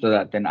this so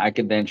that then I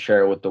can then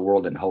share it with the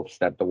world in hopes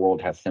that the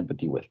world has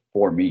sympathy with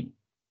for me.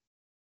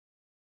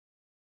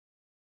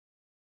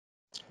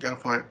 Got a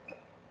point.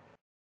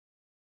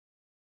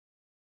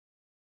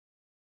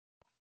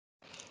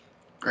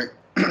 Right.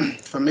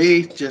 For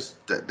me,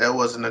 just that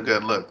wasn't a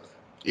good look.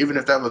 Even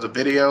if that was a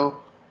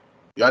video,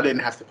 y'all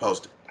didn't have to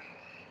post it.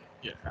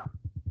 Yeah,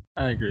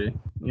 I agree.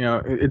 You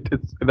know,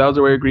 it's if that was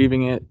a way of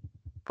grieving it,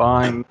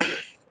 fine.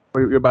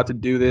 You're about to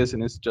do this,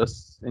 and it's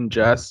just in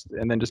jest,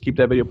 and then just keep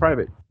that video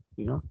private.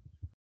 You know.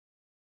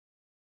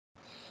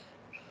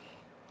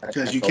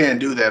 Because you can't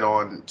do that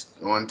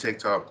on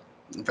TikTok.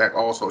 In fact,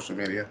 all social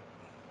media.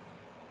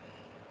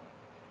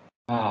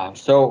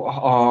 So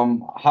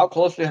how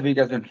closely have you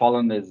guys been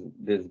following this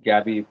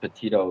Gabby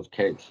Petito's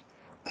case?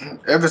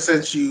 Ever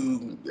since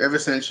you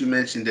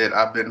mentioned it,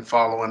 I've been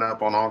following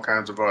up on all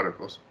kinds of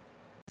articles.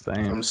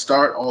 Same. From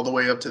start all the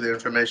way up to the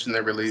information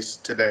they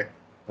released today.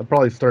 I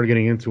probably started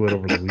getting into it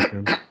over the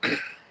weekend.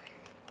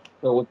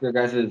 So what's your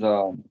guys'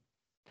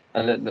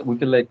 we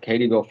could let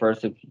Katie go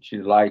first if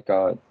she'd like.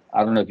 I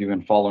don't know if you've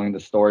been following the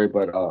story,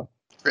 but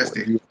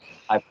Christy.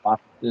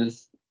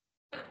 Hypothesis.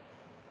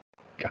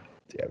 God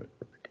damn it.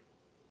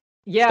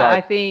 Yeah, Sorry.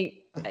 I think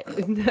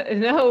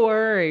no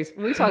worries.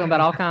 We're talking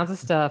about all kinds of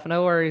stuff.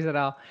 No worries at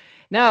all.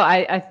 No,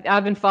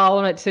 I've been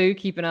following it too,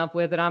 keeping up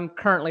with it. I'm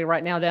currently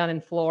right now down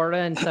in Florida,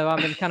 and so I've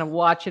been kind of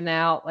watching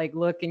out, like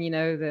looking. You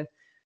know,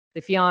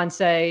 the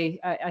fiance.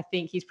 I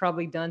think he's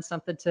probably done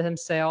something to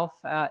himself,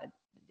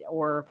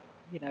 or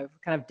you know,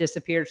 kind of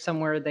disappeared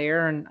somewhere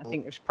there. And I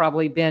think there's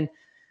probably been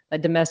a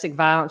domestic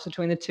violence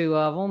between the two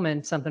of them,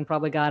 and something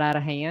probably got out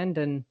of hand.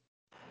 And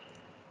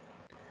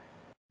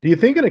Do you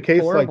think in a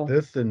case Horrible. like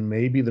this, and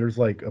maybe there's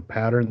like a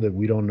pattern that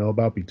we don't know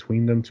about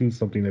between them two,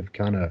 something they've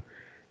kind of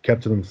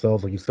kept to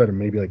themselves, like you said, and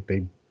maybe like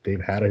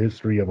they've had a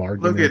history of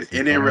arguments. Look at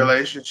and any fights?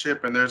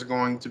 relationship, and there's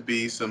going to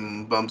be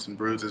some bumps and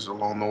bruises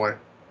along the way.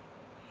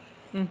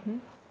 Mhm.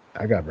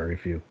 I got very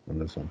few on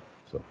this one,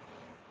 so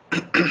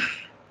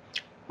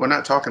We're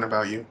not talking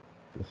about you.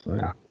 just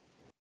saying.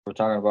 We're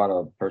talking about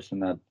a person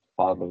that's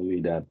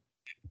probably dead.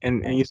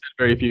 And you said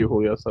very few,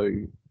 Julio, so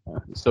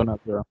it's still not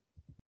zero.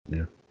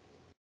 Yeah.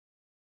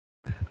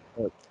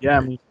 But yeah,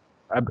 I mean,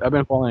 I've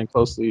been following it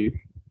closely,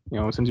 you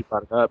know, since you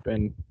brought it up,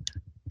 and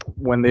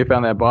when they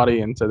found that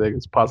body and said that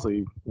it's possibly,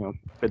 you know,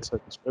 fits the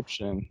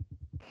description.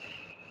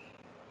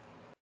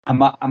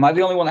 Am I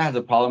the only one that has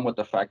a problem with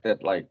the fact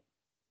that like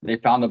they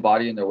found the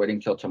body and they're waiting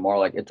till tomorrow?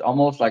 Like it's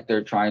almost like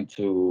they're trying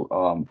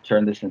to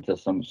turn this into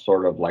some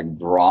sort of like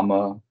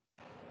drama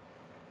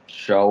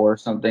show or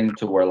something,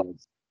 to where like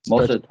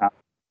most of the time,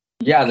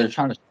 yeah, they're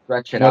trying to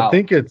stretch it Well, out. I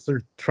think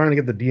they're trying to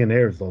get the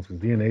DNA results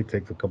because DNA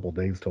takes a couple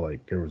days to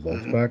like get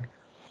results Mhm. back.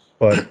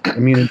 But I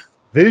mean,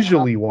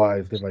 visually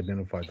wise, they've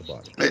identified the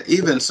body.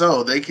 Even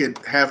so, they could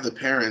have the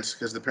parents,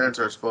 because the parents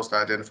are supposed to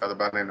identify the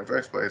body in the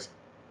first place.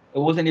 It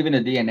wasn't even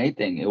a DNA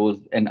thing. It was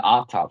an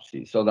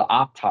autopsy. So the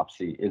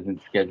autopsy isn't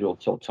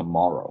scheduled till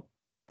tomorrow.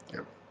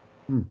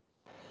 Well,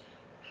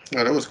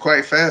 it was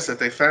quite fast that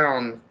they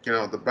found,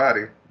 the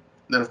body.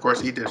 Then, of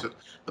course, the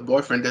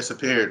boyfriend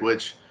disappeared,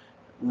 which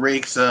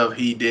reeks of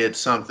he did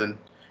something.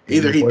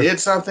 Either he did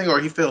something or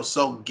he feels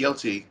so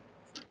guilty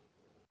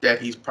that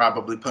he's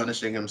probably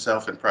punishing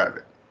himself in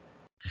private.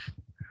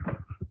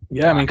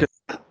 Yeah, I mean, 'cause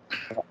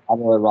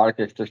Autoerotic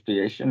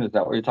asphyxiation, is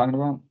that what you're talking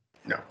about?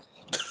 No.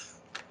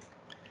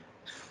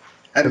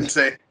 I didn't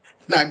say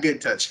not good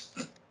touch.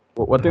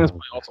 one thing that's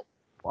also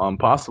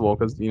possible,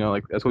 because you know,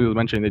 like as we was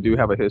mentioning, they do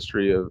have a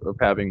history of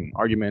having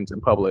arguments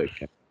in public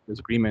and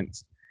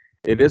disagreements.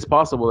 It is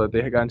possible that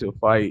they had got into a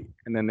fight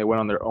and then they went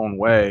on their own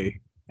way,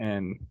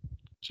 and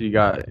she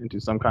got into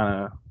some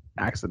kind of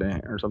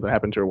accident or something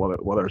happened to her while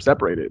they were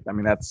separated. I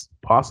mean, that's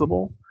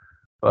possible,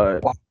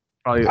 but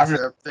probably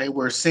They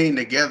were seen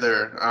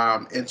together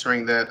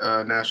entering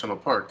that national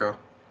park, though.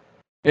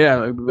 yeah,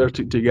 like, they're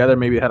together.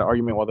 Maybe they had an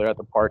argument while they're at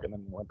the park and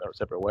then went their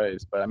separate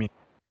ways. But I mean,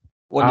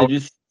 Well, did you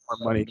see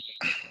more money?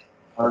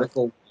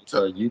 article?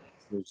 So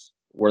YouTubers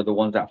were the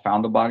ones that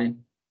found the body.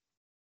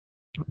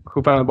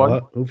 Who found the body?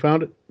 What? Who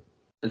found it?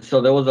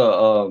 So there was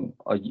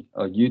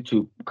a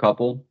YouTube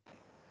couple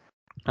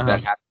Uh-huh.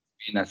 that happened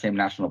to be in that same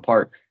national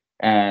park,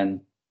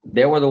 and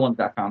they were the ones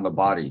that found the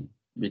body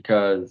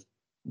because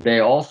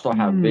they also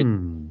have video,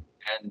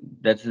 and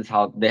this is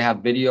how they have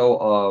video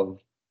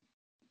of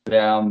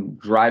them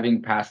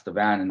driving past the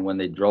van, and when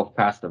they drove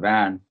past the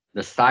van,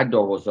 the side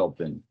door was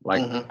open.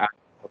 Like after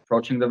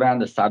approaching the van,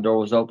 the side door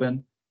was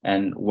open,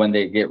 and when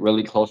they get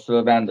really close to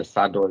the van, the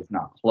side door is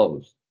not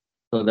closed.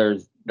 So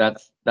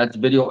that's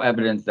video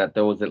evidence that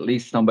there was at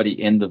least somebody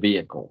in the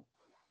vehicle.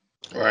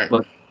 Right.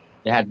 But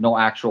they had no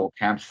actual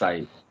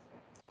campsite.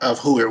 Of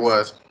who it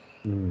was.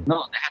 No,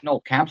 they had no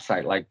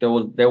campsite. Like they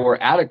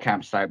were at a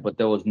campsite, but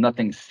there was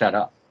nothing set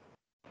up.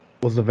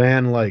 Was the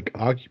van like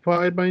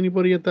occupied by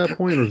anybody at that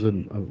point, or was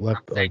it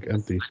left like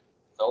empty?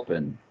 It's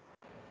open.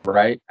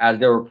 right? As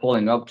they were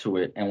pulling up to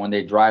it, and when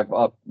they drive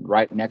up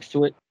right next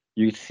to it,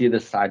 you see the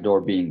side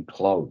door being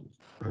closed.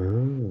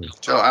 Oh.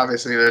 So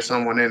obviously there's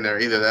someone in there,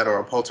 either that or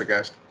a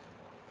poltergeist.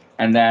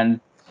 And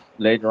then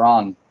later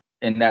on,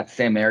 in that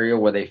same area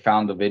where they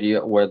found the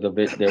video, where they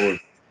were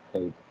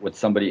with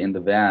somebody in the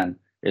van,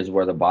 is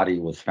where the body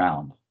was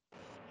found.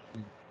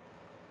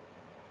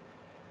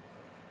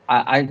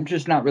 I'm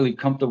just not really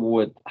comfortable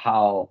with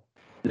how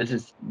this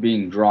is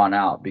being drawn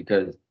out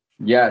because,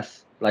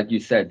 yes, like you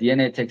said,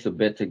 DNA takes a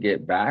bit to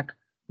get back,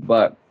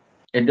 but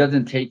it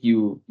doesn't take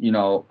you,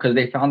 because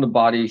they found the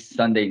body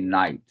Sunday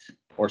night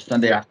or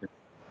Sunday Yeah. afternoon.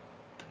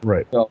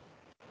 Right. So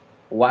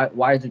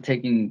why is it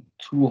taking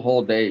 2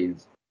 whole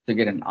days to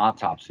get an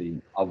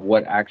autopsy of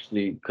what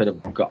actually could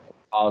have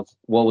caused,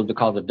 what was the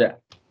cause of death?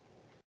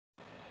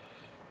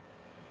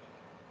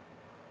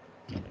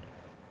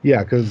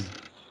 Yeah, because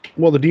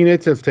the DNA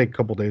tests take a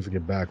couple days to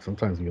get back,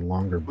 sometimes even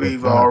longer. But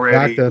We've the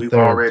fact that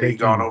already they're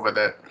gone over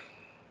that.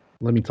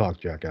 Let me talk,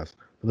 jackass.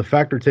 The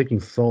fact they're taking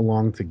so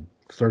long to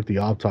start the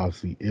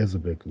autopsy is a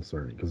bit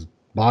concerning because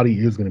body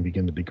is going to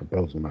begin to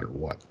decompose no matter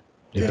what.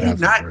 if Did it he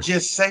hasn't not worked.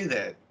 just say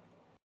that?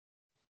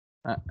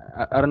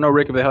 I don't know,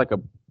 Rick, if they had like a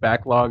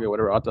backlog or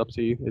whatever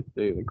autopsy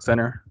like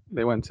center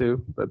they went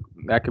to, but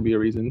that could be a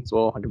reason as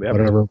well. Like they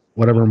have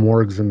whatever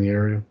morgues in the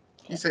area?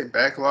 You say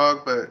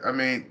backlog, but I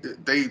mean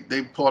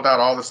they pulled out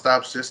all the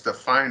stops just to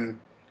find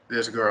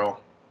this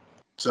girl.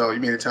 So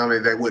you mean to tell me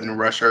they wouldn't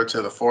rush her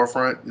to the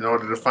forefront in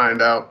order to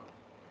find out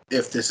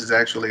if this is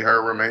actually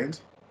her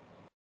remains?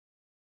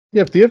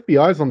 Yeah, if the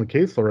FBI's on the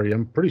case already,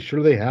 I'm pretty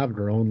sure they have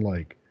their own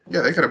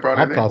Yeah, they could have brought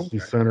in autopsy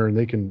center, and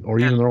they can, or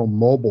even their own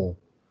mobile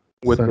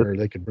With the- center,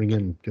 they could bring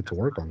in, get to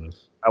work on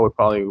this. I would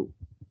probably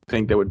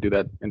think they would do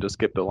that and just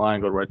skip the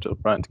line, go right to the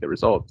front to get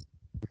results.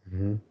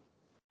 Mm-hmm.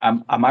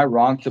 Am I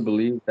wrong to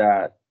believe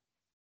that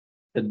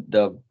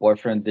the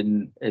boyfriend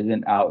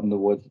isn't out in the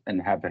woods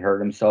and haven't hurt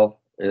himself?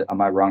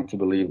 Am I wrong to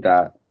believe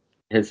that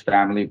his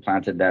family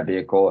planted that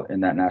vehicle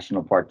in that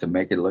national park to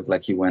make it look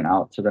like he went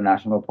out to the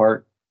national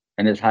park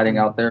and is hiding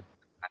out there?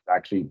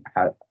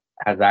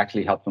 Has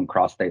actually helped him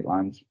cross state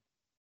lines.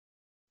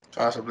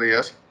 Possibly,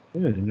 yes.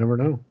 Yeah, you never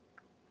know.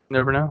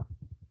 Never know.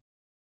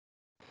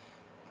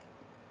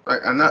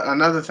 Like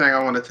another thing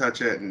I want to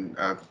touch it, and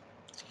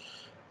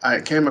I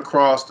came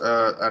across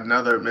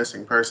another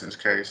missing persons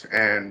case,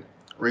 and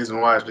reason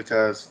why is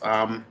because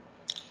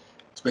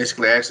it's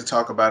basically I actually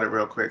talk about it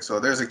real quick. So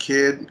there's a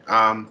kid,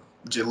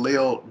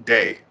 Jalil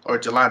Day or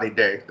Jelani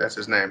Day, that's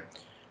his name,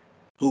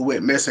 who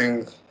went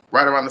missing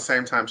right around the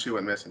same time she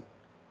went missing,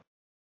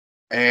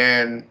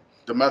 and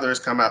the mother has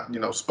come out,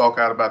 spoke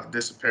out about the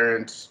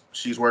disappearance.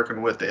 She's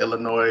working with the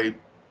Illinois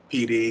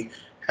PD,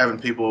 having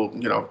people,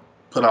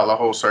 put out a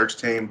whole search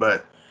team,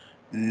 but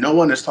no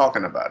one is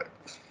talking about it.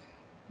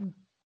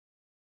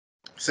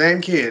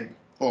 Same kid.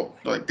 Oh,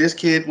 like this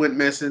kid went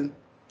missing.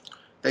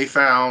 They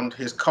found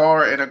his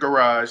car in a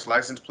garage,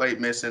 license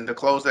plate missing, the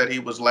clothes that he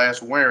was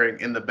last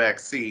wearing in the back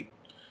seat,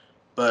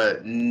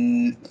 but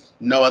no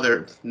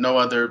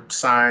other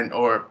sign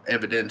or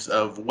evidence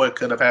of what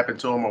could have happened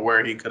to him or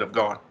where he could have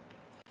gone.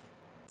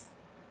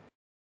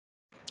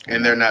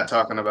 And they're not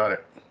talking about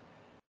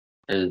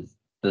it.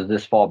 Does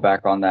this fall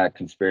back on that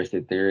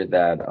conspiracy theory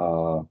that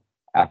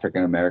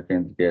African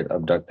Americans get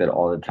abducted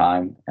all the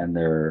time and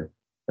they're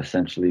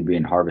essentially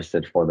being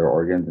harvested for their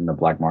organs in the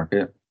black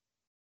market?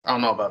 I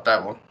don't know about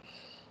that one.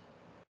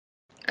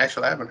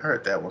 Actually, I haven't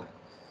heard that one.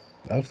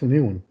 That's a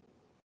new one.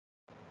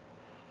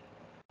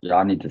 Yeah,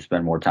 I need to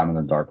spend more time in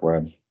the dark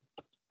web.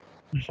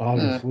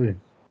 Obviously.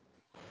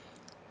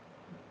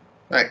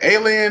 Like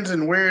aliens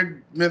and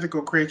weird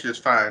mythical creatures,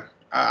 fine.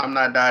 I'm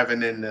not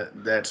diving into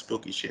that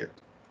spooky shit.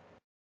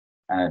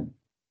 And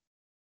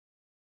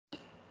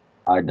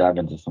I dive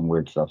into some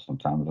weird stuff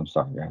sometimes. I'm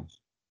sorry, guys.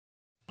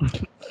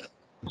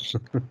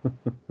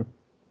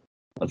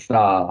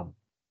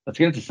 Let's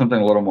get into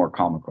something a little more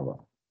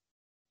comical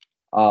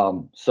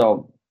though.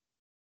 So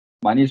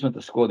my niece went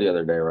to school the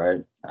other day,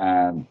 right?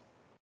 And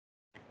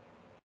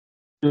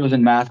she was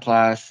in math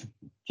class.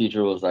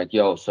 Teacher was like,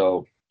 "Yo,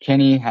 so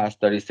Kenny has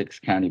 36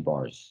 candy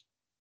bars,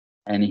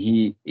 and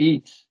he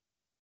eats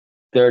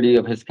 30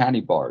 of his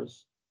candy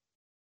bars.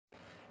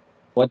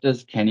 What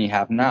does Kenny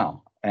have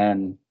now?"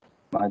 And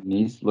my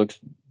niece looks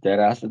dead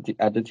ass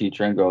at the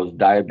teacher and goes,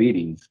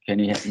 "Diabetes.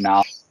 Kenny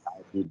now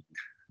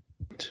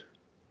diabetes."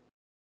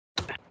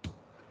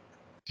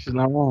 She's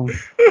not wrong.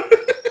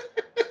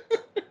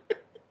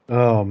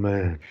 Oh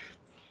man.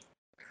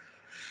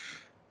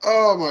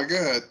 Oh my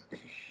god.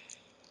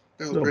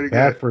 That was So pretty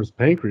bad good. for his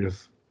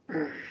pancreas.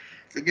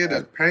 Forget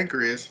his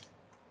pancreas.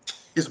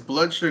 His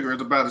blood sugar is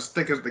about as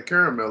thick as the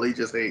caramel he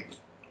just ate.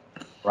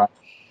 Right.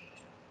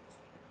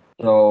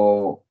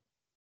 So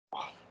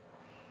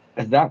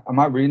am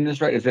I reading this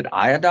right? Is it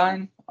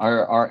iodine?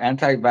 Are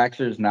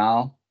anti-vaxxers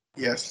now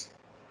Yes.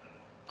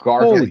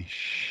 garbage? Holy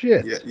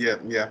shit. Yeah.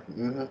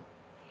 Mm-hmm.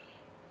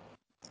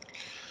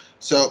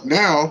 So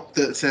now,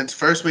 since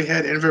first we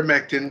had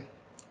ivermectin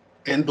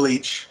and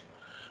bleach,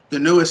 the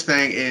newest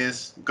thing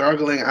is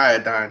gargling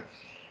iodine.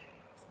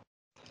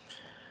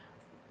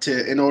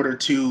 in order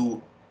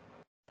to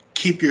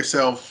keep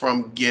yourself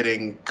from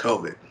getting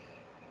COVID.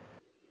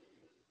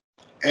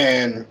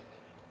 And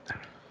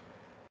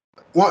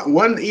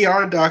one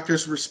ER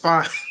doctor's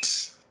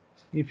response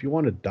If you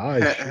want to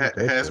die, sure,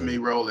 go has for me it.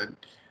 rolling.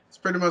 It's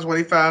pretty much when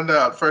he found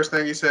out. First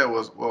thing he said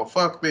was, "Well,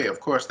 fuck me. Of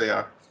course they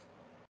are."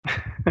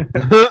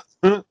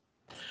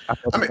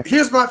 I mean,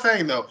 here's my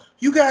thing though.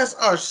 You guys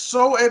are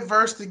so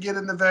adverse to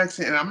getting the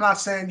vaccine, and I'm not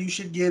saying you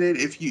should get it.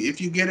 If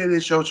you get it,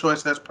 it's your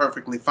choice. That's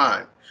perfectly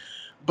fine.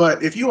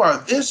 But if you are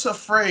this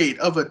afraid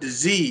of a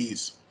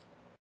disease,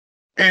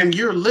 and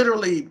you're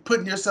literally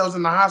putting yourselves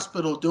in the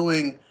hospital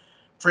doing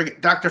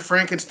Dr.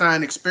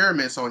 Frankenstein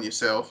experiments on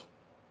yourself,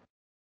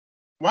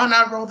 why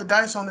not roll the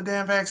dice on the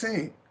damn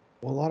vaccine?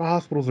 Well, a lot of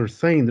hospitals are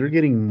saying they're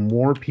getting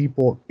more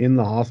people in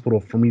the hospital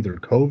from either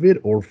COVID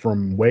or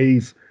from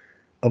ways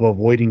of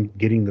avoiding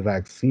getting the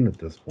vaccine at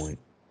this point.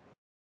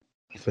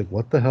 It's like,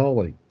 what the hell?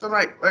 Like, So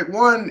like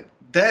one,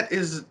 that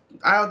is,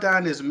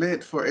 iodine is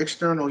meant for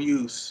external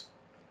use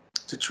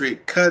to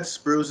treat cuts,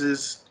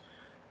 bruises.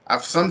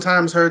 I've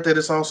sometimes heard that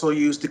it's also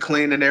used to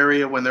clean an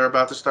area when they're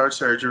about to start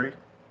surgery.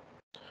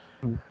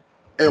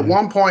 At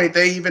one point,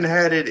 they even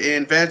had it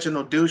in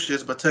vaginal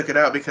douches, but took it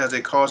out because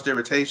it caused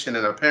irritation,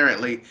 and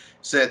apparently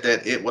said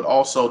that it would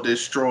also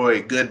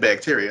destroy good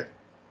bacteria.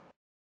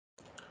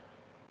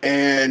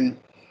 And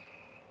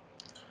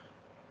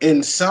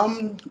in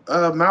some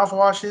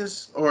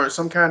mouthwashes or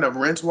some kind of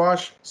rinse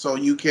wash, so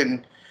you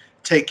can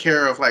take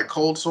care of like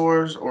cold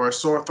sores or a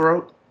sore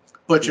throat,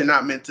 but you're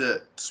not meant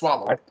to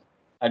swallow it.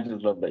 I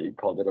just love that you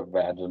called it a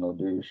vaginal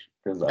douche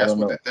because I That's don't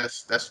know. what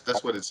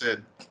that's what it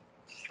said.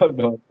 I don't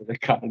know the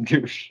kind of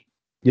douche.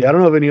 yeah, I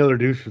don't know of any other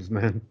douches,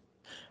 man.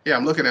 Yeah,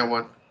 I'm looking at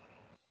one.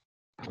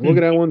 I'm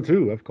looking at one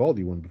too. I've called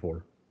you one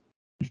before.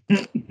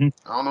 I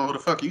don't know who the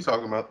fuck you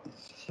talking about.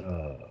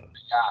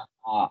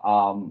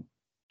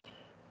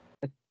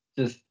 It's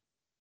just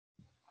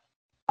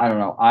I don't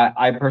know.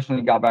 I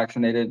personally got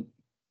vaccinated.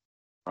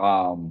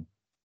 I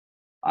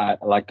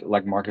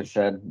like Marcus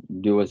said,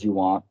 do as you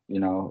want,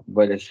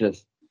 but it's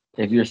just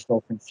if you're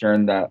still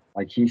concerned that,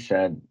 like he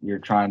said, you're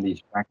trying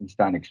these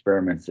Frankenstein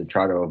experiments to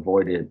try to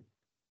avoid it,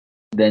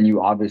 then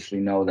you obviously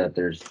know that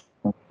there's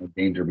some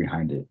danger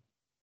behind it.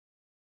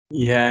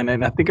 Yeah,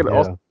 and I think it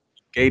also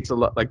gates a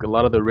lot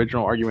of the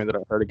original argument that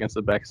I heard against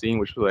the vaccine,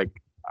 which was like,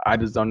 I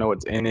just don't know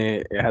what's in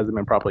it. It hasn't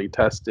been properly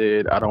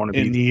tested. I don't want to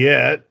And be.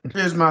 yet,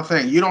 Here's my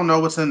thing. You don't know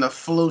what's in the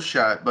flu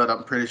shot, but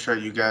I'm pretty sure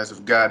you guys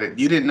have got it.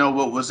 You didn't know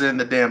what was in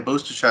the damn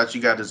booster shots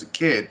you got as a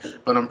kid,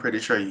 but I'm pretty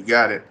sure you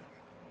got it.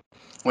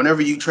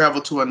 Whenever you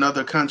travel to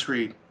another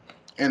country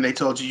and they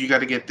told you you got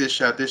to get this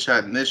shot,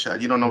 and this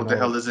shot, you don't know what the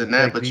hell is in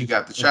that, but you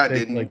got the shot,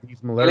 didn't you? Like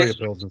these malaria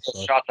pills and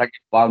stuff. Shots, I get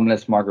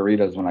bottomless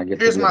margaritas when I get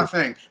Here's to the my other.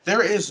 thing.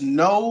 There is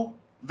no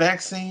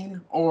vaccine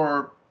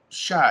or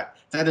shot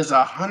that is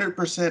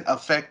 100%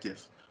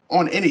 effective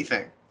on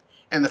anything.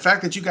 And the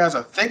fact that you guys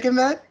are thinking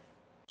that,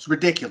 it's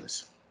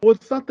ridiculous. Well,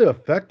 it's not the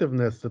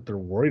effectiveness that they're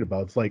worried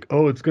about. It's like,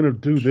 oh, it's gonna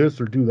do this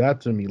or do that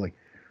to me. Like,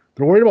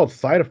 they're worried about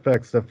side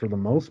effects that, for the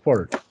most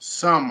part,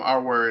 Some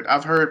are worried.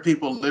 I've heard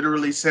people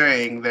literally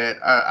saying that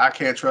I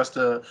can't trust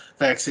a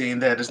vaccine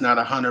that is not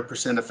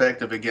 100%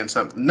 effective against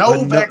something.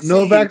 No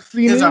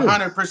vaccine is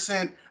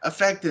 100%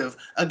 effective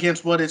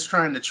against what it's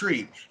trying to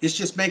treat. It's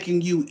just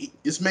making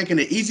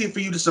it easier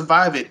for you to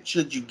survive it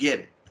should you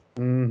get it.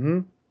 Mm-hmm.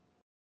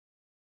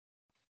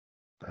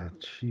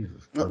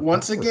 Jesus. But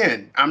once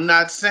again, I'm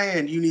not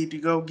saying you need to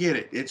go get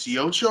it. It's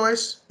your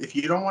choice. If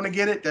you don't want to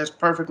get it, that's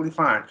perfectly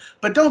fine.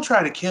 But don't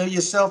try to kill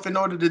yourself in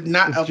order to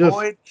not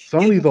avoid.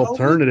 Some of these getting COVID.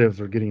 alternatives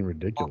are getting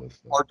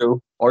ridiculous.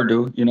 Or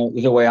do.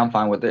 Either way, I'm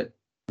fine with it.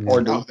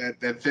 Or do. Oh,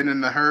 that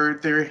thinning the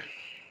herd theory.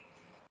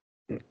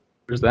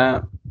 There's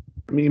that.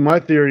 I mean,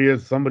 my theory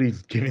is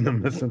somebody's giving them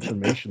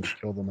misinformation to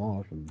kill them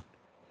off, and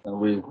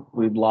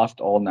We've lost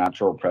all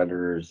natural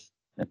predators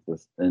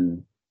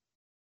in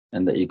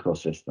the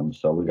ecosystem,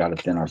 so we got to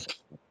thin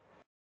ourselves.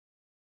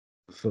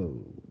 so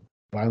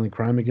violent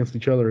crime against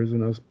each other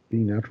isn't us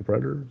being natural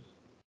predators.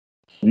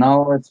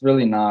 No, it's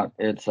really not.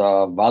 It's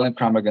violent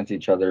crime against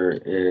each other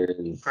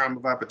is Crime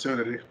of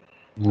opportunity.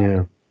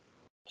 Yeah.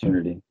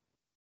 opportunity.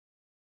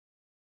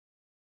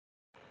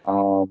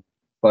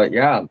 But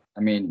yeah, I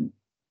mean,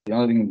 the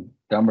only thing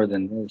dumber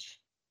than this,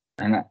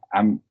 and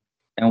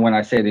when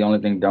I say the only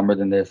thing dumber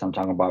than this, I'm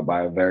talking about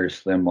by a very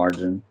slim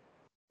margin,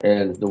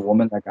 is the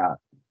woman that got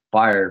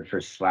fired for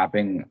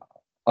slapping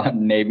a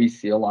Navy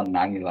SEAL on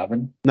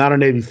 9/11. Not a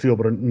Navy SEAL,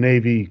 but a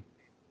Navy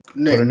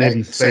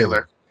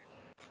sailor.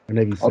 A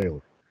Navy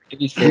sailor.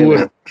 Navy Who was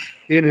sailor.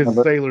 in his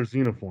But- sailor's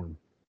uniform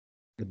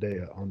on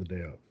the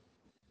day of.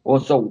 Well,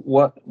 so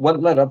what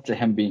led up to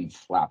him being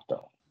slapped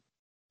though?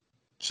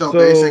 So So-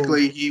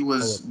 basically, he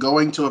was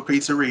going to a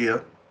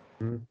pizzeria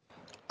Mhm.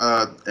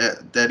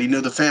 that he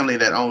knew the family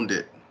that owned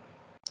it.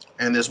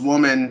 And this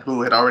woman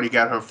who had already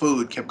got her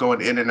food kept going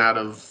in and out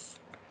of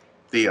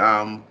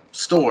the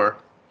store,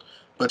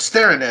 but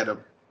staring at him.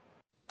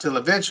 Till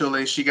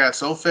eventually she got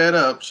so fed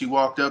up, she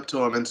walked up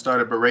to him and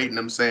started berating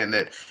him, saying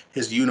that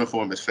his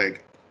uniform is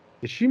fake.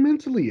 Is she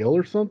mentally ill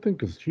or something?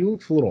 Because she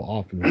looks a little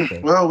off in this show.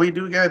 Well, we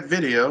do got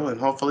video, and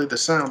hopefully the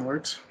sound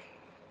works.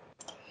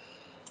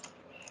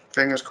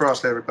 Fingers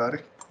crossed, everybody.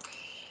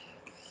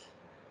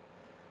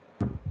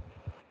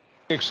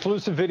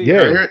 Exclusive Yeah.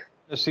 video Hear it?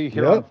 to see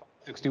here Yep. on Fox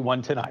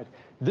 61 tonight.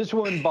 This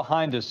woman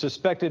behind us,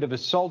 suspected of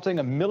assaulting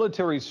a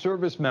military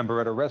service member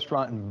at a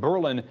restaurant in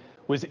Berlin,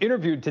 was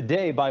interviewed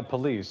today by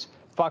police.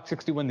 Fox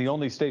 61, the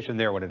only station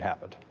there when it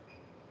happened.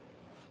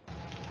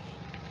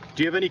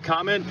 Do you have any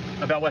comment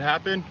about what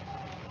happened?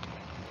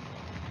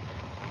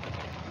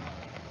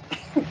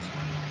 Do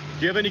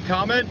you have any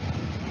comment?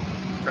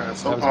 Trying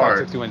so That was Fox hard.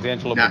 61's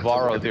Angelo not to look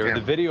Bavaro at the there. The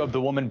camera. video of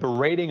the woman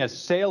berating a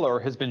sailor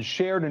has been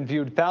shared and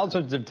viewed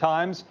thousands of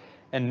times,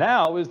 and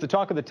now is the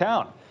talk of the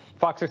town.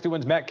 Fox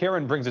 61's Matt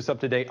Karen brings us up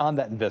to date on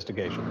that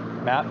investigation.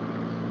 Matt?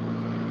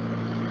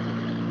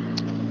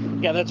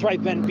 Yeah, that's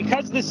right, Ben.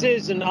 Because this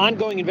is an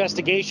ongoing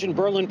investigation,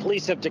 Berlin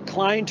police have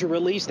declined to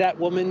release that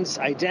woman's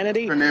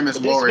identity. Her name is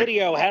This Lori.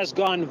 video has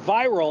gone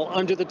viral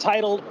under the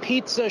title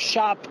Pizza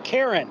Shop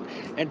Karen.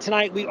 And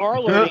tonight we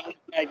are learning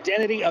the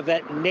identity of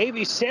that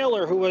Navy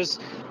sailor who was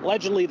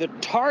allegedly the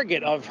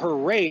target of her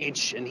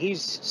rage, and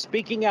he's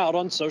speaking out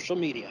on social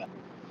media.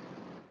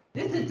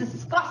 This is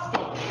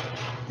disgusting.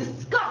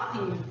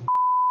 Disgusting.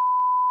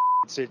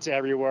 It's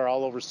everywhere,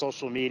 all over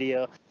social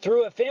media.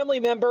 Through a family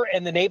member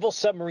and the Naval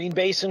Submarine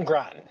Base in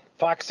Groton,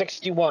 Fox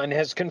 61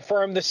 has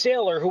confirmed the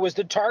sailor who was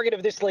the target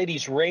of this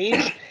lady's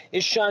rage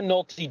is Sean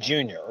Nolte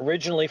Jr.,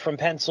 originally from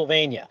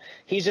Pennsylvania.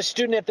 He's a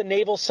student at the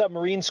Naval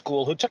Submarine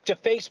School who took to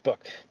Facebook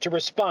to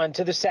respond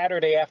to the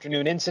Saturday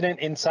afternoon incident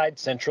inside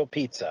Central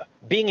Pizza.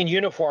 Being in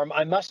uniform,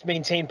 I must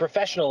maintain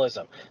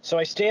professionalism, so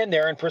I stand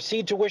there and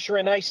proceed to wish her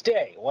a nice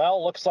day.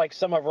 Well, looks like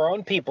some of our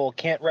own people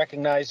can't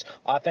recognize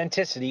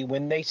authenticity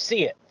when they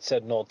see it,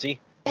 said Nolte.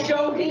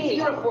 Show his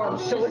uniform.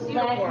 Show his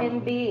Let uniform. him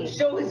be.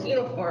 Show his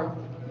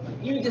uniform.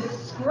 You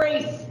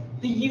disgrace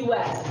the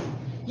U.S.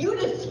 You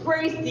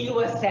disgrace the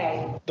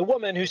USA. The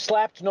woman who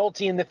slapped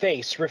Nolte in the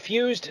face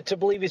refused to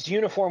believe his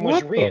uniform was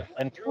What the real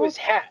and threw his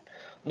hat.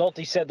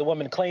 Nolte said the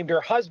woman claimed her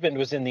husband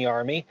was in the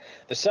Army.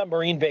 The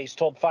submarine base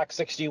told Fox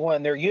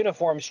 61 their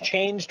uniforms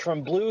changed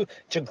from blue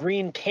to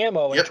green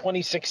camo in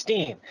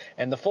 2016,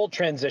 and the full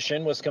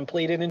transition was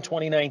completed in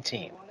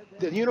 2019.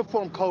 The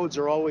uniform codes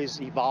are always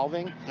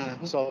evolving,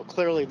 so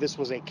clearly this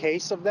was a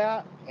case of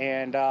that,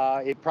 and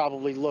it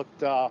probably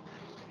looked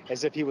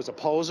as if he was a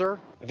poser.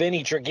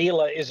 Vinny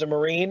Tragila is a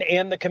Marine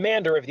and the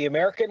commander of the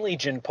American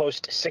Legion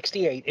Post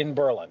 68 in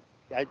Berlin.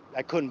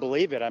 I couldn't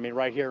believe it. I mean,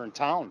 right here in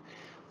town,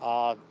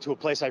 to a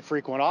place I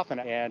frequent often,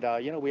 and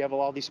you know, we have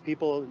all these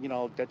people, you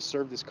know, that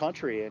serve this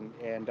country,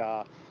 and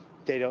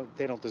they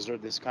don't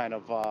deserve this kind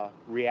of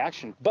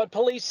reaction. But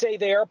police say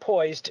they are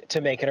poised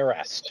to make an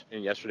arrest.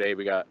 And yesterday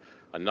we got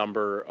a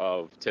number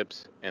of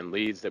tips and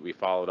leads that we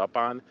followed up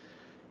on,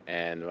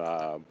 and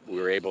we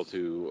were able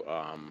to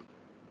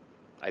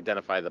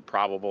identify the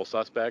probable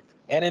suspect.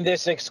 And in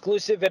this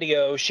exclusive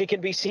video, she can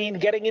be seen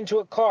getting into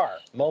a car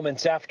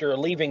moments after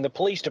leaving the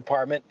police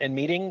department and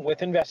meeting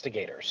with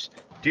investigators.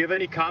 Do you have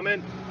any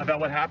comment about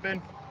what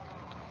happened?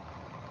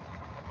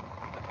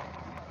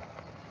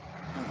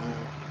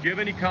 Do you have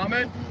any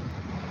comment?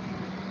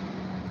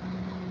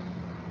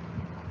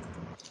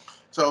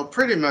 So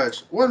pretty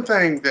much, one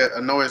thing that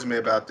annoys me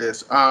about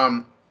this,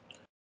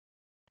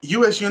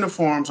 U.S.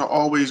 uniforms are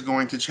always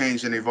going to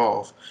change and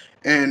evolve.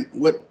 And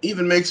what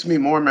even makes me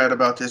more mad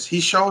about this, he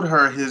showed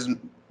her his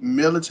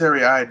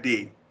military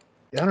ID.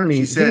 I don't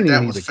even, She said didn't that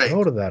even was need to fake.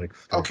 go to that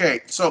extent. Okay,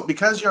 so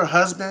because your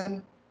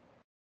husband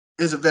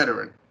is a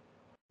veteran,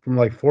 From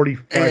like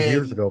 45 And-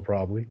 years ago,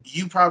 probably.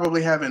 you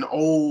probably have an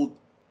old,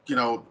 you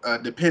know,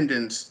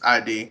 dependence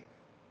ID.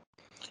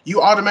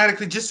 You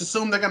automatically just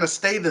assume they're going to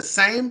stay the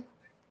same.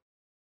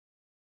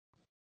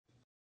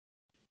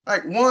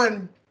 Like,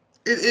 one,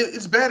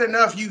 it's bad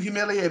enough you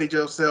humiliated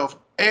yourself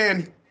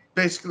and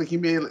basically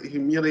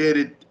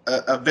humiliated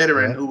a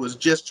veteran who was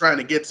just trying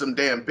to get some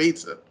damn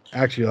pizza.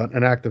 Actually,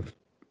 an active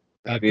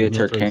Maybe it's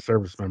her military king.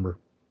 service member.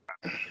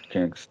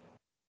 Kinks.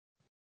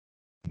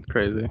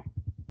 Crazy.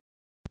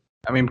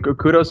 I mean,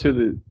 kudos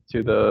to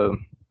the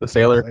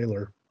sailor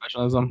Sailor.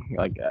 professionalism.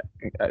 Like,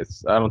 I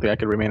don't think I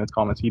could remain as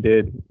calm as he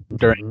did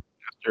during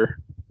after.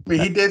 I mean,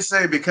 he did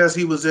say because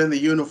he was in the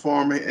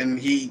uniform and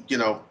he, you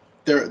know,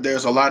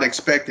 there's a lot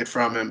expected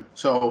from him,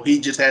 so he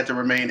just had to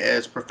remain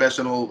as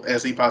professional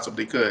as he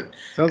possibly could.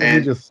 Sounds like And-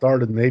 he just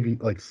started Navy,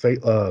 like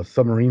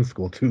submarine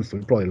school too, so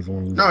he probably doesn't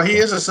want to. No, he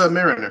is a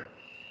submariner.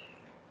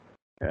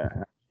 Yeah,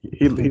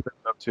 he lived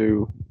up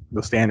to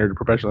the standard of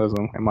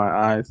professionalism in my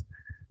eyes.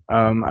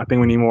 I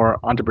think we need more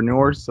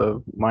entrepreneurs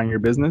of mind your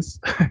business.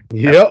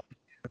 Yep.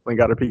 Definitely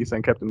got a piece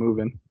and kept it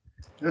moving.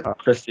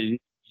 Christy,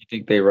 you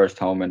think they rushed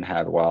home and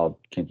had wild,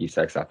 kinky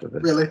sex after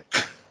this? Really?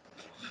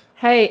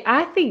 Hey,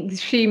 I think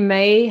she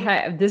may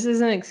have, this is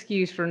an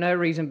excuse for no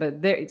reason,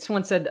 but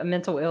someone said a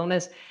mental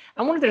illness.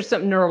 I wonder if there's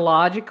something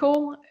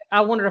neurological.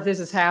 I wonder if this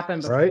has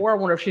happened before. Right. I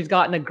wonder if she's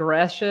gotten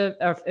aggressive,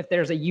 or if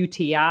there's a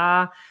UTI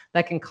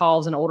that can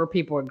cause in older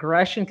people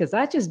aggression, because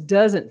that just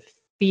doesn't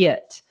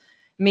fit.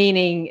 I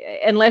meaning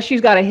unless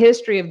she's got a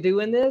history of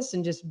doing this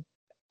and just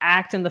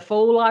acting the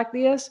fool like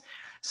this,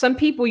 some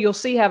people you'll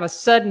see have a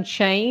sudden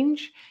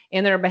change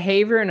in their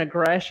behavior and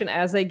aggression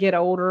as they get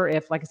older.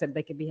 If, like I said,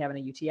 they could be having a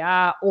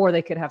UTI, or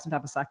they could have some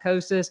type of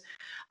psychosis,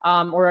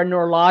 or a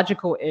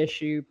neurological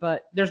issue,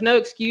 but there's no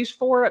excuse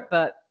for it.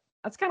 But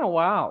that's kind of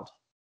wild.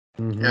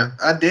 Mm-hmm. Yeah,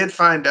 I did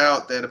find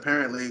out that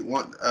apparently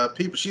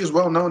she is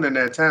well known in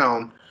that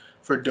town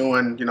for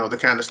doing, the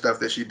kind of stuff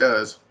that she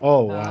does.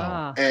 Oh,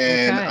 wow.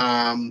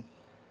 And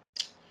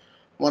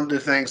one of the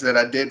things that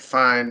I did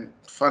find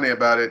funny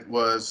about it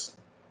was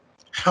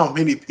how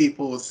many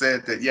people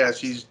said that, yeah,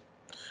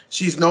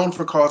 she's known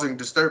for causing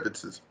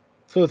disturbances.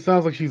 So it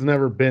sounds like she's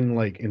never been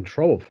like in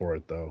trouble for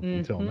it though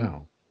until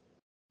now.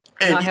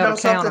 And you know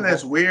something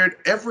that's weird?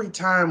 Every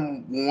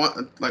time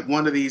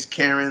one of these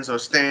Karens or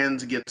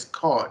Stans gets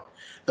caught,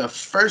 the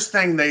first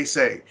thing they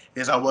say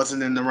is, "I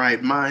wasn't in the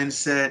right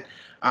mindset.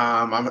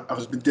 I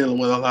was dealing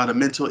with a lot of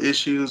mental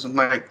issues." I'm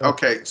like,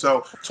 okay,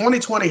 so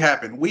 2020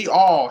 happened. We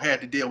all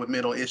had to deal with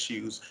mental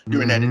issues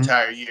during that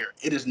entire year.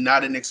 It is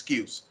not an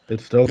excuse.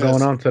 It's still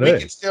going on today. We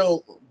can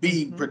still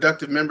be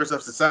productive members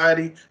of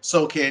society.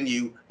 So can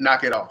you.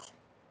 Knock it off.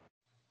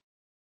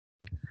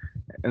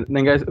 And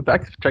then, guys,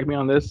 fact check me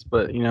on this,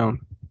 but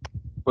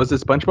was it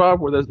SpongeBob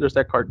where there's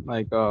that card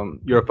like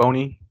 "You're a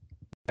Phony"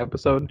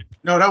 episode?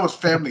 No, that was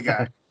Family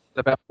Guy.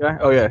 The Family Guy?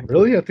 Oh yeah.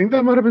 Really? I think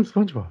that might have been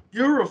SpongeBob.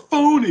 You're a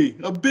phony,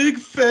 a big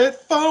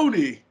fat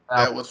phony.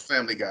 That was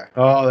Family Guy.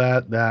 Oh,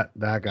 that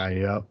guy.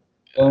 Yep.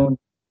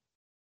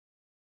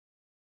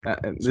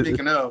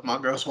 Speaking of, my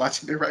girl's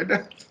watching it right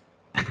now.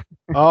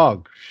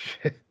 Oh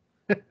shit.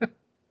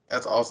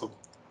 That's awesome.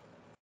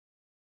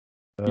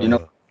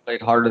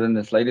 Played harder than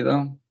this lady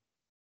though.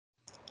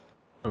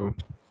 Who?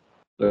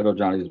 Little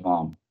Johnny's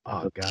mom.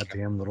 Oh,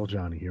 goddamn Little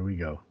Johnny. Here we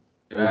go.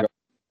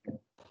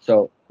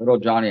 So Little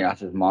Johnny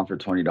asked his mom for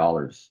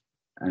 $20,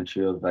 and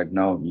she was like,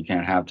 "No, you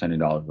can't have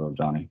 $20, Little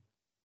Johnny."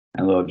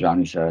 And Little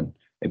Johnny said,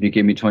 "If you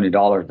give me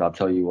 $20, I'll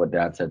tell you what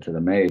Dad said to the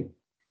maid."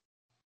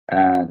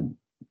 And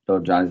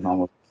Little Johnny's mom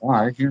was, "All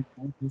right, here's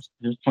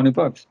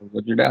 $20.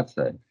 What'd your dad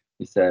say?"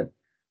 He said,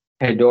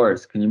 "Hey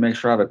Doris, can you make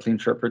sure I have a clean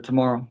shirt for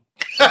tomorrow?"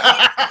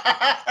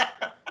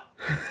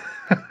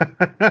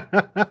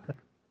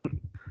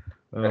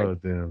 Oh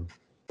damn.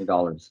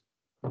 $20.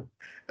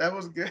 That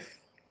was good.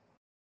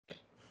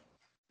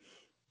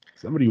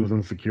 Somebody was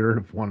insecure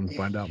if wanted to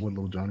find out what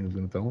Little Johnny was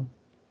going to tell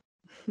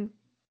him.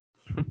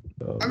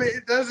 I mean,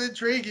 it does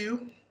intrigue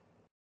you.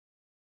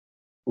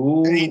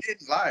 Ooh. And he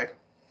didn't lie.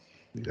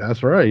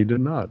 That's right. He did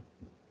not.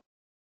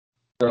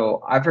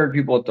 So I've heard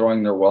people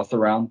throwing their wealth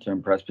around to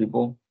impress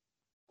people,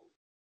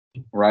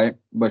 right?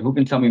 But who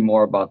can tell me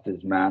more about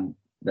this man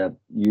that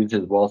used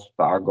his Wells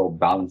Fargo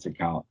balance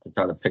account to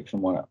try to pick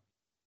someone up?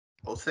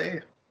 We'll see.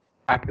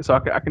 I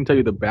can tell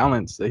you the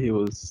balance that he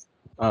was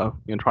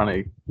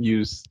trying to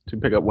use to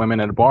pick up women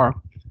at a bar.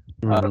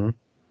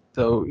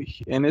 So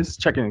in his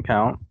checking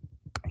account,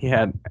 he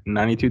had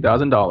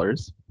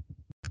 $92,000,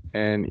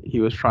 and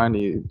he was trying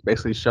to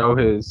basically show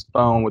his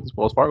phone with his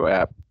Wells Fargo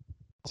app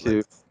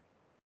to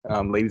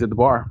ladies at the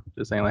bar,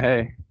 just saying like,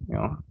 "Hey,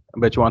 I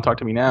bet you want to talk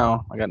to me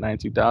now. I got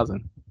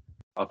 $92,000."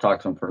 I'll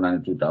talk to him for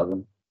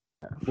 $92,000.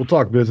 We'll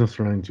talk business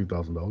for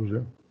 $92,000.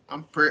 Yeah.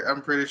 I'm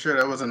pretty sure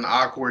that was an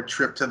awkward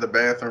trip to the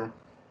bathroom.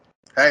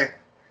 Hey,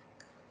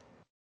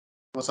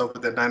 what's up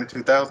with that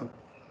 $92,000?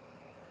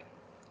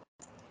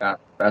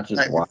 That's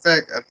just In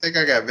fact, I think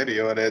I got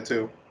video of that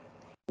too.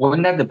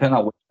 Wouldn't that depend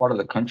on which part of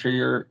the country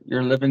you're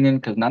living in?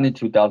 Because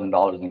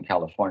 $92,000 in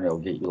California will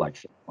get you like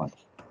 6 months.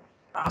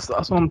 That's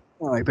what I'm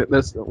like.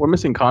 We're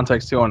missing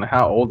context too on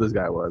how old this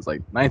guy was.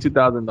 Like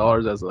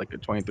 $92,000 as like a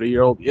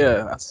 23-year-old.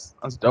 Yeah, that's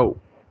dope.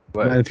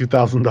 But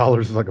 $92,000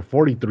 is like a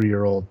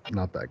 43-year-old.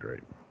 Not that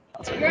great.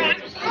 Oh.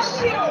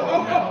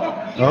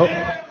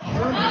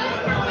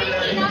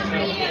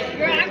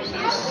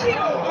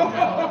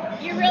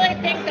 You really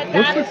think that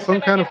Looks like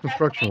some kind of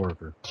construction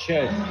worker.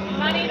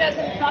 money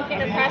doesn't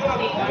fucking impress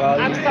me?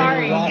 I'm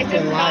sorry. It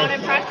does not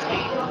impress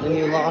me. Then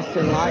you lost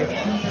in life.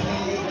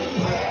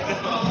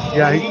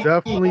 Yeah, he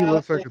definitely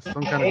looks like it's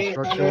some kind of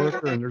construction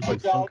worker, and there's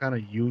like some kind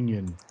of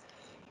union.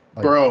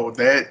 Bro,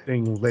 that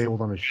thing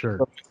labeled on his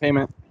shirt.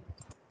 Payment.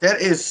 That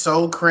is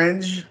so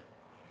cringe.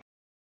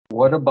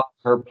 What about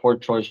her poor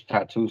choice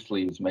tattoo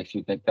sleeves makes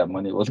you think that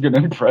money was going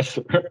to impress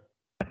her?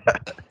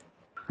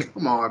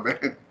 Come on,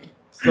 man.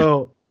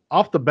 So,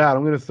 off the bat,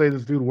 I'm going to say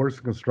this dude works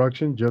in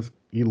construction.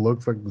 He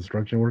looks like a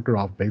construction worker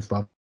based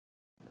off.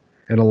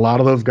 And a lot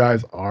of those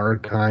guys are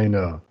kind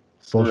of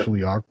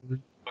socially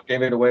awkward. What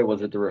gave it away?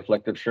 Was it the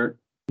reflective shirt?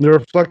 The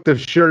reflective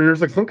shirt,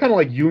 there's like some kind of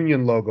like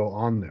union logo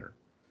on there.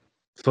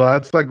 So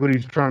that's like what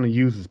he's trying to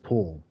use as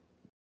pull.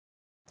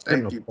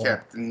 Thank you,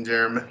 Captain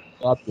Jeremy.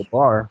 Off the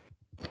bar.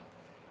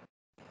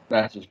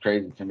 That's just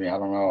crazy to me. I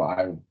don't know.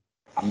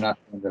 I'm not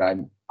saying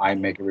that I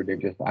make it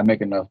ridiculous. I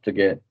make enough to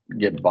get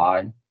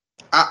by.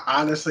 I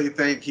honestly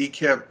think he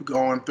kept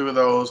going through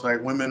those,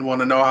 like, women want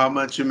to know how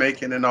much you're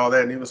making and all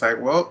that. And he was like,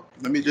 well,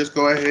 let me just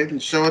go ahead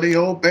and show the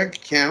old bank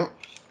account.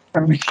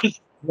 Let me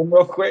just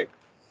real quick.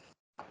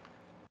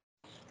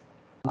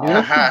 Yeah,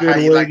 that's How a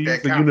good you way like to that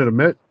use the count? unit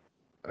of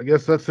I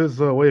guess that's his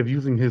way of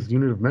using his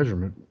unit of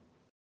measurement.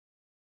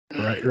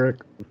 Right, Rick?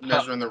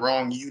 Measuring the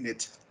wrong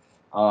unit.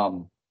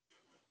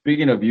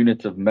 Speaking of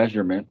units of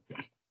measurement,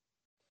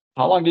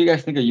 how long do you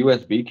guys think a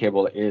USB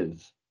cable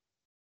is?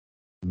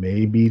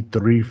 Maybe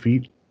 3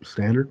 feet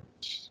standard.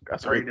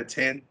 That's 3 to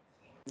 10,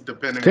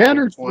 depending on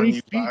Standard which one 3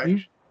 you feet.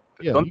 buy.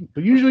 Yeah,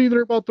 but usually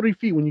they're about 3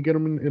 feet when you get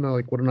them in a,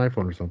 like with an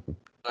iPhone or something.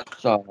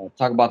 Let's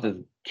talk about this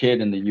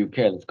kid in the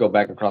UK. Let's go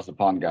back across the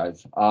pond,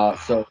 guys.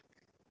 So,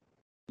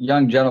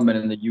 young gentleman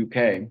in the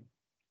UK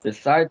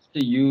decides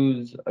to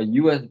use a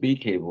USB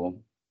cable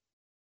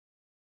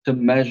to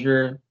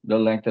measure the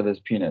length of his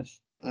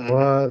penis.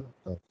 What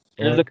the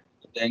Here's the fuck?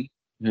 crazy thing.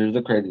 Here's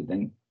the crazy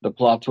thing. The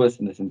plot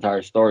twist in this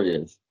entire story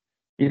is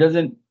he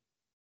doesn't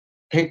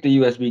take the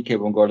USB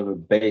cable and go to the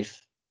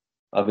base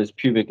of his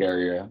pubic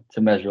area to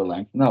measure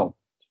length. No,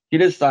 he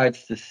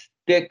decides to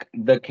stick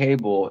the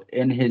cable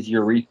in his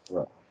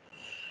urethra.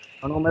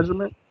 Internal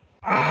measurement?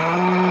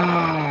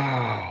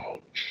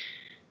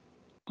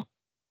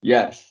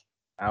 Yes.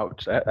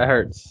 Ouch. That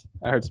hurts.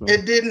 That hurts me.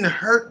 It didn't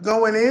hurt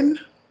going in?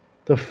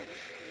 The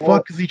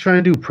fuck is he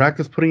trying to do?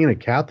 Practice putting in a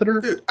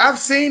catheter? Dude, I've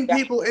seen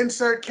people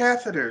insert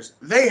catheters.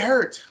 They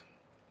hurt.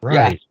 Right.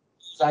 Yeah,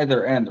 it's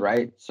either end,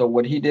 right? So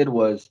what he did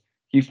was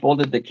he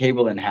folded the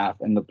cable in half,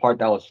 and the part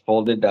that was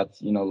folded,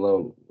 that's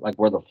low, like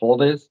where the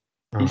fold is.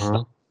 He Uh-huh.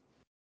 stuck.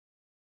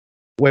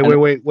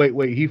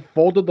 Wait. He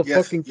folded the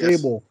Yes, fucking yes.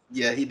 cable.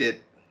 Yeah, he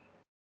did.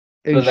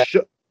 And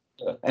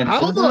And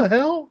how the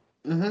hell?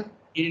 Mm-hmm.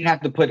 He didn't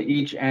have to put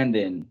each end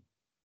in.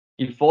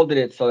 He folded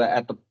it so that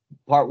at the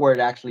part where it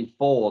actually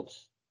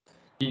folds,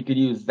 he could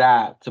use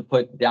that to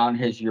put down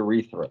his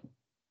urethra.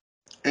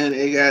 And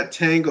it got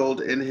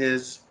tangled in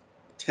his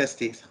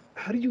testes.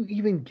 How do you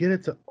even get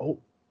it to? Oh,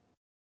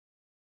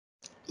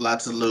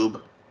 Lots of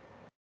lube.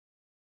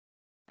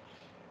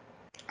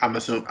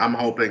 I'm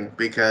hoping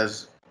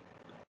because,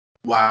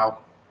 wow.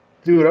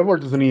 dude, I've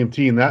worked as an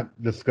EMT, and that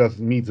disgusts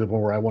me to the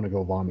point where I want to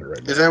go vomit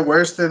right now. Is that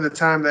worse than the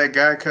time that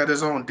guy cut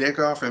his own dick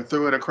off and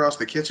threw it across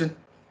the kitchen?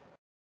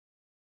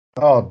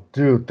 Oh,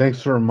 dude,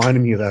 thanks for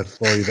reminding me of that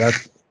story.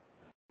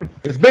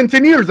 It's been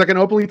 10 years. I can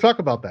openly talk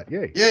about that.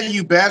 Yay. Yeah,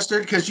 you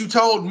bastard, because you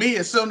told me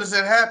as soon as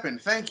it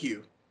happened. Thank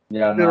you.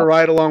 Yeah, I did a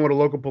ride along with a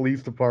local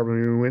police department.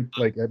 We went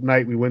at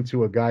night. We went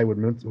to a guy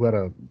who had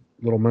a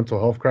little mental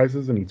health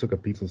crisis, and he took a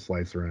pizza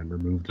slicer and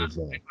removed his.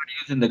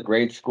 Using the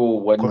grade school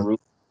wooden roof.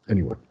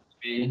 Anyway,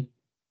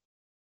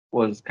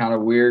 was kind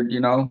of weird,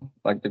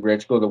 like the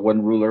grade school, the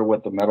wooden ruler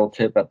with the metal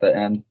tip at the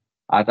end.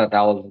 I thought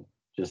that was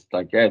just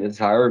like, yeah, this is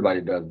how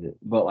everybody does it.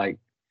 But like,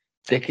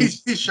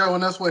 He's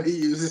showing us what he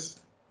uses.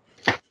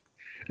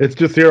 It's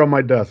just here on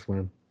my desk,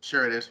 man.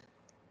 Sure it is.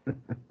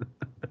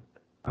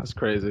 That's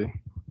crazy.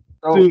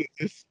 So, Dude,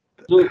 is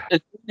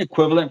it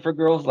equivalent for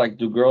girls? Like,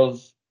 do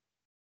girls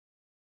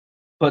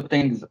put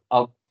things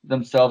up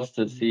themselves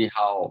to see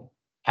how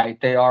tight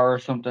they are or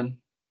something?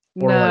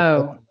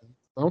 No.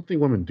 I don't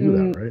think women do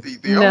that, right?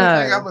 The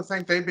only thing I would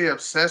think they'd be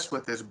obsessed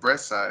with is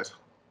breast size.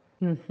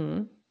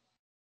 Mm-hmm.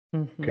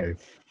 Okay.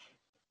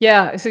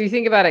 Yeah, so you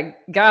think about it,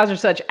 guys are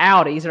such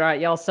outies,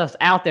 right? Y'all stuff's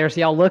out there, so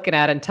y'all looking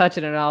at it and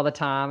touching it all the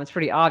time. It's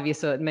pretty obvious,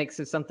 so it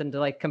makes it something to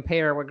like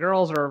compare. Where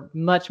girls are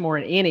much more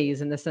in innies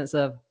in the sense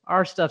of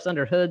our stuff's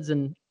under hoods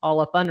and all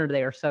up under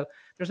there. So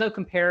there's no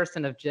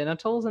comparison of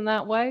genitals in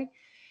that way.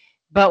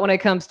 But when it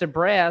comes to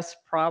breasts,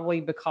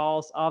 probably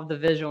because of the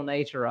visual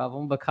nature of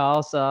them,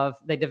 because of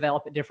they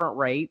develop at different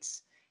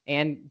rates.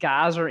 And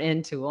guys are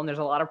into them. There's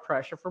a lot of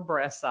pressure for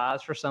breast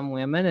size for some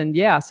women. And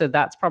yeah, so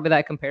that's probably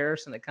that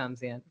comparison that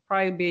comes in.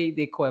 Probably be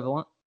the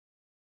equivalent.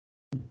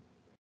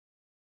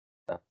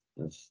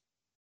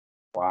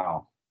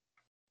 Wow.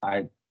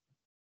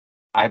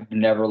 I've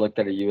never looked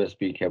at a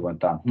USB cable and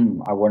thought,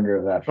 I wonder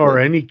if that or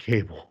any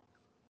cable.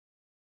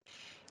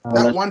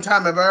 Not one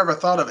time have I ever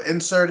thought of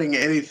inserting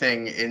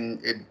anything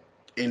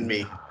in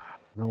me.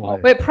 No way.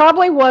 But it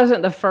probably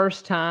wasn't the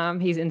first time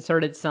he's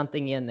inserted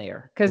something in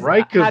there. Because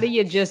how do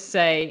you just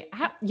say,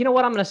 you know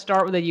what, I'm going to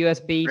start with a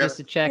USB just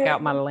to check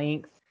out my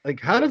length? Like,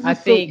 how does it I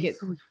think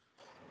easily...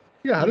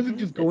 Yeah, how does it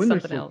just go in there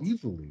so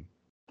easily?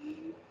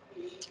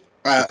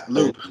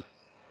 Loop.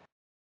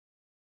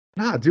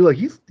 Nah, dude, like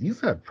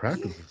he's had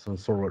practice of some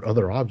sort with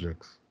other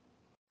objects.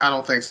 I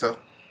don't think so.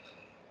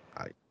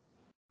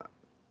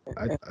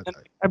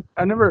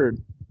 I never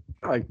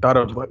like thought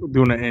of like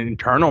doing an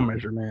internal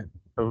measurement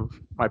of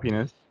my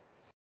penis.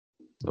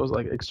 So it was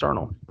like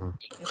external.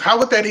 How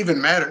would that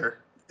even matter?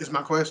 Is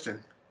my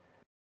question.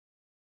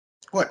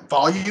 What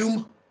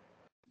volume?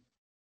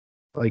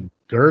 Like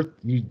girth?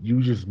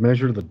 You just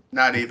measure the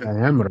not even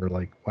diameter.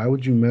 Like, why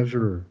would you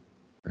measure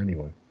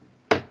anyway?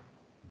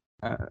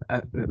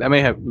 That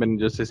may have been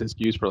just his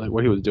excuse for like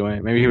what he was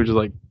doing. Maybe he was just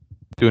like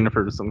doing it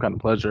for some kind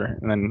of pleasure.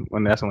 And then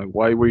when they asked him like,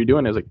 "Why were you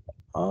doing it?" He was like,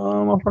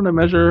 I'm trying to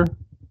measure.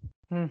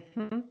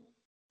 Mm-hmm.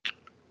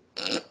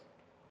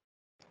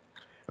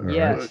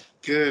 Yes.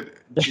 Good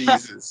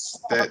Jesus,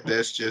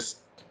 that's just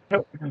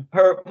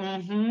Her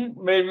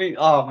made me.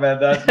 Oh man,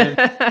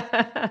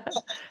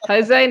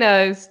 Jose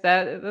knows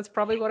that's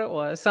probably what it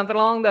was. Something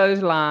along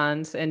those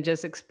lines, and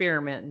just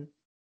experimenting.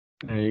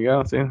 There you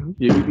go. See,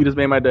 you just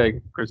made my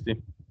day,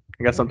 Christy.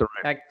 I got something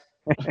right.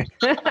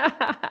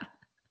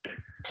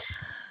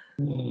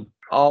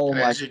 Oh And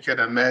my! as you can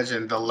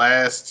imagine, the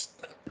last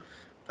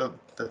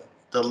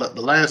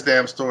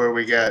damn story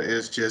we got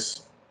is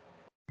just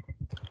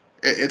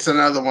it's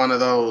another one of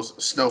those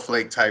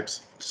snowflake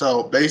types.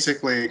 So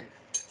basically,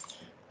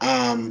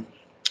 a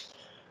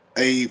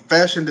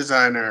fashion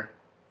designer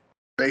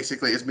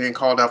basically is being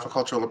called out for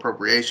cultural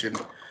appropriation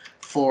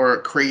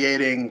for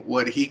creating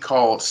what he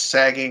called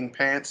sagging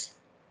pants.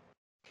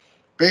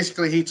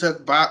 Basically, he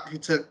took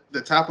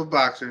the top of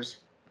boxers,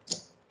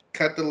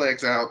 cut the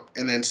legs out,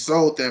 and then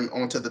sewed them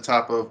onto the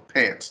top of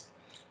pants.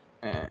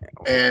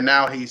 And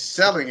now he's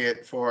selling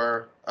it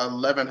for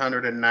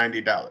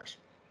 $1,190.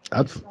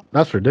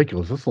 That's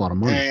ridiculous. That's a lot of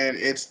money. And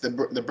it's the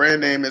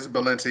brand name is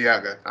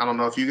Balenciaga. I don't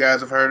know if you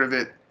guys have heard of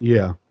it.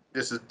 Yeah.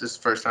 This is the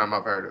first time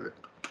I've heard of it.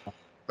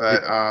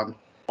 But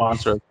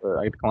sponsor,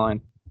 I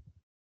decline.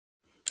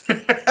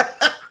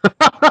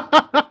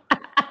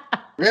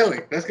 Really?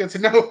 That's good to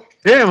know.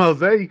 Damn,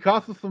 Jose, you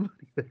cost us some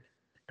money.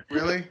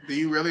 Really? Do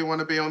you really want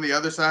to be on the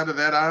other side of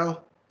that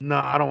aisle? No,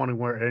 I don't want to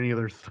wear any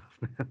other stuff,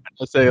 man.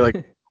 Let's say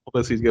like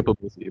publicity's good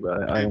publicity,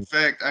 but In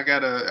fact, I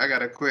got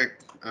a quick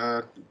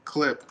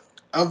clip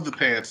of the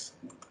pants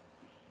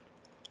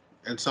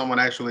and someone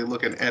actually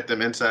looking at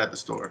them inside the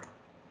store.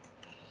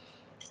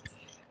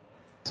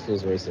 This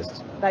feels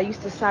racist. That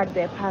used to sag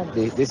their pants.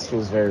 This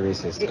feels very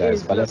racist, It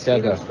guys. is, look,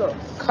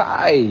 Balenciaga.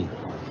 Kai!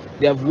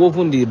 They have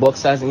woven the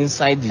boxers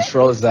inside the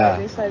trouser.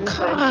 Inside.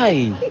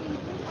 Kai!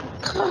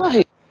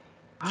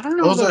 I don't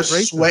know. Those if are that's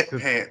racist,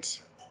 'cause sweatpants.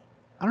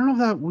 I don't know if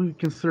that we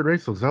consider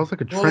racist. That was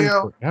like a trend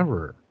Julio,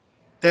 forever.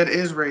 That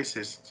is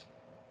racist.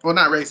 Well,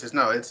 not racist.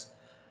 No, it's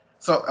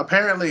so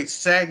apparently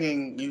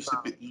sagging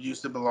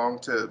used to belong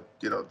to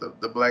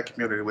the black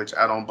community, which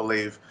I don't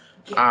believe.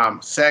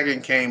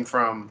 Sagging came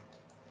from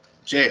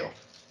jail,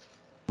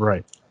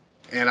 Right.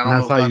 and I don't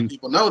know if a lot of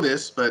people know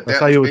this, but that's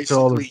that how you was would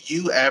tell basically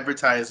you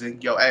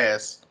advertising your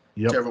ass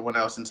Yep. to everyone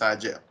else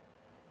inside jail.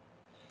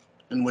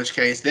 In which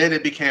case, then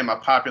it became a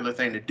popular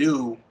thing to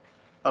do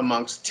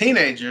amongst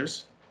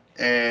teenagers,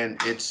 and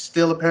it's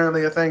still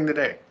apparently a thing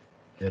today.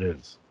 It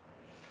is.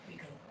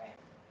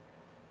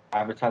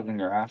 Advertising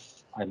your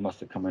ass. I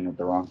must have come in at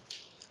the wrong.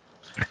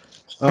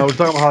 We're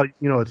talking about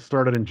how it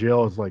started in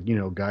jail. It's like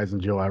guys in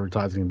jail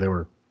advertising. They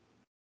were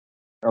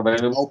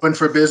Open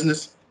for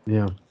business.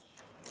 yeah.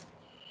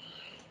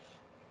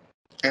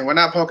 And we're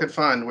not poking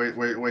fun.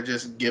 We're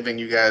just giving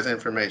you guys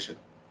information.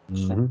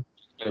 Mm-hmm.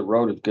 The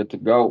road is good to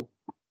go.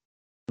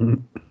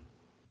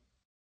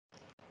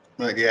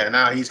 But yeah,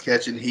 now he's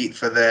catching heat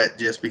for that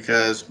just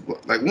because,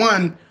 like,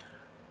 one,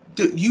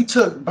 dude, you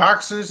took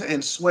boxers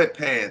and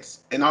sweatpants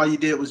and all you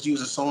did was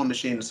use a sewing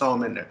machine to sew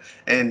them in there,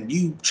 and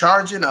you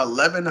charging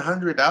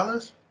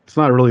 $1,100? It's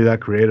not really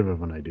that creative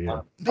of an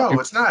idea. No,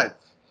 it's not.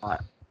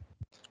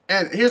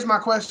 And here's my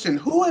question: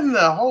 who in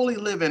the holy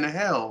living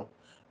hell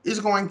is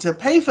going to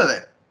pay for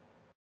that?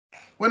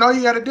 When all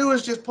you got to do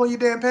is just pull your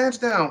damn pants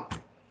down,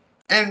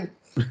 and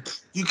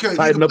you can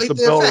Tighten up the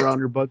complete belt effect. around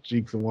your butt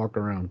cheeks and walk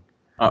around.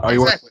 Are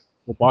you Exactly.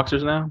 wearing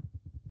boxers now?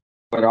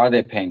 But are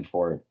they paying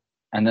for it?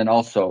 And then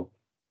also,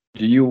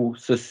 do you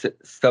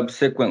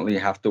subsequently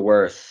have to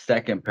wear a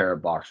second pair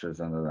of boxers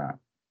under that?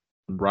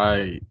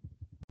 Right.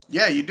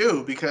 Yeah, you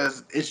do,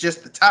 because it's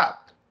just the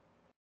top.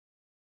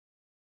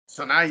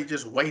 So now you're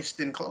just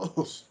wasting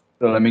clothes.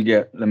 So let me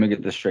get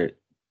this straight.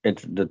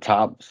 It's the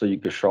top so you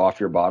can show off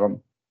your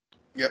bottom.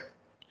 Yep.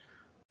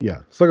 Yeah,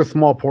 it's like a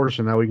small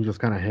portion that we can just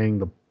kind of hang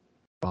the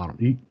bottom.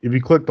 If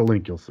you click the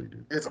link, you'll see,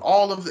 dude. It's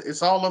all of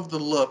the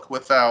look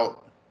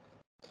without,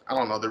 I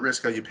don't know, the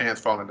risk of your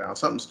pants falling down.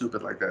 Something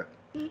stupid like that.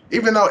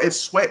 Even though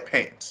it's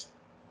sweatpants.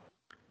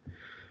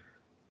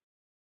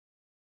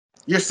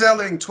 You're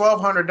selling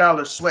 $1,200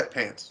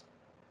 sweatpants.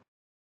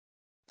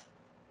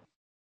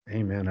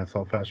 Hey man, that's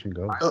how fashion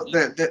goes.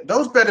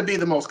 Those better be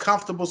the most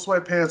comfortable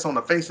sweatpants on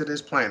the face of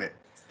this planet.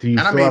 Do you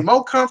And I still mean, have-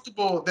 more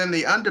comfortable than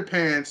the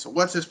underpants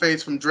what's his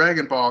face from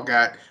Dragon Ball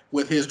got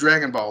with his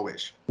Dragon Ball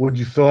wish. Would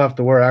you still have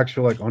to wear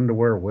actual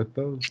underwear with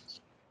those?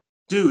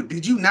 Dude,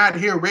 did you not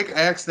hear Rick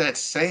ask that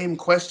same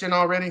question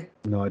already?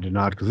 No, I did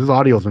not, because his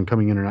audio's been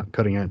coming in and out,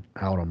 cutting it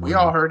out on my. We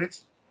all heard it.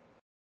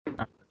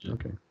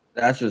 Okay.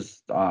 That's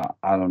just I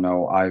don't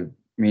know. I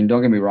mean,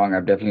 don't get me wrong.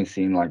 I've definitely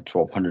seen like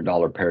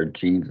 $1,200 pair of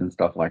jeans and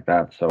stuff like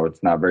that. So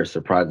it's not very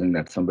surprising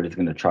that somebody's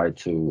going to try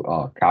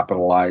to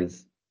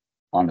capitalize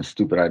on a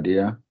stupid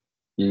idea.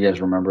 You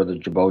guys remember the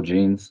Jabot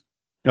jeans?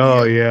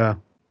 Oh yeah.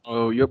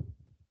 Oh yep.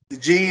 The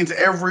jeans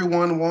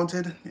everyone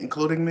wanted,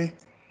 including me.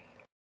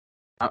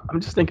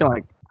 I'm just thinking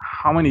like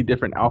how many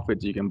different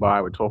outfits you can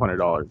buy with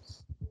 $1,200.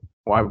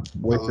 Why A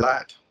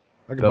lot.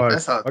 I could buy.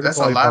 That's a I could that's a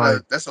probably lot buy,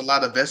 of that's a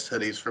lot of vest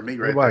hoodies for me I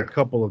right could buy there. a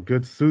couple of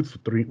good suits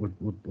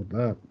with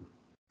that.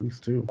 At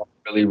least two.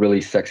 Really, really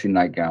sexy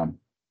nightgown.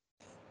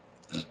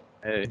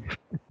 Hey.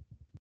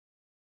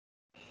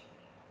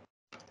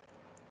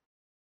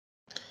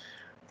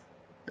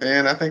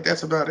 And I think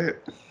that's about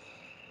it.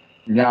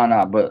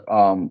 No, but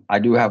I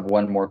do have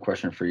one more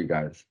question for you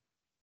guys.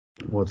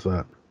 What's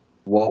that?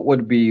 What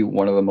would be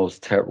one of the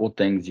most terrible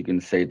things you can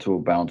say to a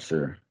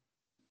bouncer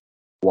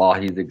while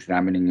he's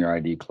examining your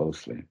ID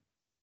closely?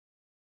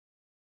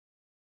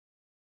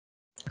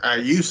 I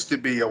used to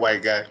be a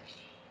white guy.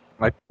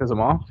 Like piss him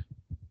off?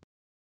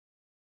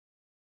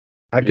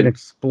 I can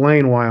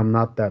explain why I'm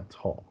not that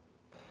tall.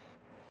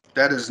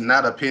 That is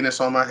not a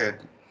penis on my head.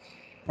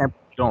 You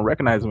don't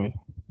recognize me.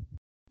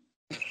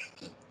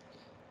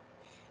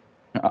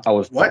 I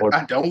was What? told-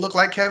 I don't look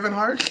like Kevin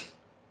Hart?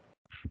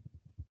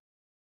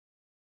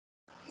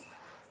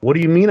 What do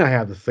you mean I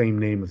have the same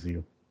name as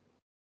you?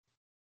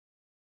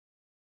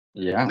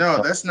 Yeah.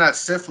 No, that's not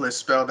syphilis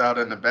spelled out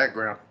in the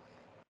background.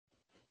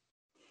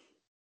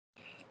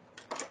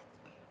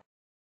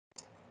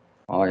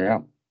 Oh, yeah.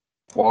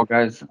 Well,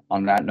 guys,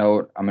 on that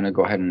note, I'm going to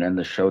go ahead and end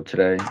the show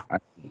today. I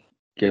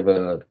give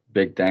a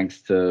big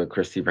thanks to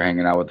Christy for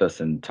hanging out with us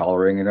and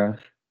tolerating us.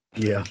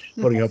 Yeah,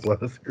 putting up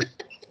with us.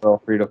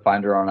 Feel free to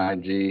find her on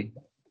IG.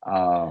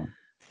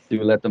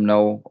 Do let them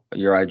know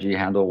your IG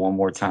handle one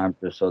more time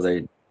just so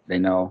they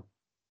know.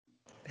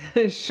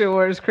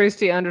 Sure, it's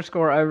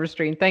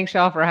Christy_Overstream. Thanks,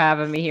 y'all, for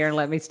having me here and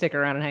let me stick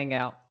around and hang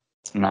out.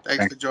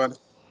 Thanks for joining.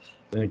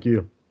 Thank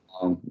you.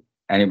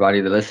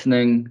 Anybody that's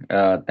listening,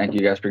 thank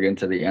you guys for getting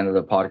to the end of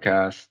the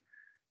podcast.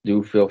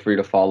 Do feel free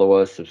to follow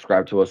us,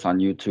 subscribe to us on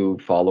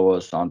YouTube, follow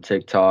us on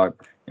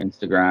TikTok,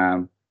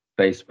 Instagram,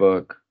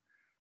 Facebook,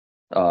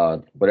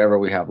 whatever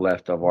we have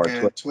left of our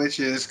And Twitch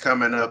is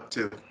coming up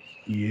too.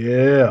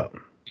 Yeah.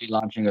 Be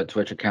launching a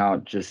Twitch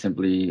account just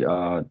simply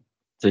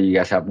so you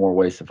guys have more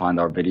ways to find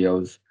our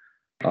videos.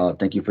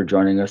 Thank you for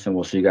joining us, and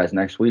we'll see you guys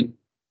next week.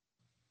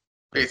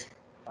 Peace.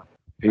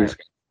 Peace.